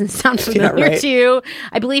name doesn't sound familiar to you,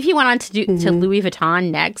 I believe he went on to to Louis Vuitton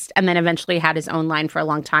next, and then eventually had his own line for a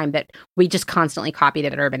long time that we just constantly copied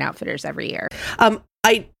at Urban Outfitters every year.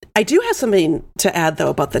 I do have something to add, though,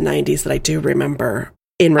 about the 90s that I do remember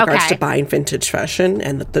in regards to buying vintage fashion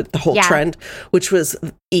and the whole trend, which was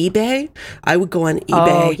eBay. I would go on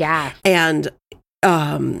eBay and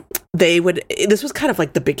this was kind of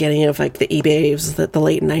like the beginning of like the eBays, the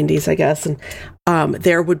late 90s, I guess. And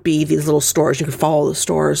there would be these little stores. You could follow the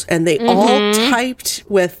stores, and they all typed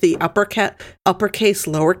with the uppercase,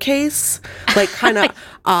 lowercase, like kind of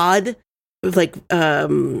odd. Like, you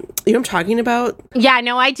know what I'm talking about? Yeah,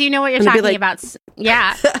 no, I do know what you're talking about.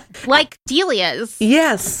 Yeah, like Delia's.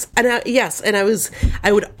 Yes, and I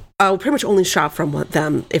would pretty much only shop from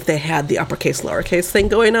them if they had the uppercase, lowercase thing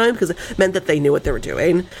going on, because it meant that they knew what they were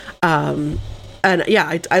doing. And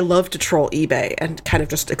yeah, I love to troll eBay and kind of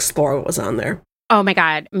just explore what was on there. Oh my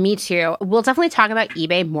God, me too. We'll definitely talk about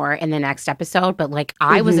eBay more in the next episode, but like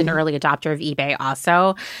I was an early adopter of eBay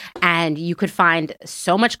also, and you could find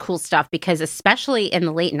so much cool stuff because especially in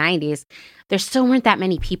the late 90s, there still weren't that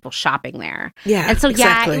many people shopping there. Yeah, and so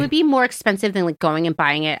exactly. it would be more expensive than like going and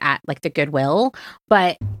buying it at like the Goodwill,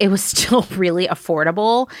 but it was still really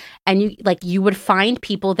affordable, and you would find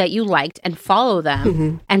people that you liked and follow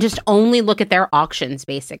them and just only look at their auctions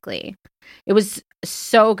basically. It was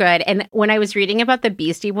so good. And when I was reading about the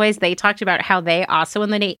Beastie Boys, they talked about how they also in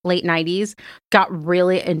the late 90s got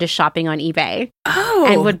really into shopping on eBay. Oh,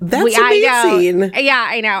 and that's amazing. Yeah,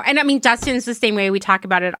 I know. And I mean, Dustin's the same way. We talk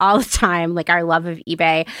about it all the time, like our love of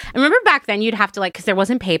eBay. I remember back then you'd have to because there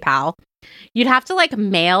wasn't PayPal, you'd have to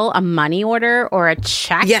mail a money order or a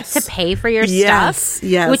check to pay for your stuff. Yes.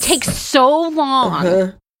 It would take so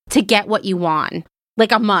long to get what you want.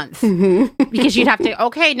 Like a month, because you'd have to,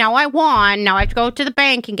 okay, now I won. Now I have to go to the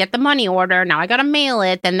bank and get the money order. Now I got to mail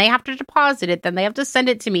it. Then they have to deposit it. Then they have to send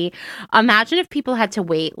it to me. Imagine if people had to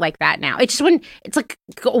wait like that now. It just wouldn't, it's like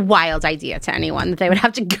a wild idea to anyone that they would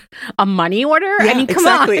have to, a money order? Yeah, I mean, come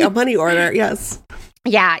exactly. on. A money order, yes.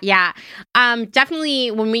 Yeah.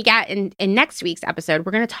 Definitely when we get in next week's episode,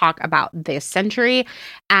 we're going to talk about this century.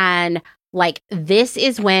 And this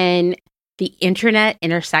is when the internet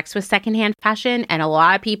intersects with secondhand fashion, and a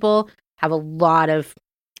lot of people have a lot of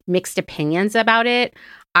mixed opinions about it.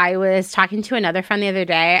 I was talking to another friend the other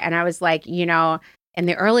day, and I was like, in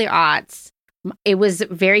the early aughts, it was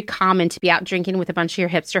very common to be out drinking with a bunch of your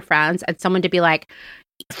hipster friends and someone to be like,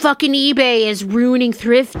 fucking eBay is ruining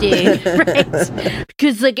thrifting, right?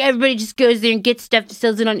 Because everybody just goes there and gets stuff,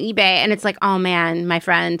 sells it on eBay, and it's like, oh man, my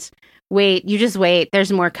friend, wait, you just wait.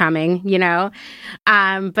 There's more coming,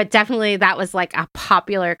 But definitely that was a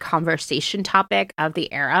popular conversation topic of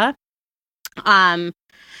the era. I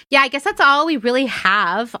guess that's all we really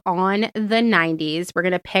have on the 90s. We're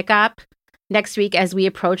going to pick up next week as we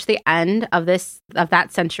approach the end of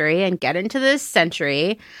that century and get into this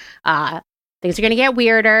century. Things are going to get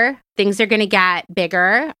weirder. Things are going to get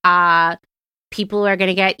bigger. People are going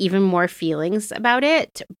to get even more feelings about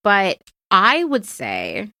it. But I would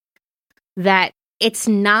say that it's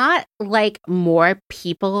not like more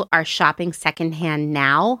people are shopping secondhand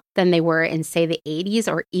now than they were in, say, the 80s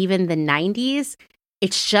or even the 90s.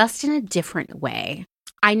 It's just in a different way.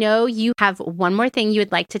 I know you have one more thing you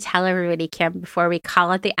would like to tell everybody, Kim, before we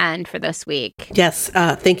call it the end for this week. Yes.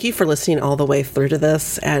 Thank you for listening all the way through to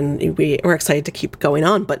this. And we're excited to keep going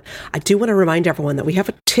on. But I do want to remind everyone that we have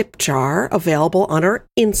a tip jar available on our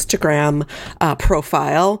Instagram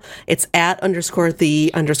profile. It's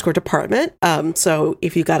 @_the_department. So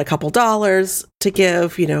if you got a couple dollars to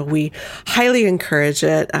give, we highly encourage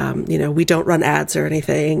it. We don't run ads or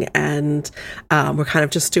anything. And we're kind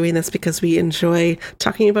of just doing this because we enjoy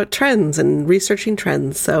talking about trends and researching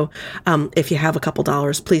trends. So if you have a couple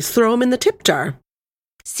dollars, please throw them in the tip jar.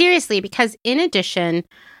 Seriously, because in addition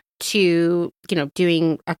to,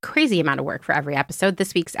 doing a crazy amount of work for every episode,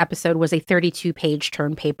 this week's episode was a 32-page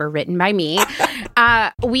term paper written by me.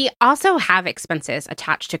 We also have expenses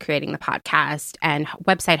attached to creating the podcast and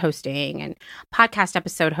website hosting and podcast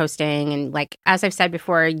episode hosting. And as I've said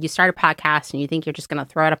before, you start a podcast and you think you're just going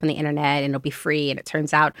to throw it up on the internet and it'll be free. And it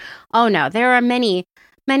turns out, oh no, there are many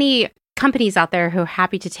companies out there who are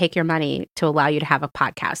happy to take your money to allow you to have a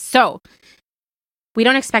podcast. So We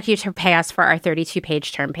don't expect you to pay us for our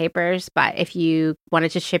 32-page term papers, but if you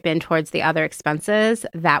wanted to chip in towards the other expenses,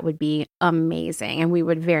 that would be amazing, and we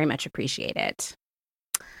would very much appreciate it.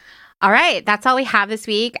 All right, that's all we have this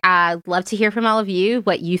week. I'd love to hear from all of you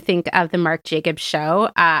what you think of the Marc Jacobs show.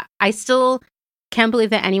 I still can't believe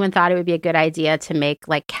that anyone thought it would be a good idea to make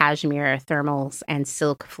like cashmere thermals and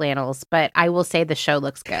silk flannels, but I will say the show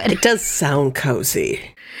looks good. It does sound cozy.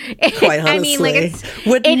 Quite honestly. I mean, like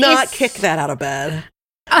would not kick that out of bed.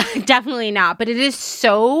 Definitely not. But it is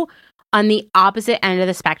so on the opposite end of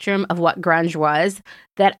the spectrum of what grunge was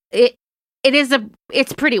that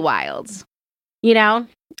it's pretty wild. You know?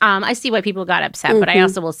 I see why people got upset, but I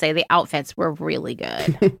also will say the outfits were really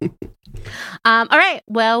good. All right.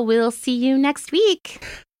 Well, we'll see you next week.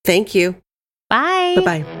 Thank you. Bye.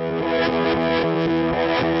 Bye-bye.